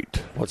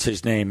irate. What's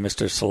his name,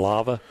 Mr.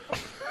 Salava?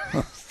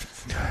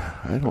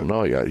 I don't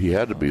know yet. He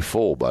had to be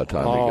full by the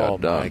time he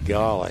got done. Oh, my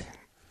golly.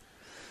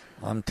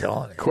 I'm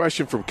telling you.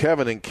 Question from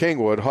Kevin in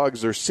Kingwood.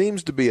 Hugs, there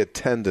seems to be a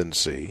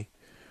tendency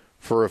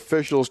for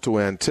officials to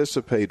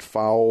anticipate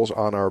fouls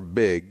on our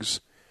bigs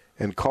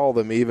and call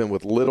them even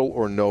with little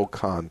or no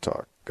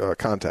contact.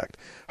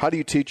 How do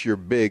you teach your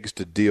bigs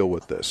to deal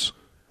with this?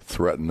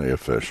 Threaten the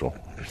official.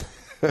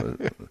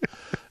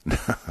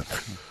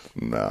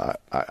 No,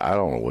 I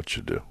don't know what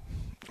you do.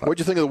 What'd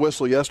you think of the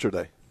whistle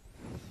yesterday?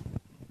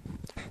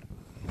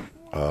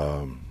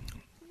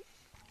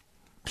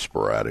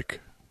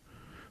 Sporadic.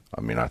 I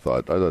mean, I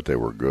thought they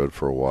were good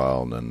for a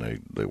while, and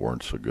then they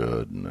weren't so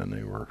good, and then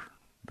they were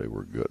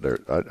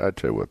good. I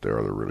tell you what, they're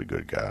really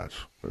good guys.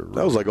 Really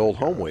that was like old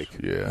home week.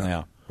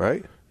 Yeah.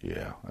 Right?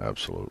 Yeah,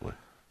 absolutely.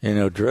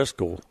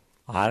 Driscoll,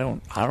 I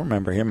don't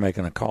remember him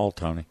making a call,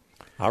 Tony.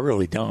 I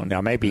really don't.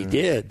 Now, maybe he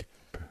did.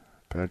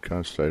 Pat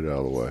kind of stayed out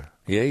of the way.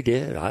 Yeah, he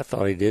did. I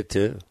thought he did,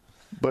 too.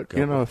 But,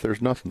 if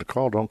there's nothing to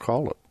call, don't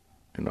call it.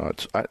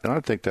 I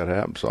think that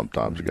happens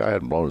sometimes. The guy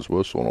hadn't blown his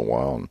whistle in a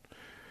while, and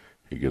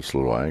he gets a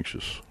little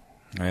anxious.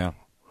 Yeah.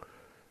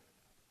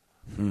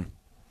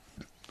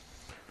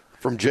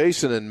 From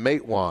Jason and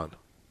Matewan.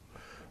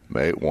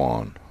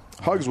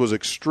 Hugs was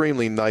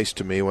extremely nice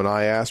to me when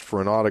I asked for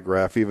an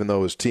autograph, even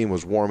though his team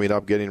was warming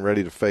up, getting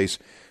ready to face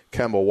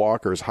Kemba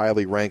Walker's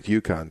highly ranked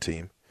UConn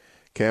team.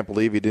 Can't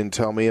believe he didn't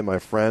tell me and my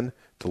friend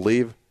to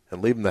leave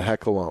him the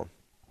heck alone.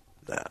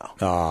 No.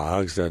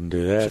 Hugs doesn't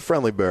do that. It's a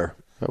friendly bear.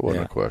 That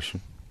wasn't a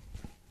question.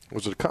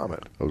 Was it a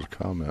comment? That was a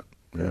comment.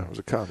 Yeah, it was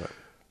a comment.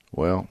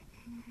 Well,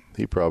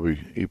 he probably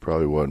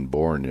wasn't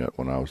born yet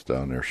when I was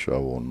down there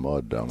shoveling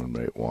mud down in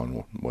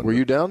Matewan. Were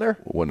you down there?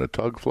 When the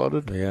tug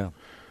flooded? Yeah.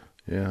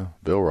 Yeah,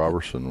 Bill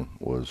Robertson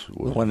was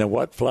when the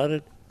what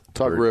flooded?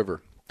 Tug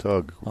River.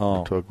 Tug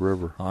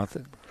River.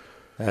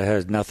 That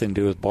has nothing to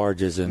do with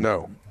barges and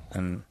no.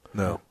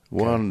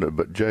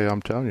 But Jay,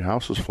 I'm telling you,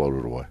 houses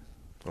floated away.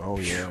 Oh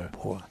yeah,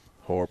 boy,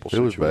 horrible. It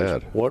was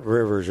bad. What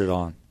river is it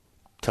on?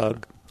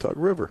 Tug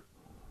River.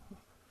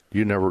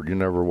 You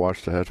never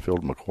watched the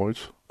Hatfield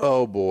McCoys?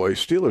 Oh boy,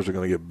 Steelers are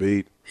going to get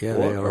beat. Yeah,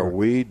 what they are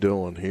we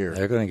doing here?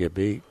 They're going to get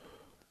beat.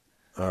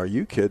 Are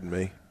you kidding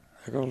me?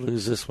 They're going to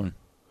lose this one.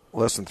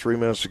 Less than 3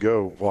 minutes to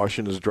go.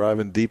 Washington's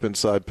driving deep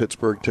inside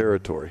Pittsburgh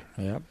territory.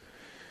 Yep.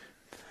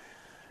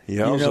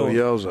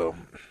 Yozo.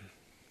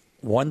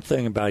 One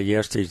thing about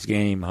yesterday's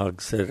game,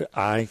 Hugs, that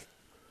I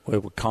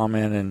would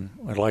comment, and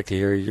I'd like to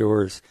hear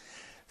yours.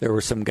 There were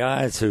some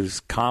guys whose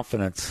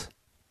confidence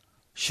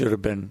should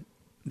have been,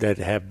 that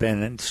have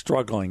been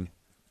struggling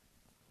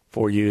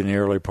for you in the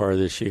early part of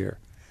this year,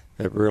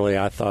 that really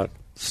I thought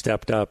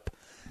stepped up.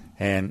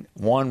 And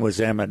one was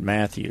Emmett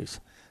Matthews.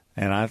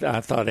 And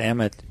I thought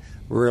Emmett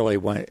really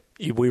went,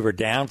 we were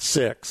down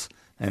 6,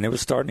 and it was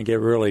starting to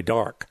get really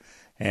dark.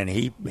 And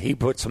he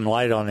put some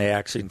light on the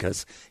action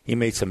because he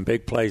made some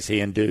big plays. He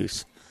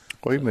induced.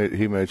 Well,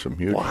 he made some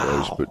huge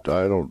plays, but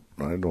I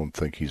don't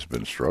think he's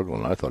been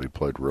struggling. I thought he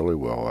played really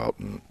well out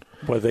in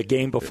the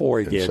game before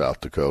he did South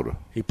Dakota.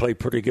 He played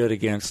pretty good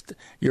against.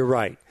 You're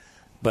right,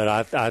 but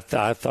I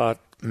thought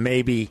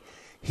maybe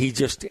he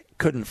just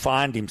couldn't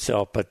find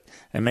himself.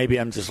 And maybe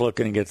I'm just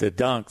looking at the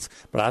dunks.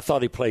 But I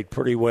thought he played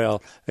pretty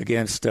well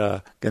against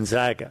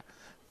Gonzaga,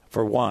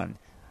 for one,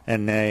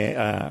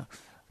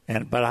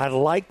 But I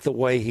like the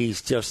way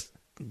he's just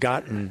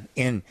gotten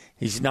in.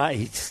 He's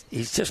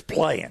just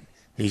playing.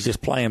 He's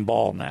just playing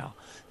ball now.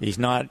 He's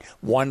not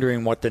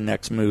wondering what the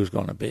next move's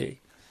going to be.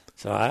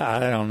 So I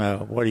don't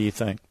know. What do you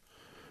think?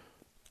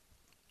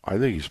 I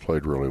think he's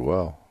played really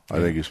well. I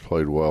think he's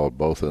played well at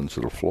both ends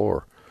of the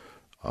floor.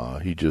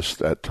 He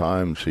just, at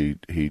times, he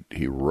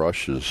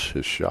rushes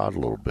his shot a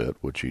little bit,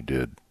 which he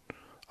did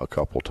a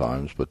couple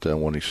times. But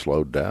then when he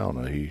slowed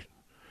down, he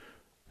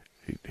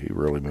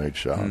really made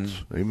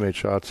shots. He made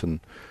shots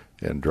and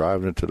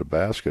driving it to the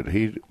basket.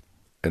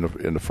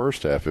 In the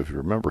first half, if you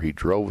remember, he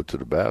drove it to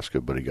the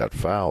basket, but he got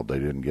fouled. They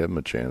didn't give him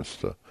a chance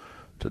to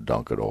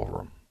dunk it over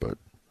him. But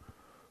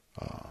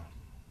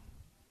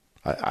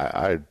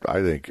I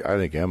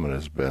think Emmett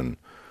has been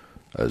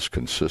as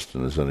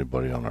consistent as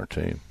anybody on our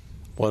team.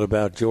 What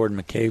about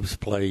Jordan McCabe's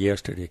play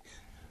yesterday?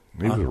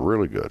 He was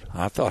really good.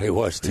 I thought he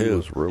was too. He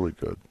was really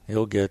good.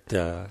 He'll get.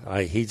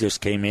 He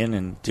just came in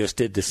and just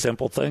did the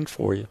simple things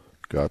for you.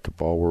 Got the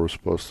ball where it was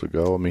supposed to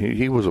go. I mean,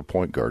 he was a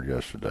point guard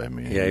yesterday. I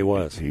mean, yeah, he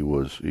was. He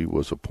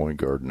was a point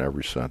guard in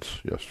every sense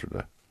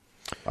yesterday.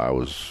 I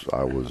was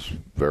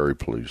very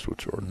pleased with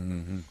Jordan.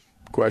 Mm-hmm.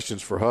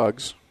 Questions for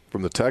Hugs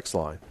from the text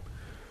line.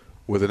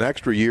 With an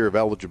extra year of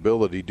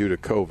eligibility due to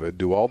COVID,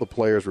 do all the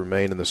players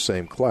remain in the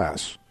same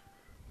class?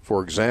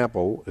 For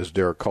example, is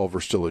Derek Culver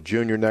still a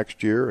junior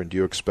next year, and do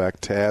you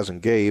expect Taz and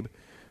Gabe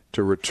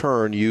to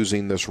return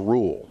using this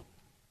rule?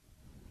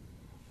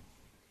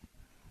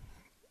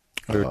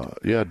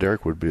 Yeah,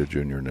 Derek would be a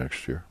junior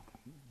next year.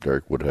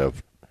 Derek would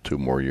have 2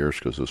 more years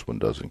because this one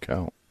doesn't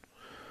count.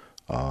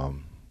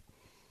 And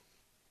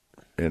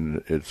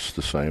it's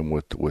the same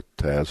with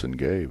Taz and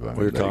Gabe.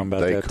 We were talking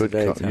about that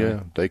today. Yeah,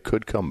 they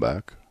could come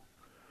back.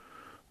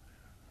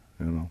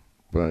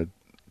 But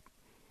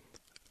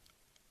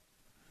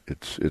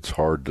it's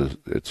hard to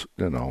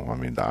I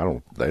mean,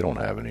 they don't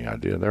have any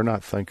idea. They're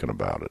not thinking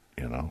about it.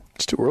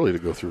 It's too early to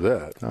go through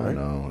that. Right? I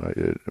know.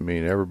 I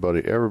mean,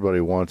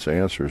 everybody wants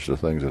answers to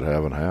things that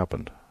haven't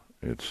happened.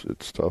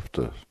 It's tough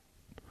to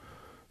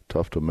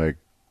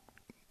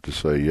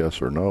say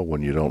yes or no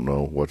when you don't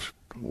know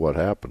what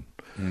happened.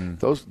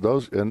 Those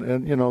those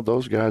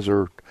guys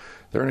they're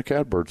in a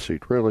catbird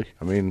seat, really.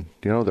 I mean,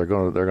 they're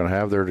gonna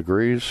have their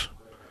degrees.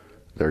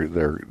 They're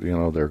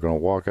going to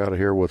walk out of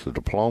here with a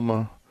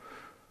diploma,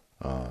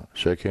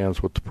 shake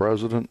hands with the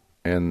president,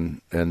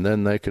 and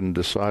then they can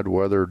decide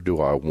whether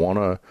do I want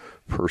to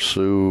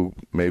pursue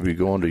maybe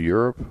going to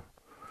Europe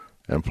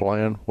and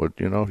playing. We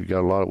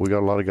got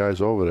a lot of guys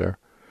over there,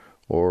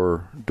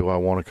 or do I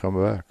want to come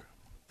back?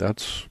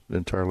 That's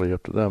entirely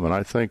up to them, and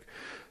I think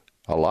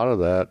a lot of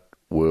that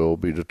will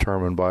be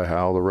determined by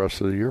how the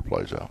rest of the year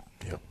plays out.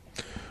 Yeah.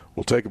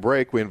 We'll take a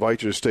break. We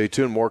invite you to stay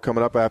tuned. More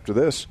coming up after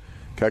this.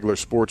 Kegler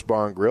Sports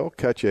Bar and Grill.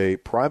 Catch a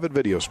private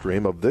video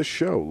stream of this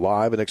show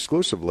live and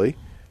exclusively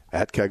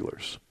at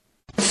Kegler's.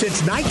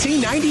 Since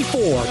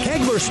 1994,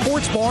 Kegler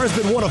Sports Bar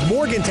has been one of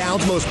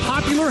Morgantown's most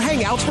popular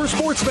hangouts for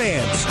sports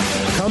fans.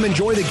 Come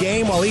enjoy the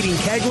game while eating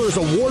Kegler's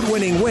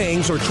award-winning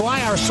wings or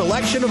try our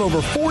selection of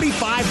over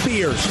 45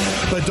 beers.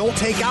 But don't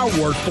take our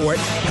word for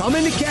it. Come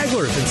into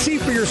Kegler's and see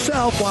for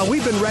yourself why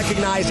we've been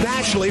recognized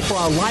nationally for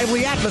our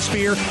lively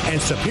atmosphere and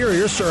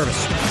superior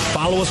service.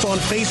 Follow us on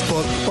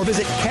Facebook or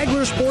visit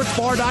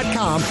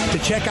KeglerSportsBar.com to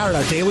check out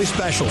our daily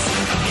specials.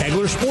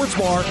 Kegler Sports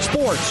Bar,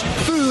 sports,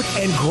 food,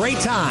 and great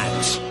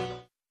times.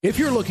 If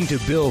you're looking to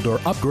build or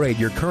upgrade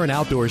your current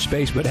outdoor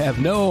space but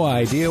have no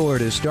idea where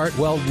to start,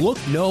 well, look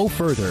no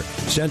further.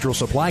 Central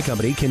Supply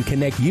Company can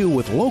connect you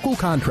with local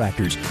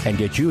contractors and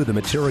get you the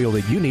material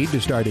that you need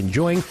to start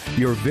enjoying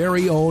your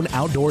very own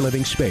outdoor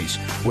living space.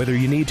 Whether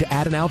you need to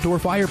add an outdoor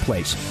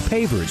fireplace,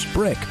 pavers,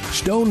 brick,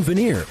 stone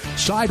veneer,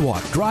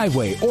 sidewalk,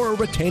 driveway, or a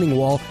retaining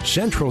wall,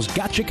 Central's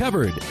got you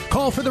covered.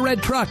 Call for the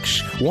red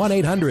trucks,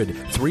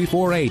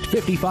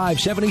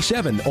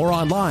 1-800-348-5577, or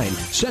online,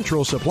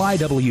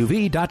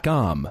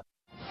 centralsupply.wv.com.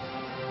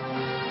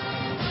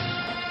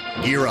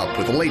 Gear up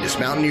with the latest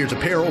Mountaineers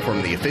apparel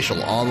from the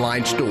official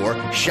online store,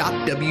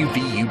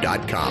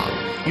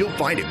 shopwvu.com. You'll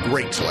find a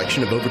great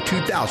selection of over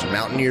 2,000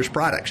 Mountaineers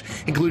products,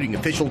 including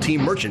official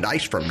team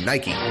merchandise from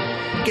Nike.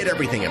 Get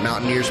everything a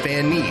Mountaineers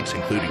fan needs,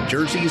 including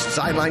jerseys,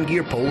 sideline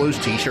gear, polos,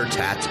 t-shirts,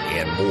 hats,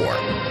 and more.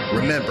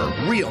 Remember,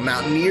 real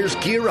Mountaineers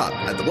gear up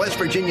at the West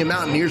Virginia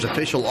Mountaineers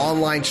official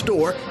online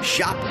store,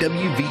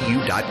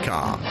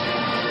 shopwvu.com.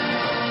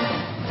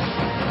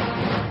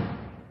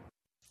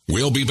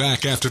 We'll be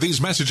back after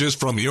these messages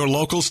from your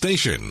local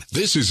station.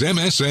 This is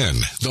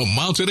MSN, the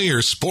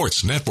Mountaineer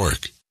Sports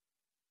Network.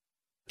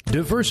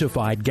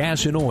 Diversified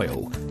Gas and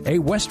Oil, a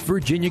West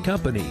Virginia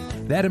company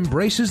that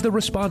embraces the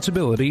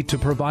responsibility to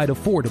provide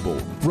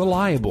affordable,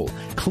 reliable,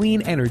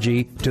 clean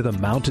energy to the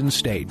Mountain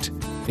State.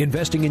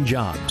 Investing in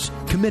jobs,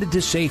 committed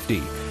to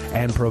safety,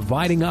 and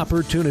providing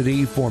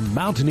opportunity for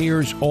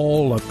mountaineers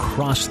all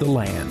across the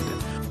land.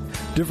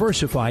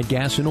 Diversified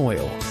Gas and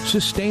Oil,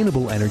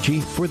 sustainable energy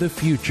for the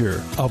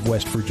future of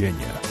West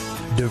Virginia.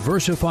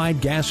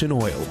 Diversified Gas and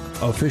Oil,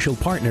 official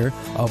partner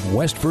of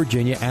West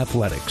Virginia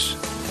Athletics.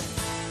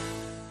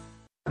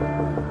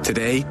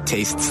 Today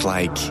tastes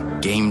like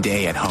game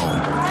day at home,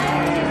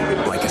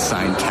 like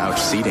assigned couch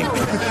seating.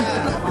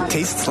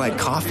 Tastes like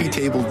coffee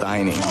table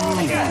dining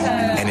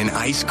and an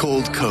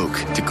ice-cold Coke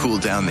to cool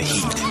down the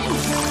heat.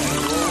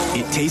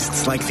 It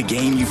tastes like the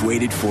game you've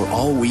waited for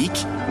all week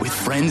with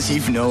friends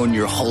you've known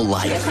your whole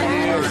life.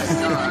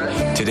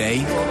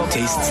 Today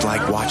tastes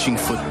like watching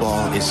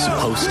football is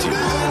supposed to.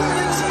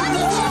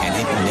 And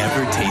it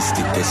never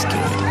tasted this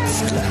good.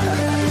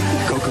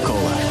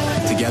 Coca-Cola.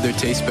 Together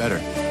tastes better.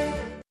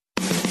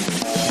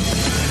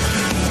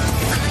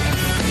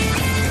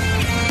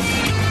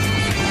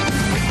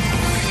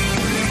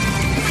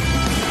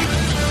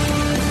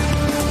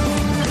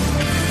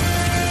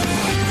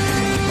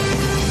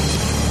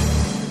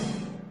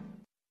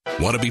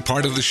 Want to be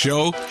part of the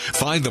show?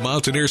 Find the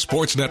Mountaineer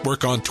Sports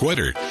Network on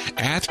Twitter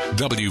at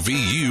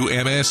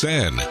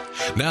WVUMSN.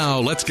 Now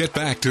let's get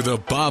back to the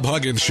Bob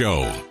Huggins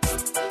Show.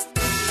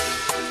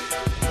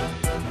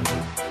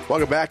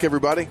 Welcome back,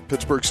 everybody.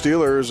 Pittsburgh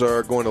Steelers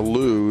are going to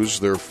lose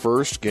their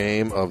first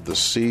game of the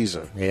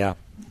season. Yeah,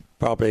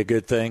 probably a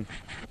good thing.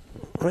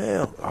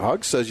 Well,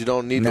 Huggs says you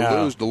don't need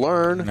to lose to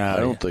learn. I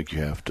don't think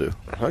you have to.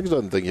 Huggs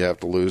doesn't think you have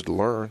to lose to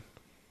learn.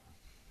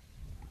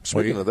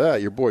 Speaking of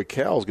that, your boy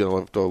Cal's going to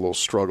have a little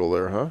struggle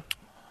there, huh?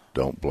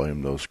 Don't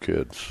blame those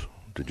kids.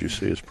 Did you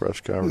see his press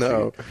conference?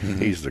 No.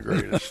 He's the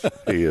greatest.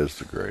 He is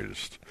the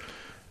greatest.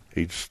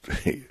 He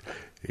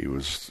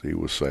was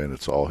saying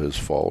it's all his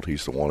fault.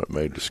 He's the one that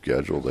made the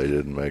schedule. They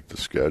didn't make the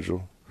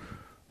schedule.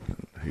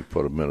 He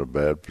put them in a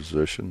bad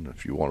position.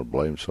 If you want to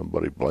blame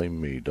somebody,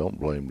 blame me. Don't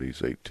blame these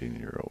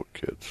 18-year-old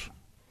kids.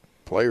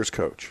 Players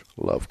coach.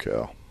 Love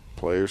Cal.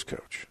 Players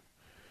coach.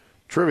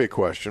 Trivia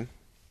question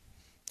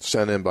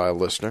sent in by a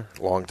listener,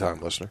 longtime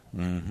listener.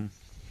 Mm-hmm.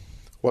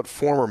 What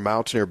former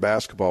Mountaineer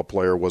basketball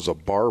player was a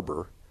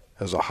barber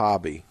as a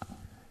hobby,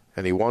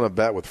 and he won a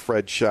bet with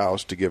Fred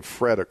Schaus to give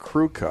Fred a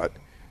crew cut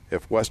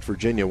if West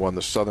Virginia won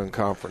the Southern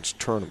Conference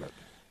tournament?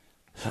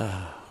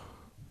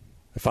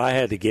 If I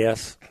had to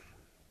guess,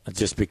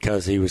 just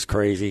because he was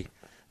crazy,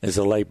 is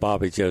the late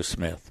Bobby Joe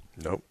Smith.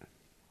 Nope.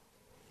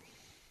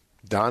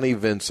 Donnie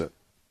Vincent.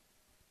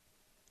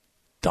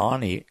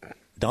 Don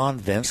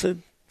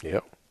Vincent?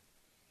 Yep.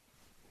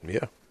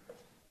 Yeah.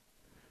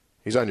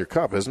 He's on your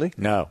cup, isn't he?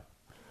 No.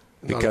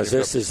 Because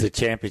this is the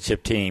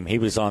championship team. He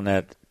was on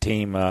that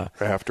team.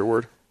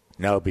 Afterward?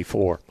 No,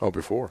 before. Oh,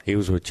 before. He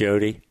was with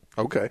Jody.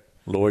 Okay.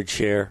 Lloyd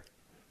Sher.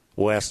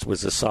 West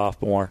was a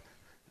sophomore,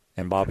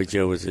 and Bobby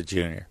Joe was a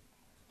junior.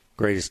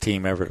 Greatest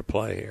team ever to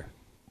play here.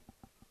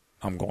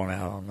 I'm going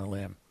out on the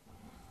limb.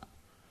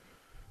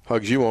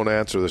 Huggs, you won't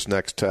answer this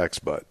next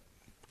text, but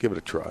give it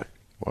a try.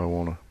 Why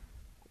won't I?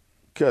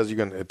 Because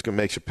it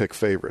makes you pick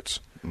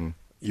favorites.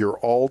 Your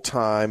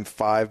all-time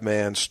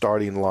five-man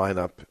starting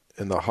lineup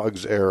in the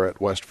Huggs era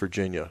at West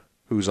Virginia.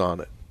 Who's on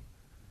it?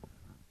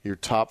 Your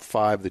top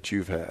five that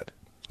you've had.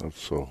 That's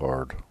so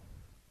hard.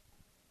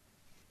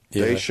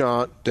 Yeah.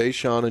 Deshaun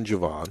and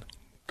Javon.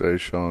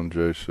 Deshaun,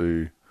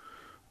 JC,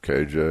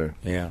 KJ.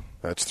 Yeah.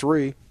 That's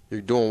three.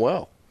 You're doing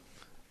well.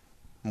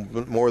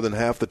 More than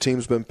half the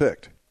team's been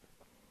picked.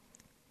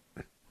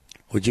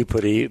 Would you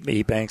put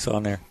Ebanks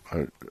on there?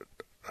 I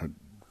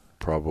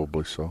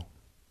probably so.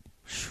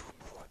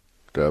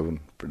 Devin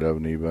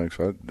Ebanks.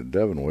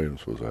 Devin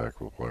Williams was an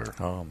actual player.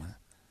 Oh, man.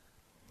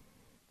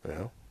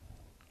 Yeah.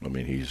 I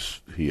mean,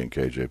 he and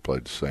KJ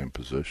played the same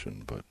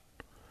position, but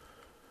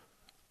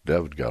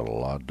Devin got a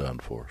lot done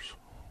for us.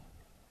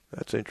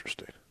 That's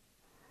interesting.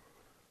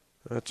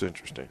 I'm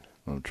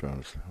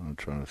trying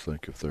to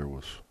think if there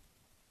was.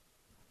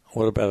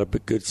 What about a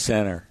good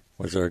center?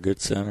 Was there a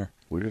good center?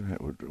 We didn't have.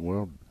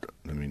 Well,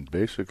 I mean,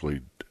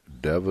 basically,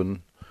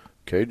 Devin,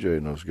 KJ,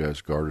 and those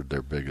guys guarded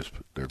their biggest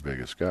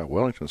guy.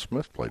 Wellington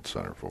Smith played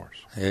center for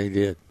us. Yeah, he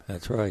did.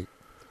 That's right.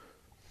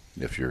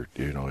 If you're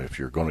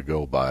going to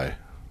go by,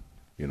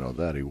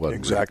 that he wasn't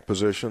exact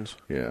positions.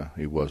 Yeah,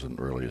 he wasn't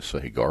really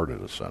he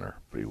guarded a center,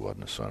 but he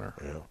wasn't a center.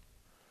 Yeah.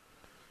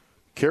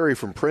 Kerry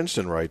from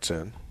Princeton writes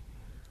in,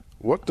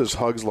 what does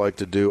Huggs like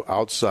to do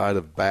outside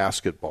of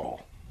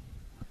basketball?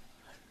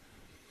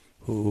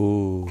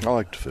 Ooh. I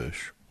like to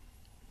fish.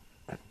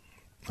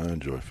 I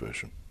enjoy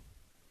fishing.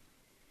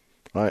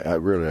 I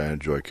really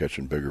enjoy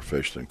catching bigger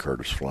fish than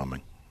Curtis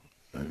Fleming.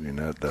 I mean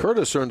that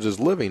Curtis earns his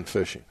living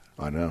fishing.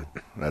 I know.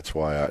 That's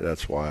why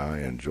I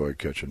enjoy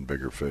catching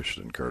bigger fish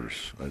than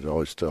Curtis. I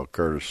always tell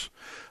Curtis,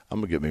 I'm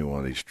gonna get me one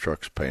of these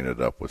trucks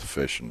painted up with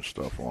fish and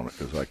stuff on it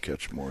because I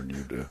catch more than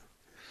you do.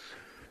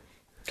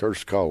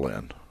 Curtis, call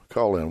in.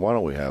 Why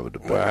don't we have a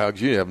debate? Well,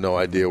 you have no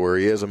idea where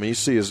he is. I mean,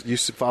 you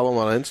follow him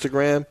on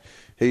Instagram.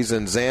 He's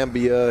in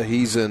Zambia.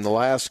 He's in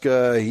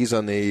Alaska. He's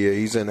in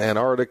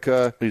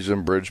Antarctica. He's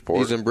in Bridgeport.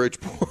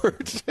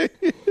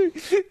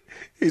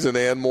 He's in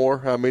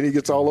Anmore. I mean, he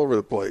gets all over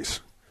the place.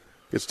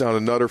 Gets down to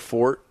Nutter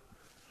Fort.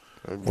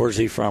 Where's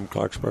he from?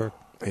 Clarksburg.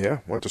 Yeah,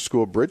 went to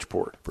school at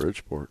Bridgeport.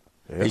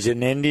 Yeah. He's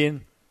an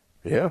Indian.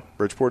 Yeah,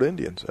 Bridgeport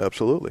Indians.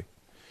 Absolutely.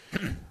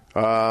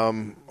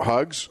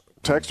 Huggs.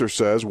 Texter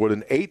says, would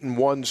an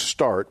 8-1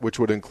 start, which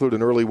would include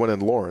an early win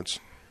in Lawrence,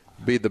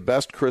 be the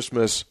best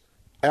Christmas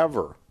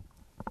ever?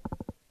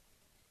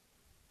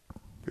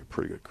 Be a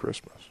pretty good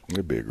Christmas.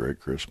 It'd be a great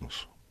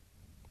Christmas.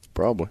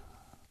 Probably.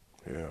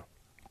 Yeah.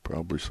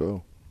 Probably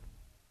so.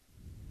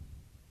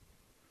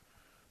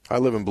 I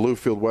live in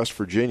Bluefield, West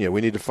Virginia.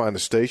 We need to find a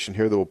station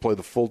here that will play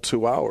the full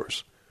 2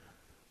 hours.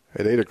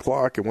 At 8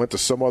 o'clock, it went to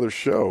some other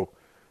show.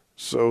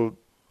 So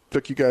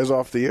took you guys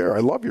off the air.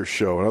 I love your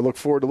show, and I look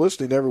forward to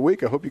listening every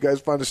week. I hope you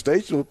guys find a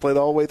station that will play it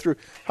all the way through.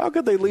 How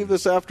could they leave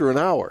this after an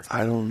hour?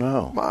 I don't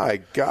know. My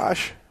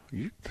gosh.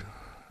 I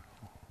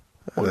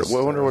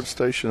wonder what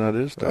station that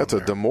is down That's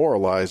there. A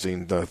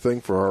demoralizing thing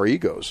for our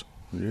egos.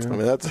 Yeah. I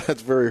mean,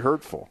 that's very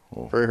hurtful.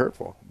 Very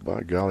hurtful.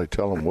 By golly,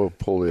 tell them we'll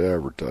pull the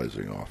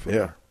advertising off.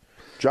 Yeah.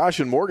 Josh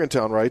in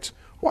Morgantown writes,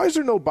 Why is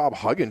there no Bob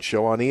Huggins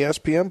show on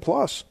ESPN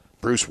Plus?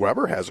 Bruce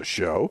Weber has a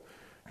show.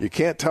 You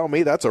can't tell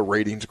me that's a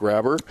ratings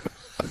grabber.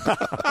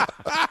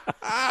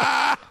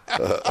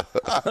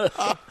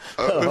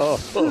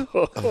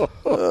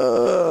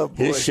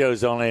 His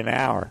show's only an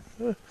hour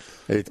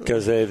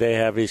because they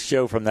have his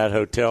show from that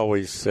hotel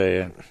we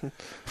stay in.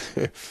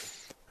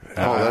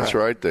 That's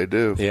right, they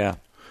do. Yeah.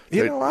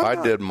 I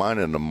did mine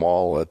in the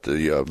mall at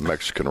the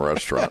Mexican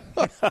restaurant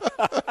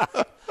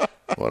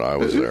when I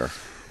was there.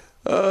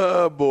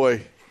 Oh,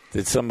 boy.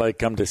 Did somebody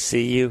come to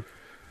see you?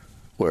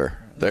 Where?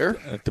 There?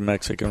 At the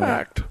Mexican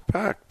Packed.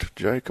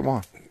 Jay, come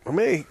on. I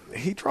mean,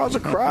 he draws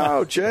a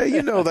crowd, Jay.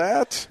 You know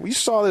that. We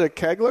saw that at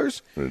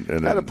Kegler's.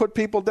 And had to put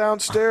people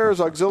downstairs,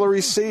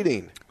 auxiliary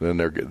seating. Then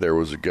there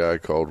was a guy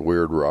called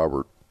Weird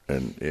Robert.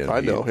 And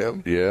I know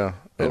him. Yeah.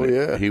 And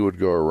yeah. He would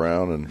go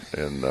around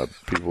and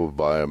people would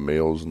buy him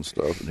meals and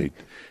stuff. And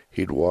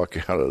he'd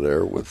walk out of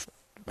there with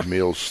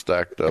meals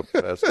stacked up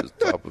past the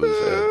top of his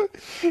head.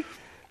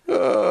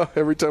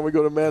 Every time we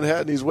go to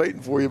Manhattan, he's waiting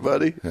for you,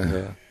 buddy.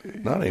 Yeah.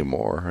 Not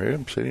anymore. I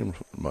haven't seen him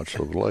much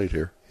of late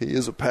here. He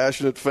is a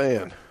passionate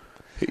fan.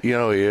 He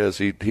is.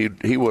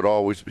 He would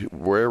always,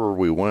 wherever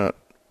we went,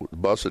 the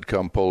bus would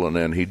come pulling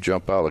in, he'd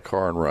jump out of the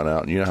car and run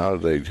out. And you know how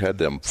they had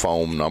them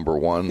foam number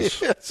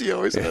ones? Yes, he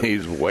always had.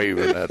 He's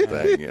waving that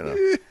thing, you know.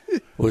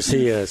 Was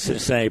he a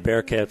Cincinnati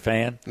Bearcat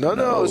fan?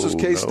 No, this is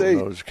K-State.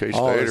 No, it's K-State.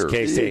 Oh, it's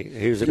K-State.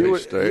 He was a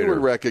K-State. You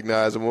would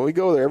recognize him. When we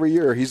go there every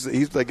year, he's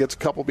like gets a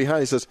couple behind.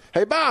 He says,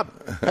 "Hey, Bob.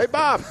 Hey,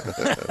 Bob.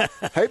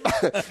 Hey,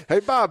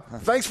 Bob.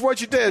 Thanks for what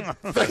you did.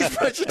 Thanks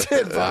for what you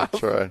did, Bob."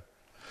 That's right.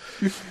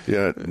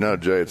 Yeah, no,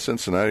 Jay, at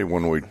Cincinnati,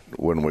 when we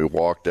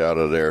walked out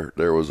of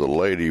there was a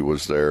lady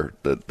was there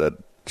that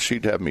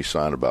she'd have me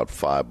sign about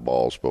 5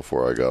 balls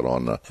before I got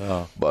on the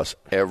bus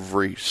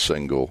every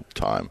single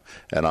time.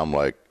 And I'm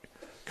like,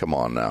 come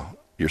on now,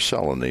 you're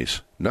selling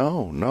these.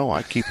 No,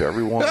 I keep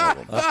every one of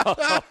them.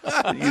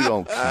 You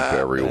don't keep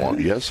every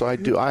one. Yes, I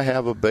do. I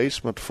have a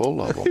basement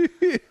full of them.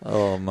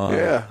 Oh, my.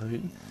 Yeah.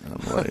 I'm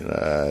like,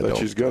 that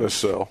she's going to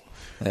sell.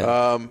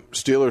 Yeah.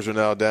 Steelers are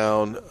now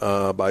down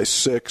by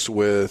 6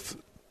 with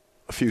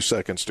a few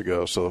seconds to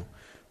go. So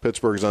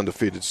Pittsburgh's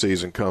undefeated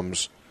season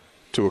comes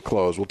to a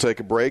close. We'll take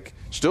a break.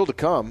 Still to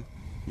come,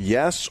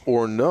 yes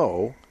or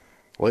no,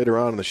 later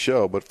on in the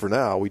show. But for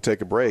now, we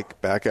take a break.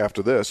 Back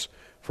after this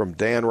from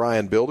Dan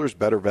Ryan Builders,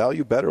 Better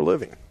Value, Better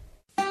Living.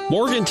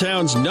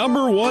 Morgantown's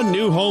 #1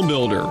 new home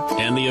builder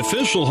and the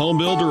official home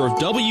builder of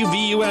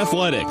WVU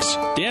Athletics,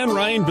 Dan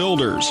Ryan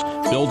Builders,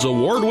 builds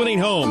award-winning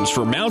homes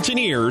for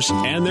Mountaineers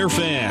and their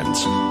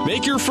fans.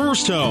 Make your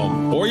first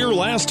home or your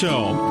last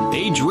home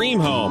a dream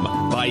home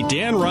by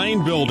Dan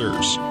Ryan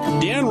Builders.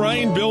 Dan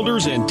Ryan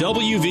Builders and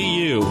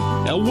WVU,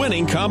 a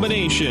winning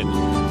combination.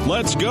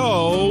 Let's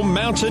go,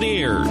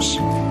 Mountaineers.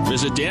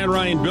 Visit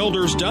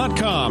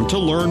DanRyanBuilders.com to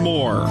learn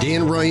more.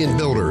 Dan Ryan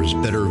Builders,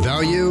 better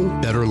value,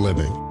 better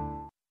living.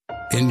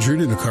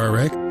 Injured in a car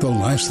wreck? The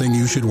last thing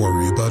you should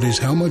worry about is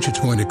how much it's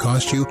going to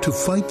cost you to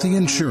fight the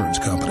insurance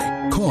company.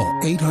 Call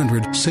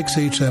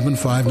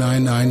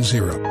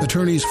 800-687-5990.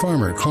 Attorneys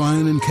Farmer,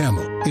 Klein, and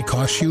Campbell. It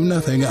costs you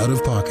nothing out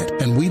of pocket,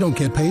 and we don't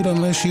get paid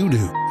unless you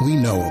do. We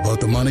know about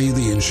the money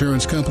the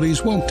insurance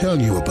companies won't tell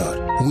you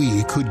about.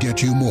 We could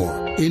get you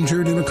more.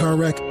 Injured in a car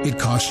wreck? It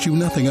costs you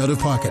nothing out of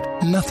pocket.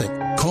 Nothing.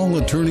 Call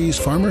attorneys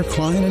Farmer,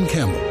 Klein, and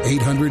Campbell.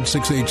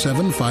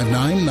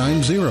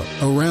 800-687-5990.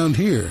 Around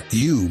here,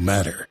 you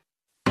matter.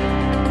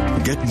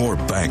 Get more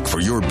bank for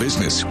your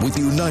business with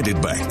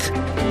United Bank.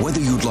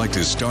 Whether you'd like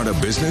to start a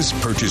business,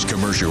 purchase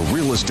commercial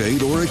real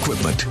estate, or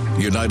equipment,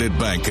 United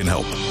Bank can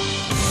help.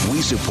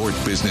 We support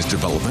business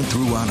development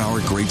throughout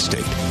our great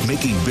state,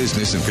 making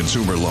business and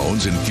consumer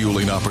loans and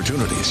fueling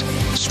opportunities.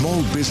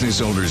 Small business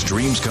owners'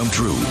 dreams come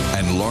true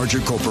and larger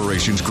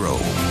corporations grow.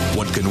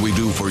 What can we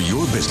do for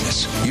your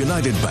business?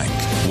 United Bank,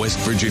 West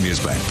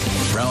Virginia's bank.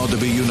 Proud to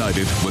be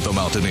united with the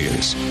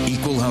Mountaineers.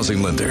 Equal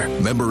housing lender.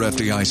 Member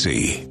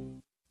FDIC.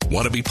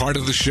 Want to be part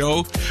of the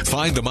show?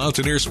 Find the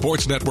Mountaineer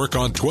Sports Network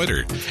on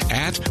Twitter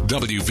at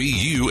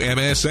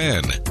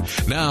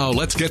WVUMSN. Now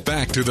let's get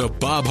back to the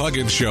Bob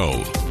Huggins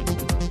Show.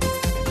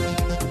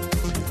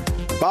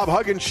 Bob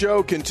Huggins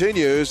Show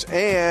continues,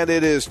 and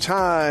it is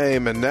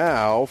time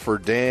now for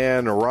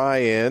Dan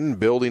Ryan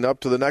building up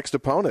to the next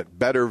opponent.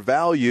 Better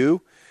value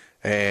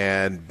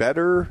and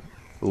better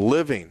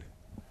living.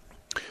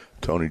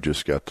 Tony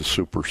just got the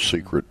super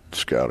secret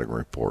scouting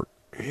report.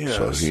 Yes.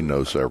 So he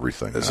knows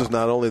everything. This now. is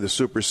not only the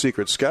super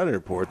secret scouting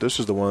report. This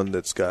is the one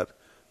that's got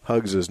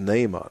Huggs'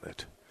 name on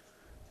it.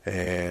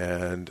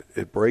 And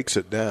it breaks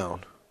it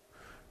down.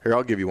 Here,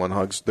 I'll give you one,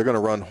 Huggs. They're going to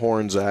run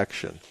horns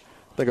action.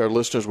 I think our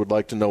listeners would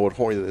like to know what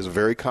horns is. A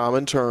very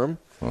common term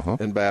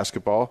in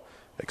basketball.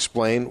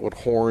 Explain what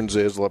horns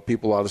is. Let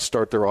people how to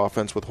start their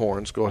offense with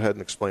horns. Go ahead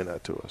and explain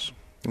that to us.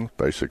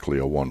 Basically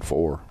a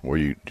 1-4.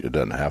 It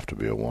doesn't have to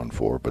be a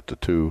 1-4, but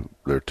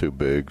they're two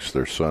bigs,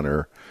 their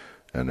center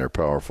and their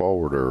power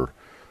forward are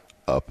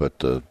up at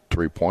the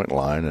 3-point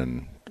line,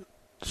 and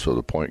so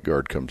the point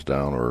guard comes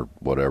down, or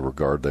whatever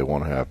guard they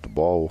want to have the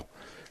ball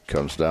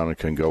comes down and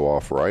can go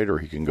off right or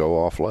he can go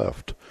off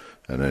left.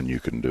 and then you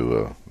can do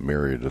a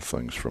myriad of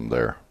things from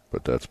there.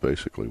 But that's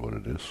basically what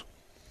it is.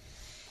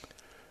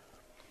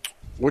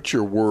 What's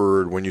your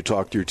word when you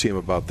talk to your team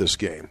about this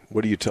game?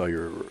 What do you tell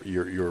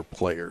your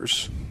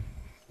players?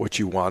 What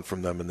you want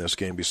from them in this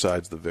game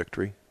besides the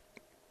victory?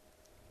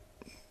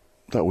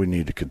 That we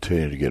need to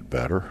continue to get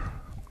better,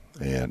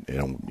 and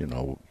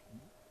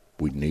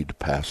we need to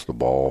pass the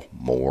ball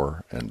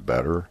more and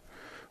better.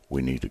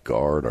 We need to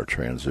guard. Our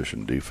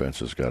transition defense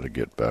has got to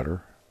get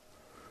better.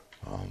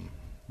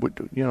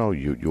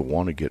 You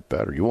want to get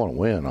better. You want to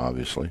win,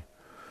 obviously,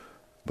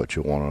 but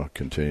you want to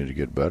continue to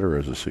get better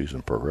as the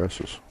season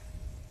progresses.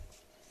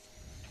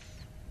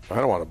 I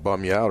don't want to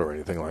bum you out or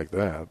anything like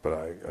that, but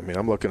I mean,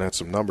 I'm looking at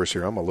some numbers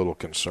here. I'm a little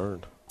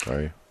concerned.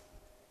 Are you?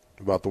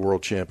 About the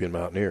world champion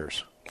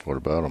Mountaineers. What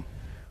about them?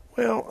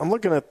 Well, I'm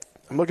looking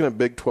at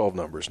Big 12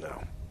 numbers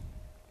now.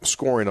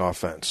 Scoring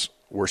offense,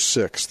 we're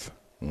 6th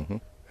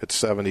at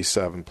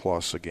 77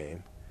 plus a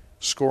game.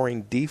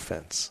 Scoring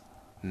defense,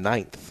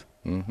 9th.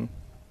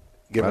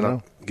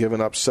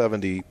 Giving up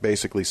 70,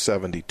 basically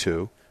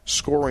 72.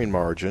 Scoring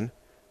margin,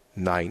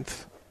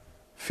 9th.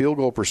 Field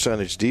goal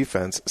percentage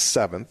defense,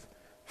 7th.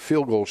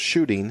 Field goal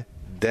shooting,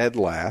 dead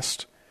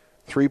last.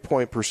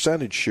 3-point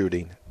percentage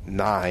shooting,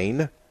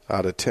 9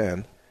 out of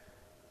 10.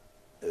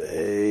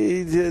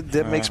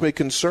 That makes me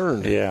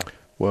concerned. Yeah.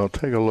 Well,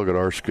 take a look at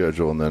our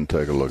schedule and then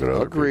take a look at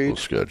other people's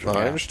schedule.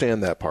 I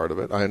understand that part of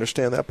it.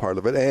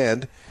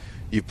 And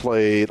you've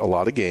played a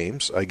lot of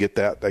games. I get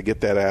that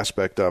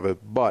aspect of it.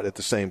 But at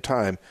the same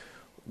time,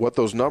 what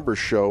those numbers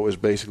show is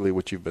basically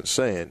what you've been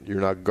saying.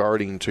 You're not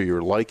guarding to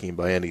your liking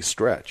by any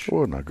stretch.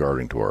 We're not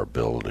guarding to our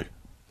ability.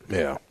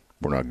 Yeah.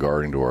 We're not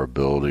guarding to our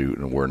ability,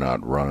 and we're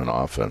not running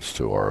offense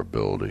to our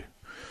ability.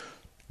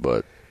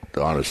 But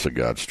the honest to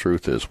God's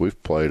truth is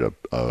we've played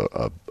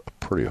a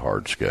pretty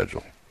hard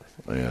schedule.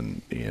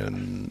 And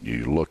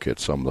you look at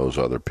some of those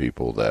other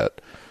people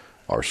that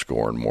are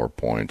scoring more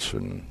points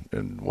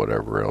and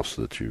whatever else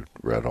that you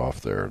read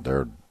off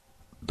there,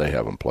 they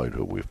haven't played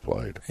who we've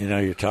played.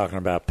 You're talking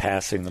about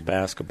passing the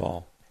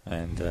basketball.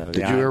 And did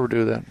you ever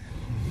do that?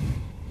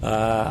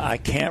 I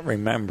can't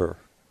remember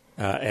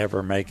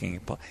ever making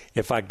it.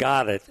 If I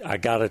got it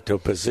to a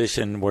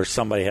position where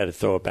somebody had to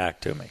throw it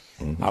back to me.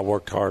 I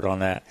worked hard on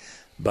that.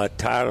 But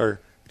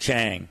Tyler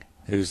Chang,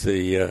 who's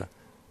the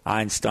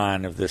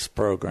Einstein of this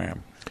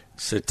program,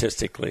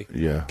 statistically,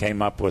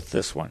 came up with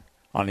this one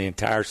on the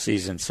entire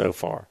season so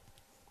far.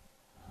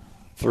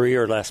 3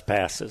 or less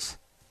passes.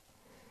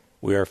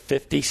 We are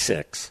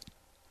 56,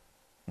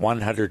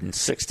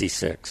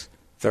 166,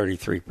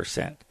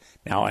 33%.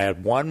 Now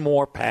add one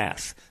more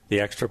pass, the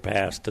extra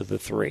pass to the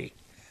 3,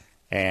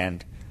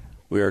 and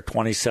we are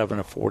 27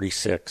 of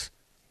 46,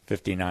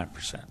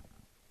 59%.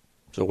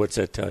 So what's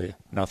that tell you?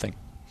 Nothing.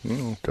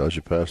 Tells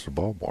you pass the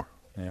ball more.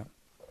 Yeah.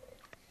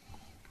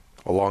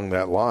 Along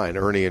that line,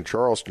 Ernie in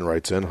Charleston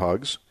writes in,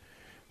 Hugs,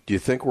 do you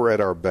think we're at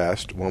our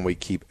best when we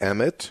keep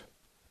Emmett,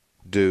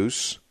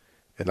 Deuce,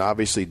 and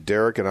obviously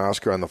Derek and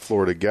Oscar on the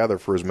floor together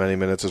for as many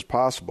minutes as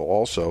possible?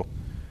 Also,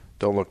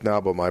 don't look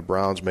now, but my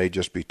Browns may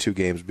just be 2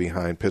 games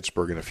behind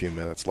Pittsburgh in a few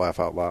minutes. Laugh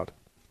out loud.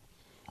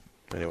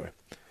 Anyway,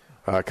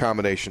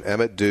 combination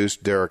Emmett, Deuce,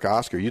 Derek,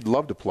 Oscar. You'd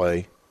love to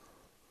play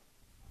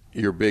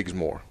your bigs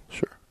more.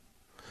 Sure.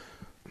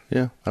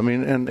 Yeah, I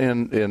mean, and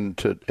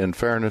in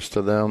fairness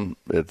to them,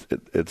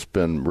 it's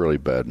been really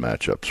bad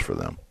matchups for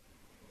them.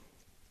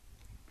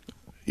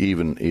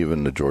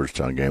 Even the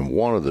Georgetown game,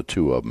 one of the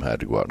 2 of them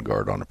had to go out and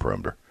guard on the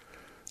perimeter,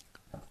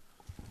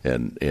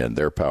 and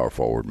their power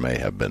forward may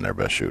have been their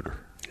best shooter.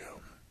 Yeah.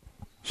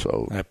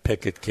 So that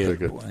Pickett kid,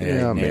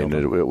 I mean,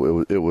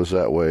 it was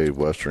that way.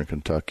 Western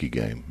Kentucky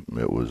game,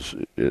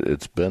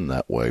 it's been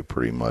that way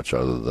pretty much.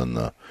 Other than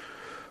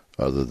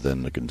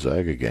the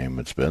Gonzaga game,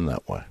 it's been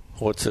that way.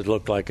 What's it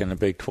look like in the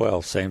Big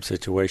 12? Same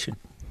situation?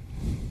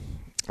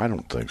 I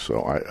don't think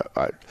so.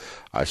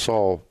 I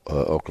saw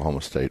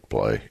Oklahoma State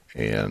play,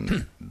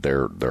 and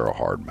they're a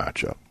hard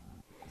matchup.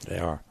 They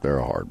are. They're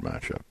a hard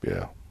matchup.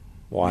 Yeah.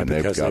 Why? And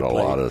because they've got a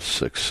lot of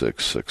 6'6",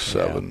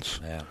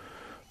 6'7". Yeah.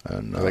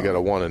 And they got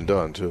a one and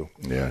done too.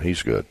 Yeah,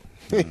 he's good.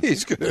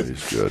 He's good.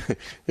 He's good.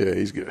 Yeah,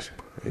 he's good.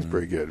 He's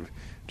pretty good.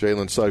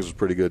 Jalen Suggs was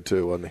pretty good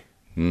too, wasn't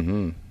he?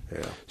 Mm-hmm.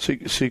 Yeah.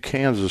 See,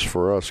 Kansas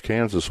for us.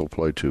 Kansas will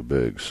play 2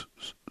 bigs,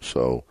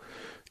 so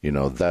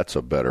that's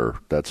a better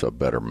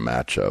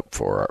matchup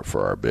for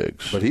our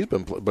bigs.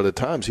 But at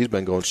times he's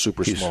been going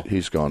super small.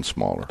 He's gone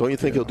smaller. Don't you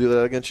think he'll do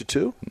that against you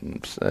too?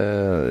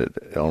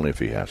 Only if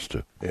he has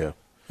to. Yeah.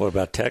 What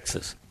about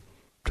Texas?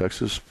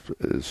 Texas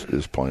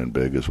is playing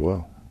big as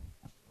well.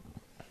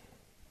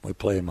 We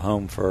play him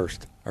home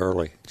first,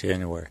 early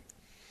January.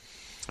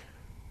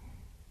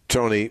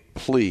 Tony,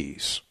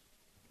 please.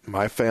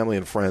 My family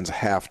and friends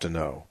have to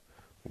know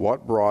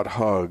what brought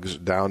Hugs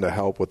down to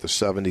help with the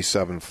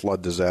 77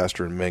 flood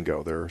disaster in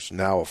Mingo. There's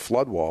now a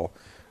flood wall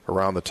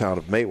around the town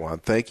of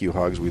Matewan. Thank you,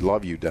 Hugs. We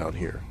love you down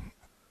here.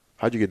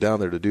 How'd you get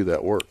down there to do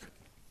that work?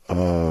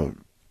 A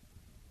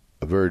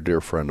very dear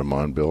friend of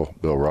mine, Bill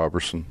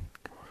Robertson,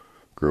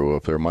 grew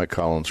up there. Mike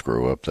Collins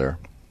grew up there.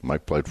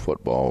 Mike played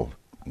football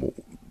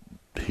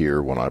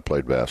here when I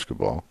played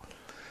basketball.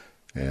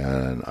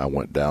 And I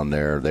went down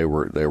there. They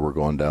were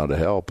going down to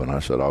help, and I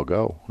said, I'll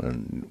go.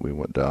 And we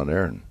went down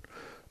there and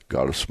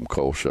got us some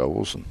coal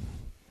shovels and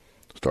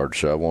started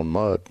shoveling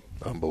mud.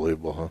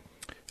 Unbelievable, huh?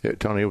 Yeah,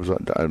 Tony, it was.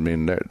 I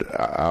mean,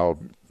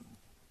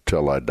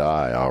 till I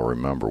die, I'll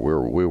remember.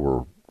 We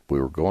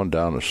were going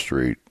down the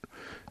street.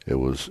 It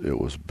was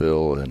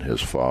Bill and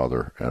his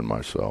father and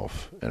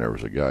myself, and there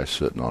was a guy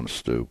sitting on the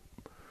stoop,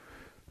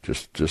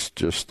 just the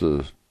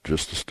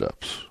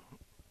steps,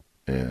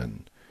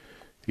 and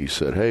he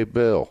said, "Hey,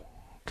 Bill,"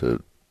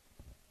 to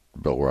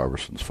Bill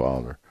Robertson's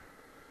father,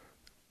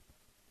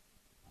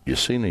 "You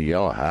seen a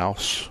yellow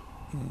house?"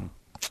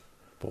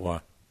 Boy.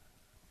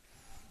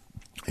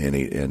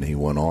 And he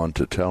went on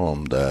to tell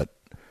him that,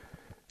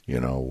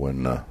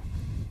 when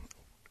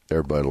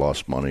everybody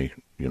lost money,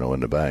 in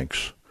the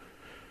banks,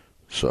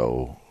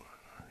 so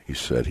he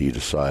said he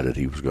decided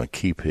he was going to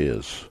keep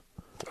his.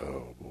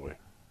 Oh boy!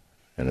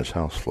 And his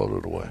house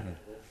floated away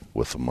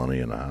with the money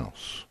in the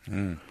house.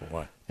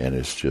 Boy. And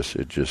it just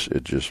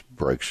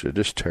breaks. It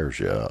just tears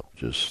you up.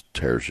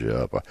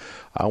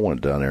 I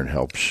went down there and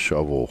helped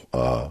shovel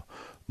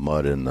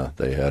mud in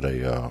they had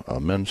a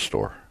men's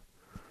store.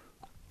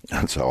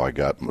 That's how I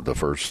got the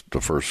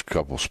first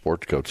couple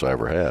sport coats I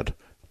ever had.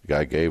 The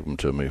guy gave them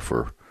to me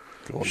for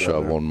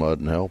shoveling mud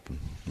and helping.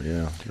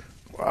 Yeah.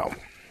 Wow.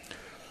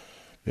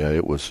 Yeah,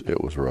 it was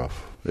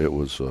rough. It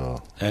was.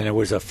 And it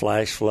was a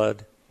flash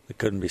flood that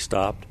couldn't be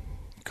stopped.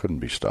 Couldn't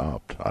be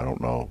stopped. I don't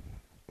know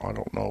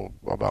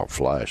about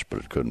flash, but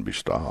it couldn't be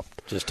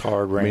stopped. Just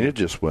hard rain. I mean, it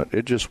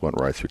just went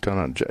right through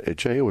town.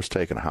 Jay was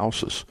taking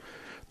houses.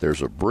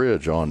 There's a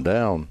bridge on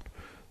down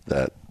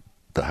that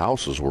the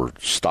houses were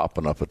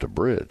stopping up at the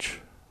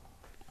bridge.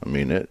 I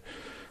mean,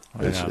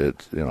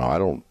 I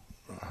don't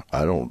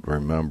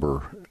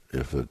remember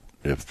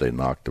if they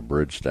knocked the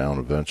bridge down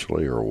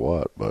eventually or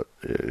what, but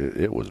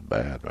it was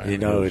bad,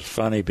 man. It's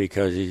funny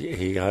because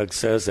he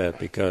says that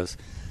because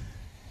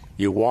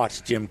you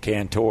watch Jim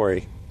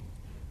Cantore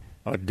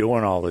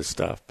doing all this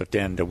stuff, but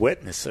then to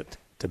witness it,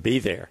 to be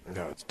there,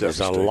 is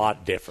a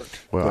lot different.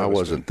 Well, I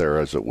wasn't there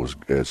as it was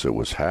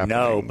happening.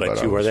 No,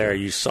 but you were there.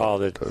 You saw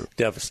the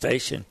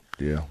devastation.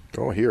 Yeah.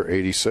 Oh, here,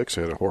 86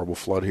 had a horrible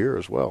flood here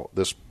as well.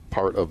 This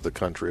part of the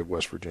country of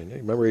West Virginia.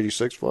 Remember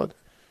 86 flood?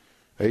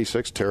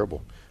 86,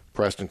 terrible.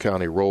 Preston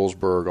County,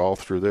 Rollsburg, all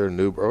through there.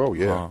 Newburgh. Oh,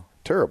 yeah.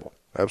 Terrible.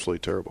 Absolutely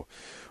terrible.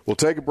 We'll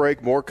take a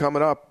break. More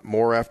coming up.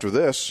 More after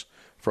this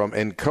from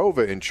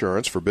Encova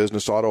Insurance for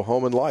business, auto,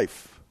 home, and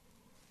life.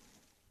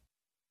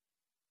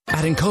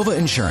 At Encova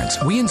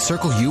Insurance, we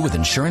encircle you with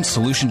insurance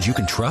solutions you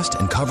can trust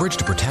and coverage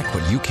to protect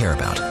what you care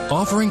about.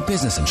 Offering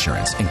business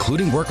insurance,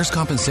 including workers'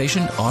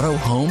 compensation, auto,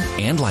 home,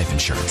 and life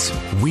insurance.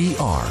 We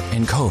are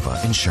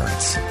Encova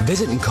Insurance.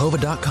 Visit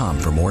Encova.com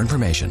for more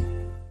information.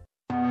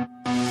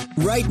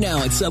 Right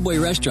now at Subway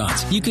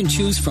restaurants, you can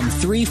choose from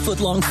 3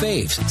 foot-long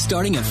faves,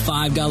 starting at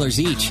 $5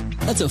 each.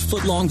 That's a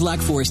foot-long Black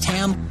Forest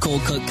ham,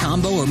 cold-cut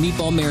combo, or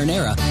meatball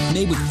marinara,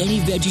 made with any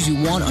veggies you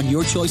want on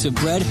your choice of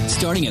bread,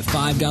 starting at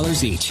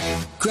 $5 each.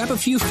 Grab a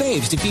few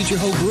faves to feed your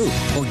whole group,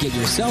 or get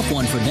yourself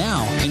one for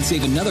now and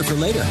save another for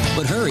later.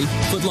 But hurry,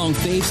 foot-long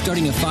faves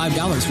starting at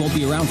 $5 won't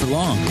be around for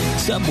long.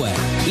 Subway.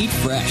 Eat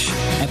fresh.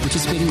 At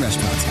participating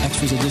restaurants,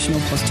 extras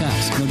additional plus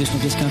tax. No additional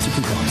discounts or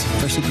coupons.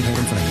 Freshly prepared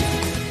in front of you.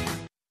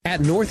 At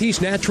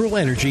Northeast Natural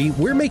Energy,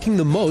 we're making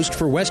the most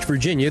for West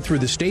Virginia through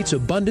the state's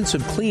abundance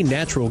of clean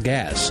natural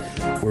gas.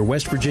 We're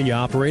West Virginia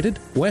operated,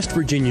 West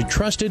Virginia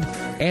trusted,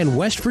 and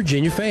West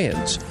Virginia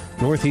fans.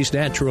 Northeast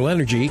Natural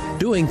Energy,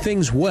 doing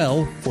things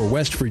well for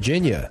West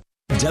Virginia.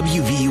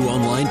 WVU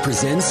Online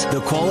presents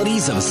the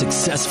qualities of a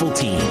successful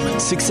team.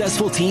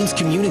 Successful teams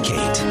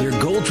communicate. They're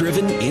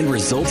goal-driven and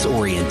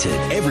results-oriented.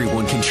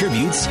 Everyone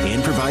contributes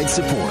and provides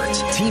support.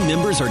 Team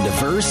members are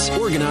diverse,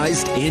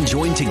 organized, and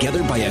joined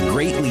together by a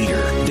great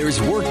leader. There's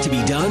work to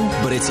be done,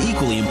 but it's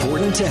equally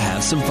important to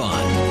have some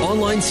fun.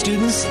 Online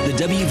students, the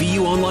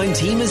WVU Online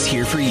team is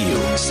here for you.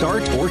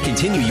 Start or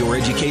continue your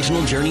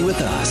educational journey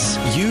with us.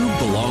 You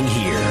belong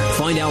here.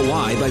 Find out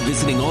why by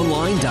visiting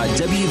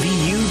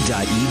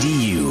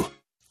online.wvu.edu.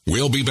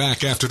 We'll be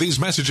back after these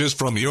messages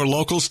from your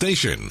local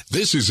station.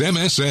 This is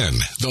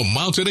MSN, the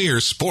Mountaineer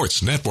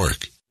Sports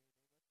Network.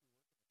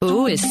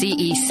 Who is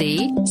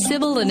CEC?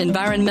 Civil and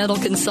Environmental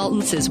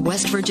Consultants is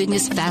West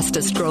Virginia's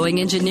fastest growing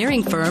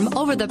engineering firm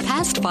over the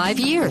past 5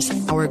 years.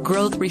 Our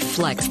growth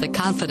reflects the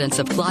confidence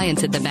of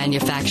clients in the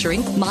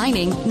manufacturing,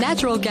 mining,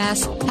 natural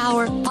gas,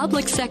 power,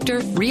 public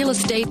sector, real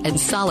estate, and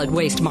solid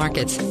waste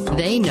markets.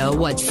 They know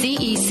what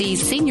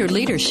CEC's senior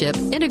leadership,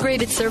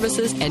 integrated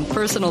services, and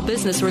personal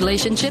business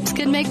relationships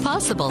can make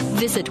possible.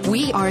 Visit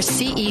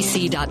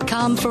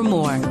wearecec.com for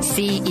more.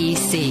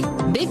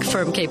 CEC. Big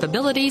firm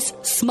capabilities,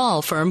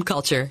 small firm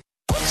culture.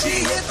 She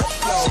hit the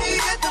floor.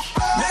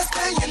 Next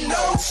thing you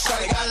know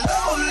Shawty got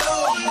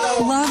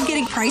low. Love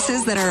getting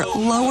prices that are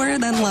lower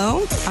than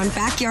low on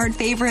backyard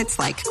favorites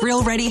like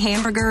grill-ready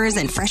hamburgers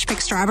and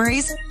fresh-picked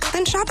strawberries?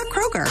 Then shop at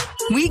Kroger.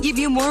 We give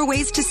you more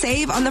ways to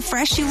save on the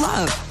fresh you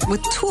love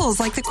with tools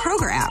like the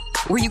Kroger app,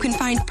 where you can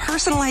find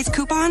personalized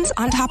coupons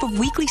on top of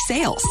weekly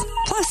sales.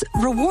 Plus,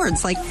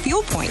 rewards like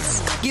fuel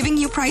points, giving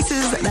you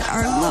prices that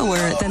are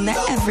lower than the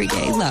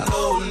everyday low.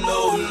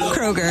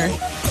 Kroger,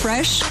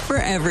 fresh for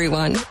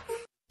everyone.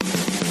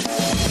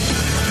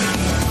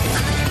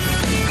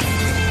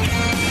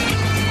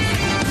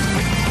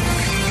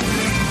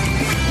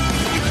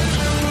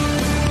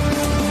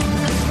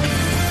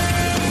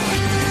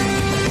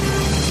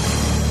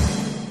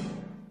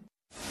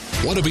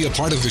 Want to be a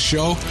part of the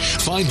show?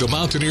 Find the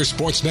Mountaineer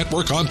Sports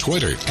Network on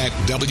Twitter at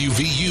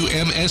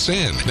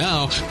WVUMSN.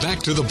 Now, back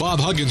to the Bob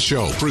Huggins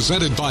Show,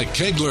 presented by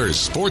Kegler's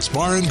Sports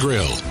Bar and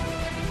Grill.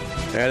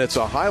 And it's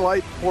a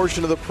highlight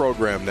portion of the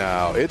program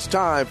now. It's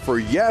time for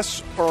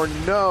Yes or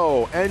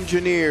No,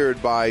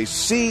 engineered by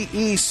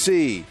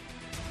CEC.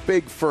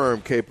 Big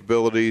firm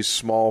capabilities,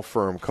 small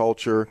firm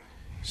culture.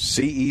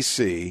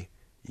 CEC,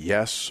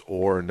 yes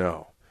or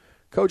no.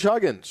 Coach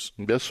Huggins.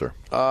 Yes, sir.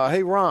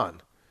 Hey,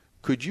 Ron.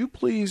 Could you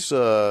please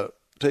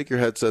take your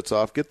headsets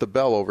off? Get the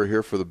bell over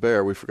here for the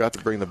bear. We forgot to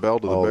bring the bell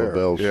to the bear. The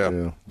bells,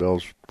 yeah.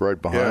 Bell's right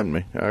behind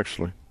me,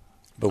 actually.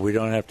 But we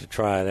don't have to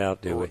try it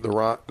out, do we?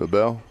 The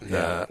bell?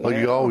 Yeah. Well,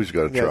 you always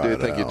got to try it out.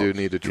 I think you do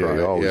need to try it.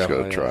 You always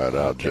got to try it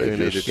out, Jay.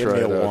 Just try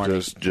it out.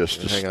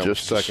 Just hang on to a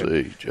second.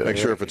 see, Jay. Make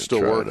sure if it's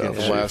still working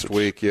from last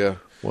week,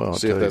 Well,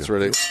 see if that's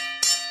ready.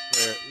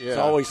 It's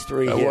always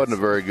three That hits. wasn't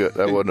a very good.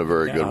 That wasn't a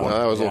very good one.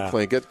 That was a little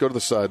clean. Go to the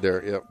side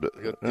there. Yep.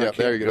 Yeah,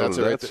 there you go. That's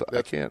it. Right.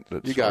 I can't.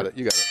 You got it.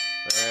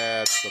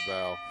 That's the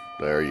bell.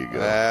 There you go.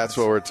 That's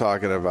what we're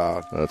talking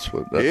about. That's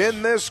what.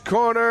 In this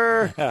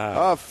corner,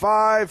 a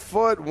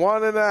 5',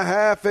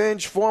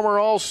 1.5" former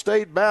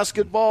All-State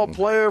basketball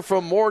player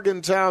from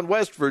Morgantown,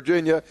 West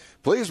Virginia.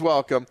 Please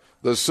welcome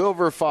the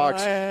Silver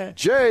Fox,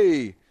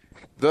 Jay,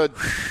 the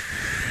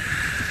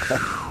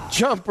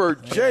Jumper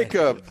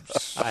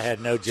Jacobs. I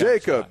had no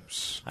jump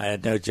shot. I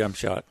had no jump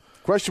shot.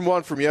 Question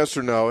 1 from yes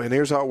or no, and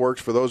here's how it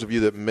works for those of you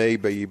that may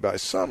be, by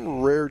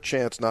some rare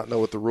chance, not know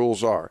what the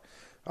rules are.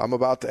 I'm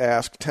about to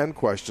ask 10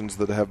 questions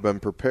that have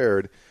been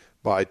prepared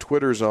by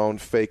Twitter's own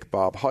fake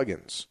Bob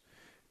Huggins.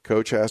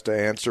 Coach has to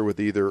answer with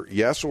either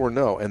yes or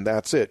no, and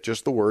that's it.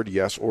 Just the word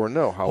yes or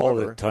no.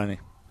 However, hold it, Tony.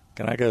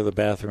 Can I go to the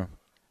bathroom?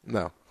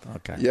 No.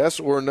 Okay. Yes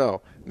or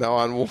no. Now,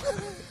 on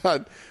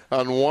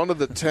one of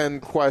the 10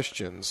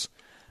 questions,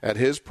 at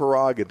his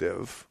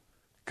prerogative,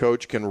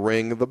 Coach can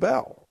ring the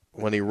bell.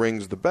 When he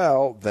rings the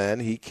bell, then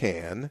he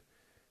can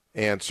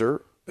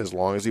answer as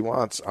long as he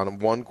wants on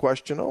one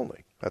question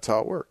only. That's how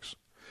it works.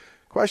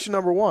 Question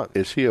number 1.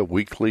 Is he a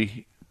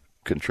weekly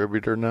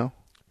contributor now?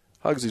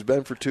 Hugs, he's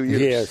been for 2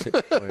 years.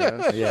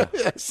 Yeah.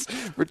 Yes,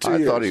 for 2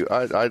 years.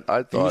 I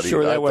thought he.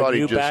 Sure that I thought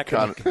you he just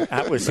kind of.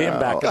 That was him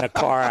back in the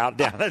car out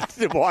down at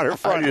the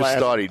waterfront. I just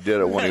thought he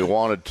did it when he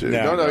wanted to.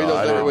 No, he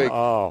does it every week.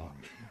 Oh,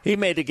 he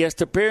made a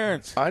guest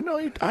appearance. I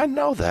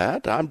know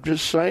that. I'm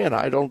just saying.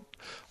 I don't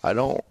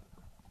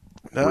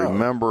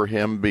remember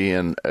him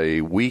being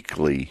a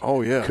weekly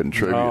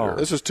contributor. No.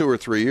 This is 2 or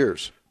 3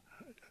 years.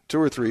 2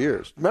 or 3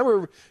 years.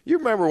 You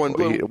remember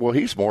when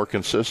he's more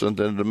consistent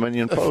than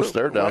Dominion Post.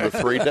 They're down to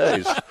 3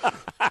 days.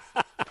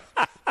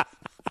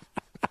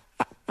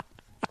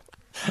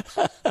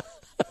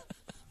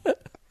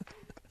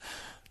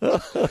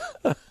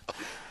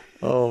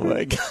 Oh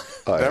my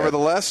God!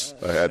 Nevertheless,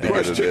 I had to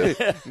get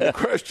it in.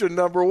 Question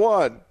number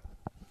 1: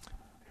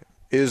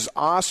 Is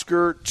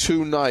Oscar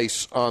too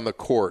nice on the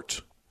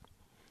court?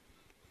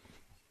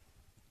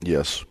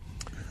 Yes.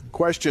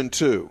 Question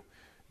 2: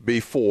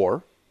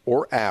 Before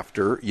or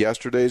after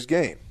yesterday's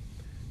game,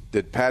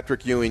 did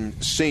Patrick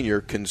Ewing Sr.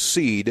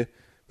 concede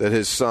that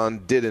his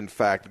son did in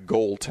fact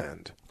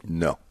goaltend?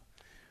 No.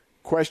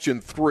 Question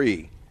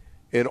 3: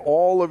 In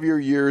all of your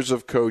years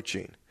of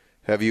coaching,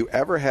 have you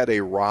ever had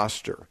a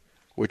roster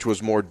which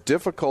was more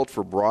difficult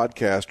for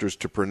broadcasters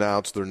to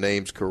pronounce their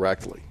names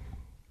correctly?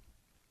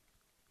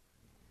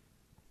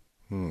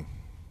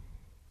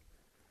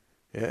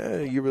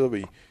 Yeah,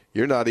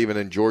 you're not even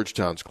in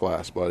Georgetown's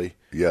class, buddy.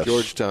 Yes.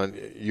 Georgetown,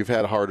 you've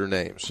had harder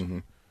names. Mm-hmm.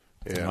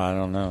 Yeah. I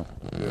don't know.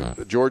 Yeah.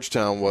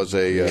 Georgetown was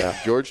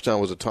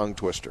a tongue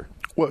twister.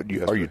 What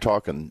are you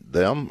talking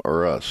them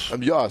or us?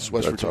 Us,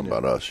 West Virginia. Talking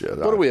about us, yeah.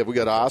 What do we have? We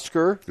got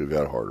Oscar. We've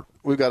got harder.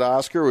 We've got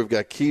Oscar. We've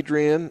got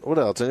Kedrian. What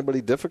else?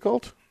 Anybody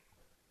difficult?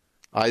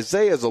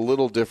 Isaiah's a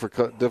little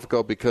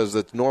difficult because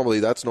that's normally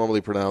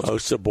pronounced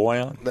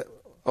Osaboyan.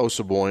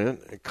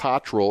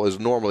 Cottrell is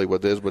normally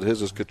what it is, but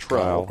his is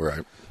Cottrell.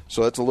 Right.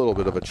 So that's a little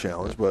bit of a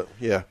challenge, but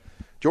yeah.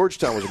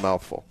 Georgetown was a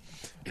mouthful.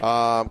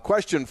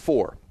 Question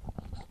 4.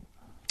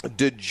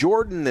 Did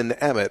Jordan and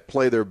Emmett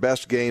play their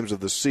best games of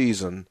the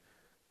season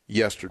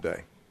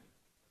yesterday?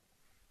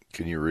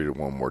 Can you read it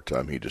one more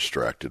time? He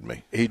distracted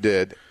me. He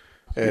did.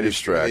 He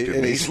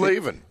distracted me. He's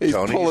leaving. He's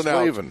Tony, pulling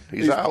out. Leaving.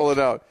 He's out. pulling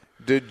out.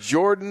 Did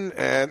Jordan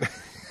and...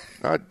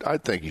 I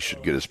think he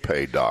should get his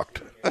pay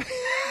docked.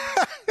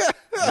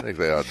 I think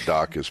they ought to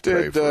dock his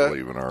pay for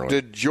leaving early.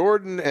 Did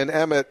Jordan and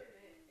Emmett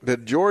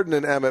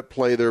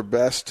play their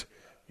best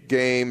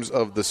games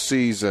of the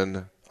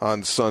season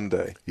on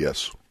Sunday?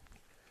 Yes.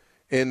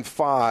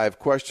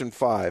 Question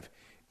 5.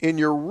 In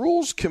your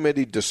rules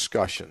committee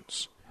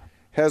discussions,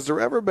 has there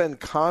ever been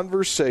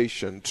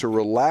conversation to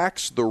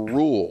relax the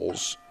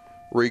rules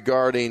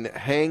regarding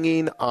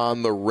hanging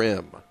on the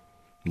rim?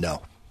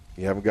 No.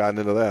 You haven't gotten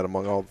into that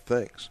among all the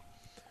things.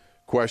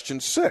 Question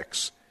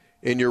 6.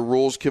 In your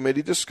rules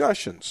committee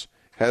discussions,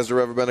 has there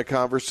ever been a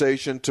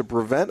conversation to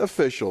prevent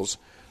officials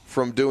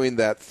from doing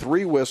that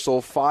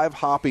 3-whistle,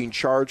 5-hopping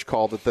charge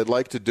call that they'd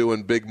like to do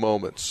in big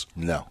moments?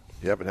 No.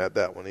 You haven't had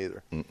that one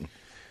either.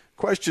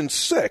 Question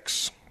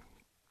 6.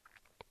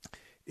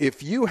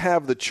 If you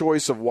have the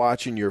choice of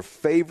watching your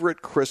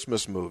favorite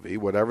Christmas movie,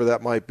 whatever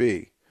that might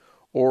be,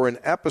 or an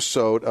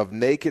episode of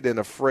Naked and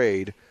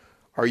Afraid,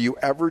 are you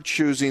ever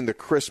choosing the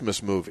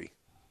Christmas movie?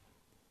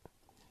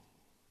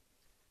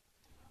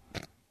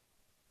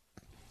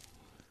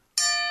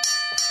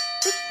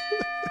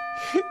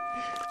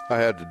 I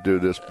had to do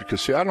this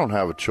because, see, I don't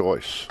have a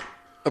choice.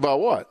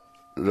 About what?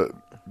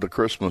 The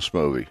Christmas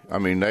movie. I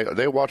mean,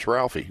 they watch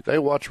Ralphie. They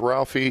watch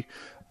Ralphie.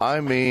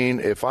 I mean,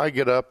 if I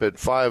get up at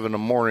 5 in the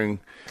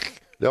morning,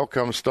 they'll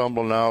come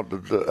stumbling out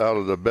of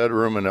the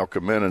bedroom, and they'll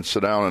come in and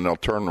sit down, and they'll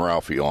turn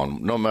Ralphie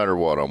on, no matter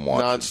what I'm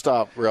watching.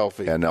 Nonstop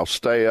Ralphie. And they'll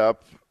stay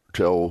up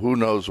till who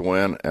knows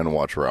when and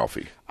watch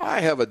Ralphie.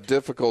 I have a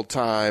difficult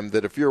time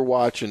that if you're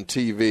watching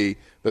TV,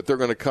 that they're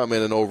going to come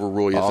in and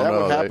overrule you. Is that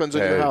what happens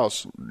in your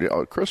house?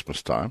 Yeah,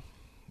 Christmas time.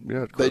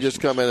 Yeah, they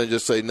just come in and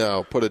just say,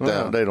 no, put it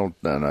down. They don't.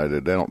 They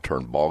don't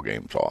turn ball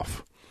games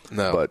off.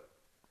 No.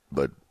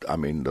 But I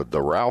mean,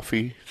 the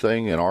Ralphie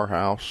thing in our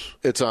house.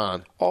 It's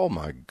on. Oh,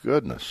 my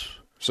goodness.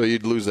 So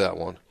you'd lose that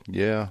one.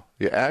 Yeah.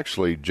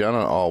 Actually,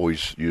 Jenna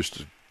always used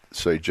to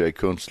say Jay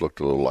Kuntz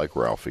looked a little like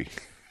Ralphie.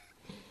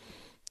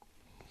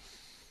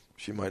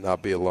 She might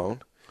not be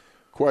alone.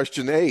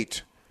 Question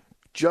 8.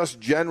 Just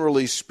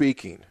generally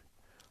speaking,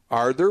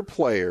 are there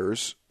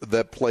players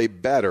that play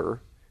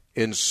better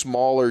in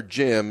smaller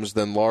gyms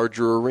than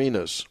larger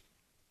arenas?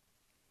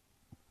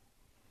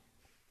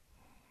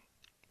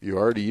 You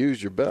already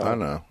used your bell. I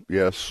know.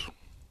 Yes.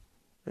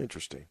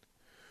 Interesting.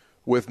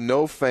 With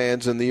no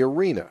fans in the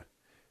arena,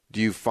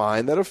 do you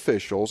find that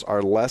officials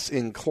are less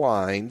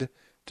inclined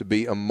to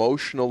be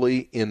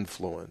emotionally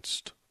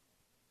influenced?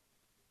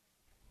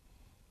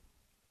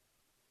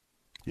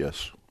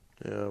 Yes.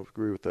 Yeah, I would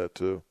agree with that,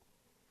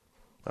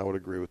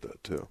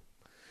 too.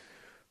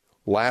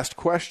 Last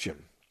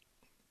question.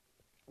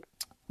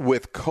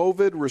 With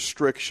COVID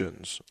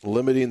restrictions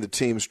limiting the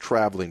team's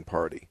traveling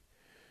party,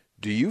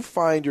 do you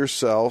find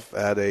yourself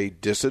at a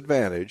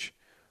disadvantage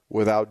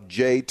without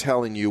Jay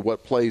telling you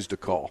what plays to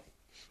call?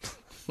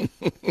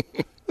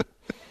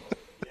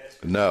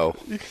 No.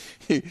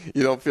 You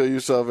don't feel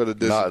yourself at a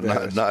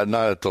disadvantage? Not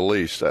at the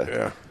least.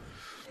 Yeah.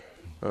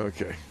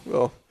 Okay.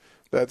 Well,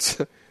 that's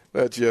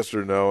yes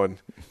or no. And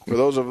for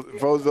those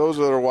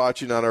that are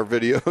watching on our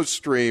video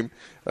stream,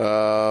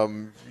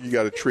 you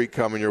got a treat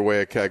coming your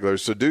way at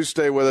Kegler's. So do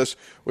stay with us.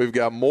 We've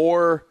got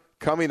more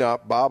coming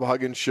up. Bob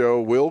Huggins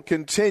Show will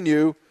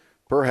continue,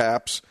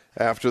 perhaps,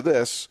 after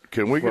this.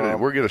 Can we get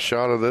a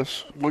shot of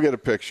this? We'll get a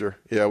picture.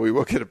 Yeah, we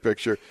will get a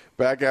picture.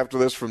 Back after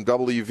this from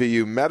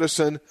WVU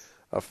Medicine,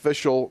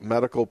 official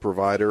medical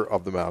provider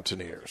of the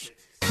Mountaineers.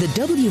 The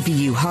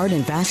WVU Heart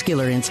and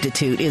Vascular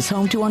Institute is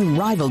home to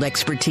unrivaled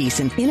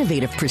expertise and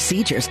innovative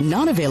procedures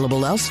not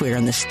available elsewhere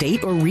in the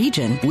state or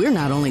region. We're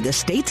not only the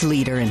state's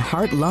leader in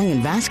heart, lung,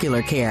 and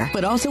vascular care,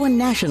 but also a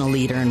national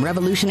leader in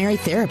revolutionary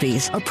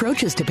therapies,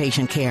 approaches to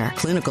patient care,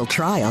 clinical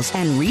trials,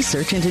 and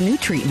research into new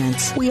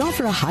treatments. We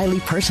offer a highly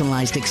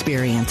personalized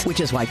experience,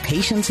 which is why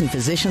patients and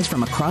physicians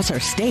from across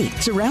our state,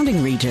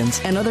 surrounding regions,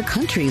 and other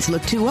countries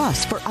look to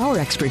us for our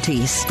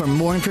expertise. For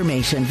more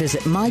information,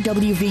 visit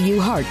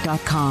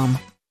mywvuheart.com.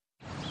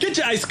 Get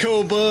your ice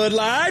cold Bud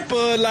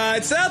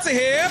Light Seltzer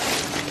here.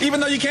 Even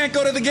though you can't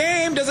go to the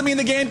game, doesn't mean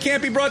the game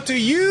can't be brought to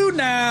you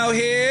now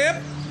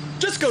here.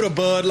 Just go to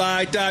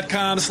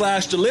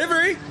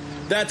budlight.com/delivery.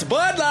 That's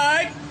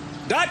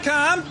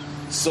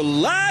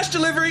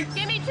budlight.com/delivery.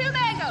 Give me 2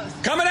 mangoes.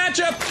 Coming at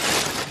you.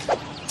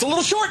 It's a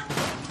little short.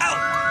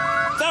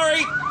 Ow.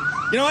 Sorry.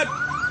 You know what?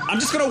 I'm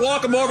just going to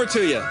walk them over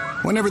to you.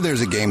 Whenever there's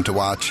a game to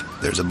watch,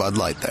 there's a Bud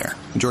Light there.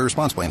 Enjoy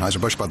responsibly.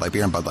 Anheuser-Busch, Bud Light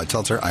Beer, and Bud Light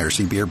Seltzer,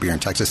 IRC Beer in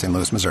Texas, St.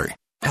 Louis, Missouri.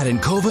 At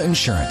Encova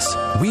Insurance,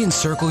 we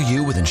encircle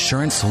you with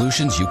insurance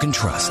solutions you can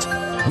trust.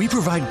 We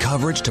provide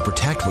coverage to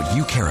protect what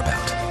you care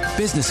about.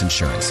 Business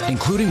insurance,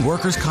 including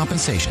workers'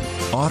 compensation,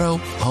 auto,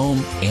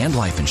 home, and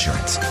life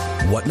insurance.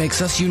 What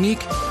makes us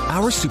unique?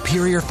 Our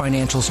superior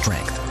financial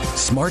strength,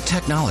 smart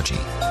technology,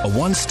 a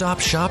one-stop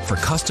shop for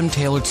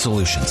custom-tailored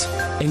solutions.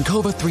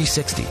 Encova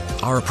 360,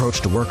 our approach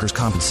to workers'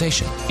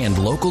 compensation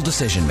and local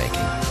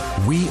decision-making.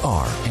 We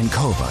are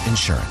Encova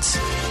Insurance.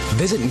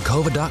 Visit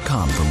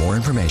Encova.com for more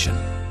information.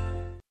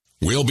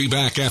 We'll be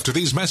back after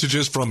these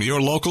messages from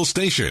your local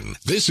station.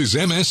 This is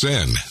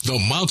MSN, the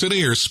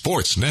Mountaineer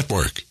Sports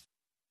Network.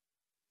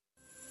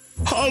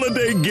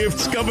 Holiday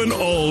gifts come in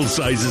all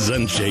sizes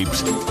and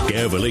shapes,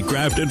 carefully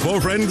crafted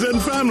for friends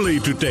and family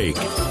to take.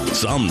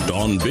 Some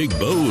don big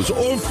bows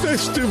or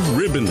festive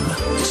ribbon.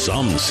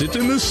 Some sit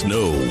in the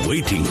snow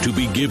waiting to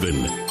be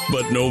given.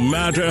 But no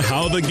matter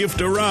how the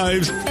gift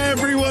arrives,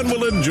 everyone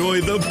will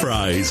enjoy the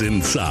prize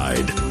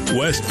inside.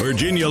 West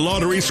Virginia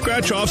Lottery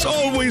scratch-offs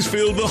always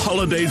fill the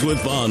holidays with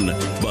fun.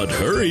 But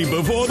hurry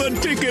before the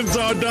tickets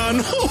are done.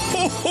 Ho,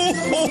 ho, ho,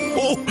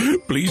 ho, ho.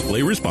 Please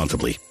play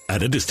responsibly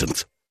at a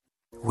distance.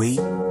 We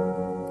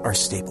are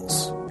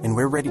Staples, and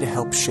we're ready to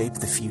help shape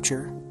the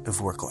future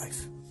of work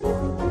life.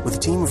 With a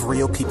team of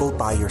real people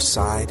by your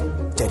side,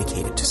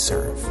 dedicated to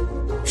serve.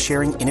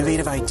 Sharing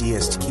innovative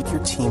ideas to keep your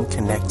team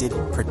connected,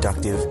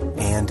 productive,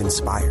 and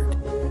inspired.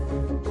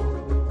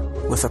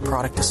 With a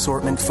product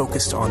assortment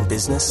focused on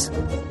business,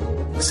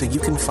 so you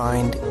can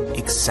find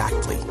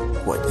exactly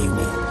what you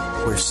need.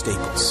 We're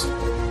Staples,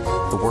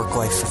 the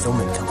work-life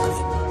fulfillment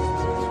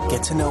company.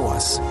 Get to know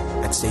us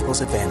at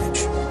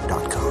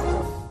staplesadvantage.com.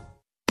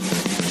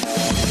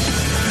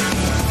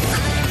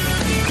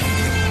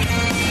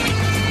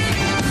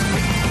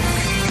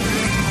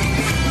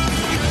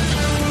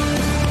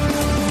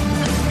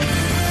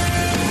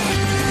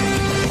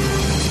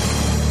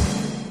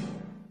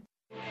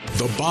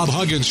 The Bob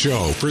Huggins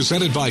Show,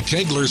 presented by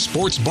Kegler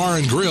Sports Bar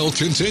and Grill,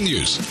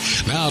 continues.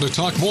 Now to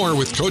talk more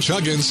with Coach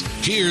Huggins,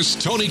 here's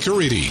Tony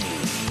Caridi.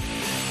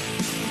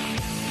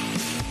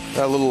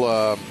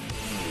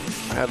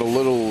 I had a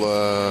little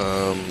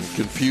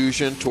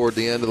confusion toward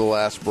the end of the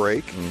last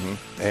break,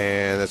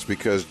 and that's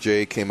because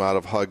Jay came out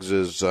of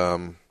Huggs's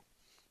one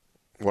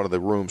of the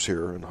rooms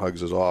here in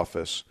Huggs's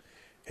office,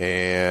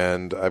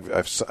 and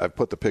I've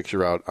put the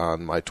picture out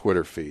on my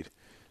Twitter feed,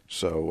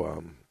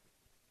 so.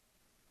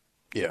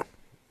 Yeah,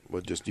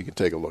 well, you can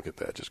take a look at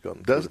that. Just go.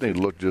 Doesn't he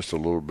look just a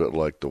little bit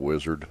like the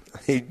Wizard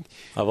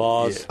of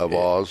Oz? Yeah. Of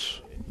Oz.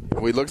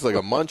 Well, he looks like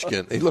a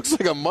munchkin. He looks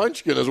like a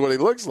munchkin is what he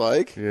looks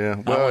like.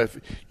 Yeah. Well, if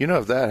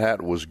that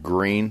hat was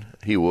green,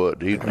 he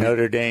would.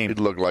 Notre Dame. He'd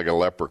look like a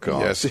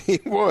leprechaun. Yes, he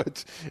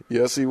would.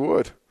 Yes, he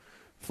would.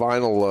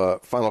 Final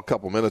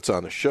couple minutes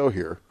on the show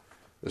here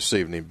this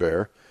evening,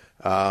 Bear.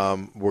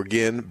 We're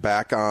again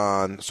back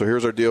on. So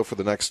here's our deal for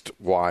the next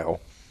while.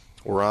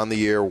 We're on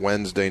the air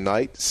Wednesday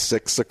night,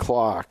 6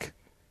 o'clock,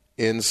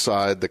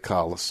 inside the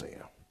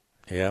Coliseum.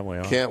 Yeah, we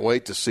are. Can't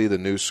wait to see the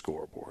new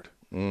scoreboard.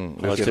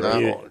 Cannot wait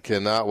to see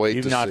it.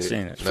 You've not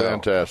seen it. It's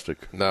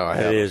fantastic. No, I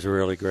haven't. It is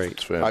really great.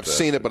 It's fantastic. I've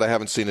seen it, but I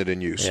haven't seen it in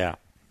use. Yeah.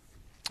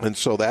 And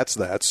so that's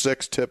that.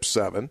 6 tips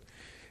 7.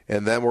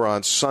 And then we're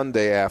on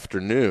Sunday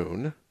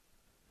afternoon.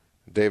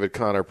 David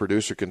Connor,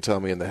 producer, can tell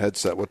me in the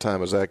headset, what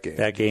time is that game?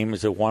 That game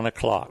is at 1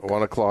 o'clock.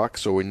 1 o'clock,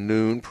 so we're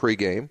noon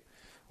pregame,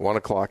 1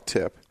 o'clock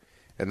tip.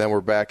 And then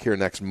we're back here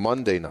next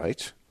Monday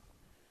night,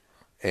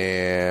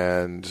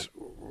 and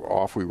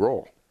off we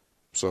roll.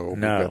 So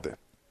no, got that.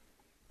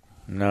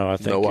 No,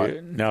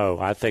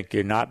 I think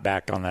you're not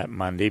back on that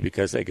Monday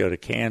because they go to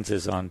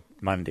Kansas on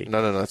Monday.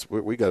 No.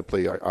 We got to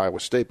play Iowa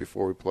State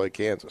before we play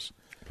Kansas.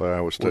 Play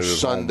Iowa State. We're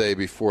Sunday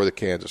before the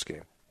Kansas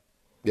game.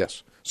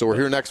 Yes. So we're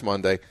here next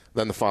Monday,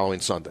 then the following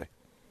Sunday.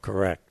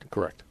 Correct.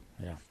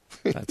 Yeah,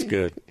 that's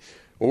good.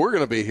 Well, we're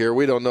going to be here.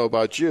 We don't know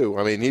about you.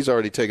 I mean, he's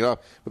already taken off,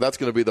 but that's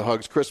going to be the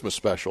Huggs Christmas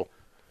special.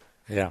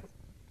 Yeah.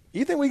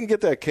 You think we can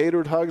get that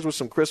catered Huggs with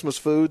some Christmas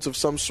foods of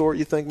some sort,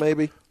 you think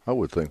maybe? I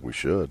would think we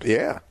should.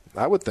 Yeah,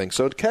 I would think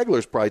so.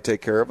 Keglers probably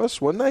take care of us,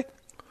 wouldn't they?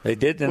 They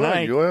did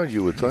tonight. Well,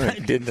 you would think.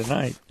 They did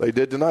tonight. They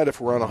did tonight if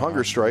we're on a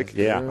hunger strike.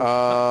 Yeah.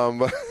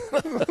 Well,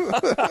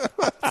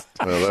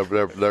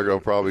 they're going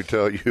to probably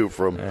tell you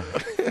from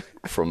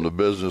the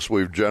business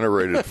we've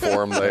generated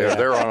for them.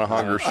 They're on a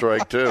hunger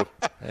strike too.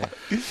 Yeah.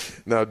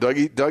 Now,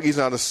 Dougie's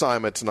on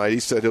assignment tonight. He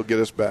said he'll get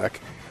us back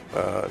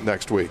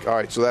next week. All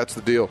right, so that's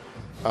the deal.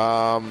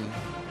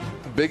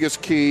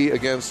 Biggest key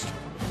against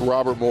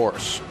Robert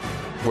Morris.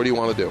 What do you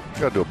want to do?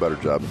 Got to do a better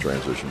job in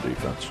transition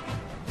defense.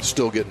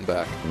 Still getting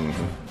back.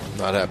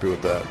 Not happy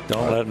with that.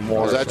 Don't let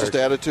Morris. Is that just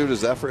attitude?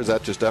 Is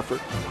that just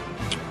effort?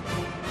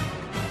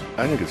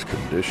 I think it's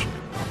conditioning.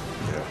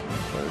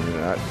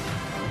 Yeah.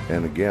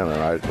 And again,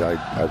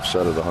 I've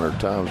said it 100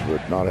 times,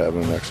 but not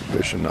having an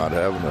exhibition, not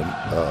having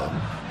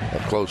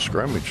a close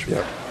scrimmage.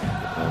 Yeah.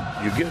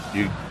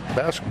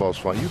 Basketball's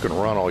fun. You can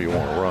run all you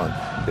want to run.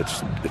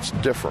 It's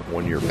different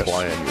when you're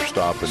playing. You're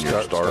stopping.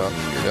 You're starting.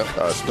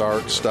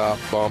 Start, stop,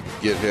 bump,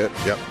 get hit.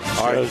 Yep.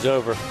 Show's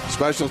over.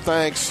 Special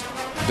thanks.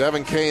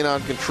 Devin Kane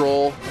on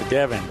control.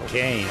 Devin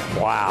Kane.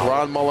 Wow.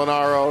 Ron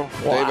Molinaro.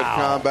 Wow. David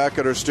Kahn back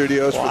at our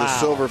studios for the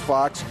Silver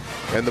Fox.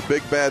 And the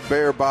Big Bad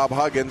Bear, Bob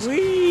Huggins.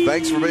 Whee!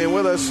 Thanks for being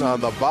with us on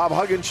the Bob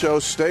Huggins Show.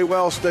 Stay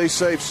well, stay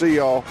safe. See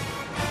y'all.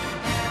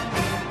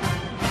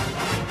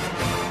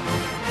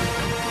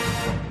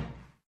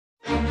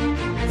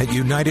 At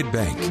United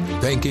Bank,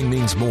 banking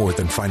means more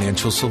than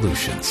financial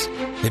solutions.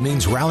 It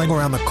means rallying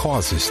around the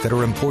causes that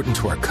are important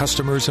to our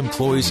customers,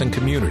 employees, and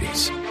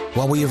communities.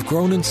 While we have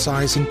grown in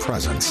size and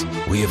presence,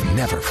 we have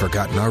never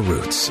forgotten our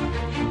roots.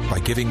 By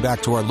giving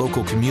back to our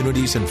local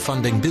communities and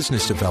funding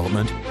business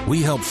development,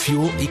 we help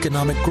fuel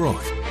economic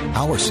growth.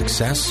 Our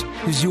success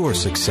is your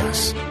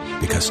success,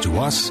 because to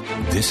us,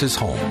 this is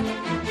home.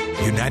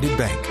 United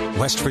Bank,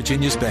 West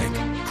Virginia's bank,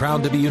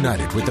 proud to be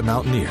united with the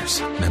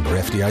Mountaineers. Member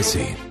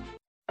FDIC.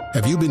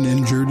 Have you been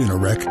injured in a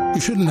wreck?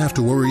 You shouldn't have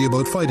to worry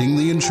about fighting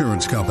the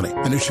insurance company,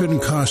 and it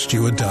shouldn't cost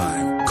you a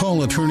dime.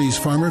 Call attorneys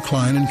Farmer,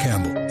 Klein, and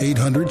Campbell,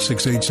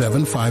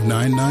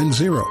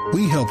 800-687-5990.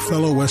 We help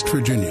fellow West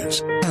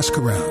Virginians. Ask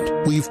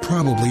around. We've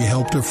probably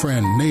helped a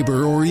friend,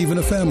 neighbor, or even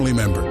a family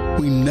member.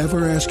 We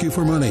never ask you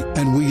for money,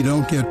 and we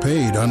don't get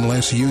paid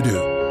unless you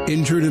do.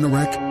 Injured in a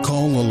wreck?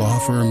 Call the law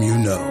firm you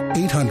know.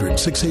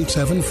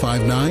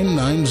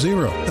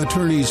 800-687-5990.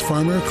 Attorneys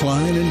Farmer,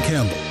 Klein, and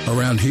Campbell.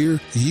 Around here,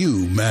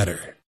 you matter.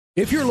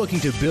 If you're looking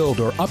to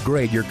build or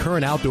upgrade your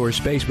current outdoor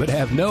space but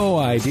have no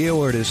idea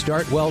where to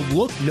start, well,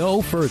 look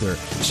no further.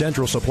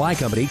 Central Supply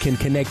Company can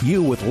connect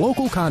you with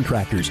local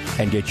contractors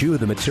and get you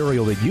the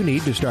material that you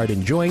need to start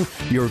enjoying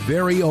your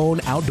very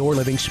own outdoor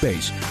living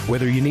space.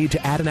 Whether you need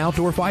to add an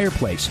outdoor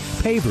fireplace,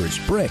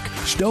 pavers, brick,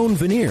 stone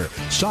veneer,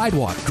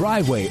 sidewalk,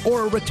 driveway,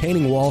 or a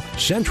retaining wall,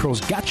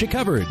 Central's got you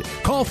covered.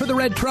 Call for the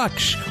red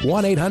trucks,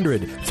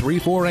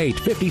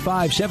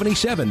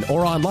 1-800-348-5577,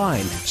 or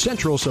online,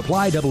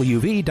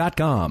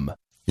 centralsupply.wv.com.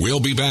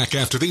 We'll be back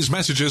after these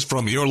messages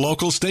from your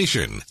local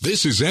station.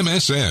 This is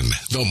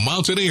MSN, the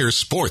Mountaineer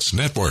Sports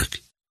Network.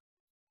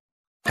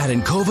 At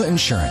Encova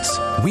Insurance,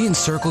 we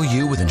encircle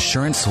you with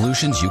insurance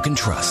solutions you can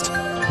trust.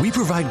 We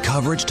provide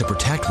coverage to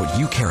protect what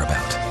you care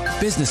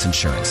about. Business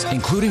insurance,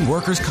 including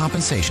workers'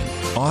 compensation,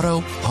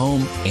 auto,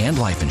 home, and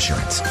life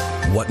insurance.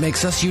 What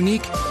makes us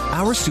unique?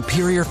 Our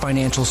superior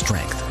financial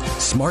strength,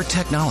 smart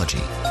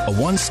technology, a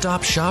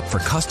one-stop shop for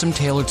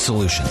custom-tailored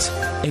solutions.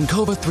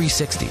 Encova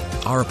 360,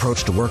 our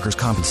approach to workers'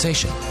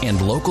 compensation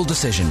and local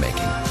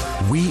decision-making.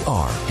 We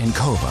are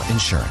Encova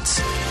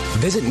Insurance.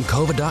 Visit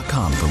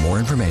Encova.com for more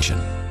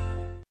information.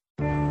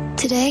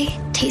 Today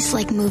tastes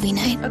like movie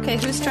night. Okay,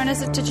 whose turn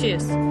is it to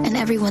choose? And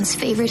everyone's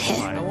favorite hit,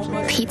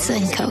 pizza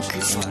and Coke.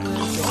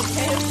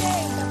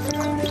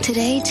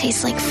 Today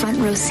tastes like front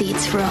row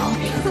seats for all.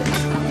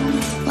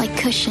 Like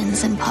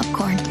cushions and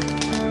popcorn.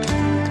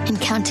 And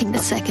counting the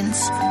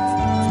seconds.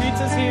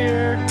 Pizza's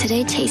here.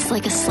 Today tastes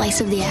like a slice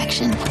of the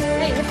action.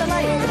 Hey, hit the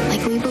light.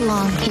 Like we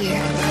belong here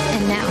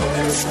and now.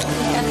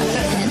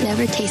 And it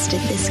never tasted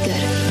this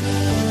good.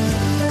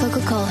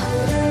 Coca-Cola.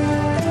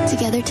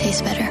 Together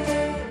tastes better.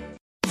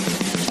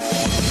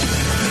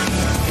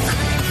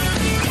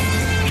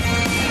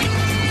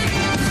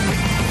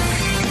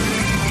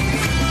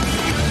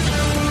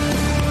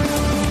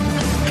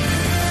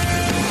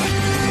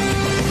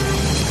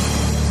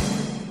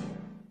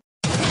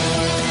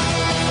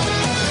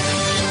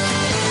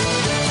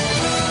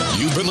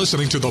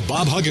 Listening to the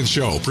Bob Huggins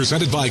Show,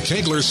 presented by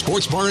Kegler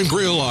Sports Bar and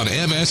Grill on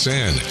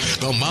MSN,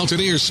 the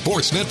Mountaineers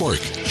Sports Network.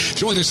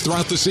 Join us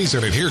throughout the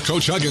season and hear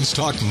Coach Huggins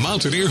talk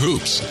Mountaineer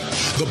hoops.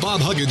 The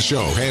Bob Huggins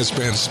Show has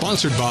been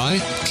sponsored by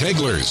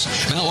Keglers,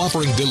 now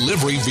offering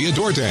delivery via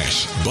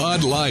DoorDash.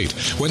 Bud Light,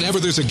 whenever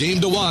there's a game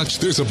to watch,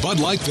 there's a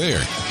Bud Light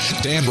there.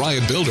 Dan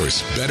Ryan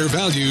Builders, better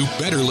value,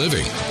 better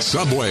living.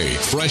 Subway,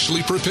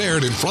 freshly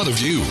prepared in front of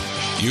you.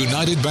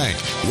 United Bank,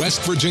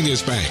 West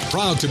Virginia's bank,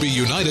 proud to be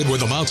united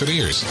with the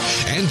Mountaineers.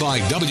 And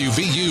by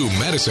WVU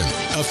Medicine,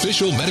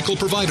 official medical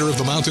provider of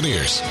the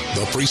Mountaineers.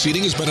 The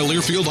preceding has been a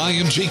Learfield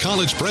IMG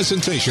College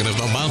presentation of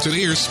the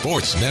Mountaineers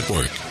Sports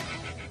Network.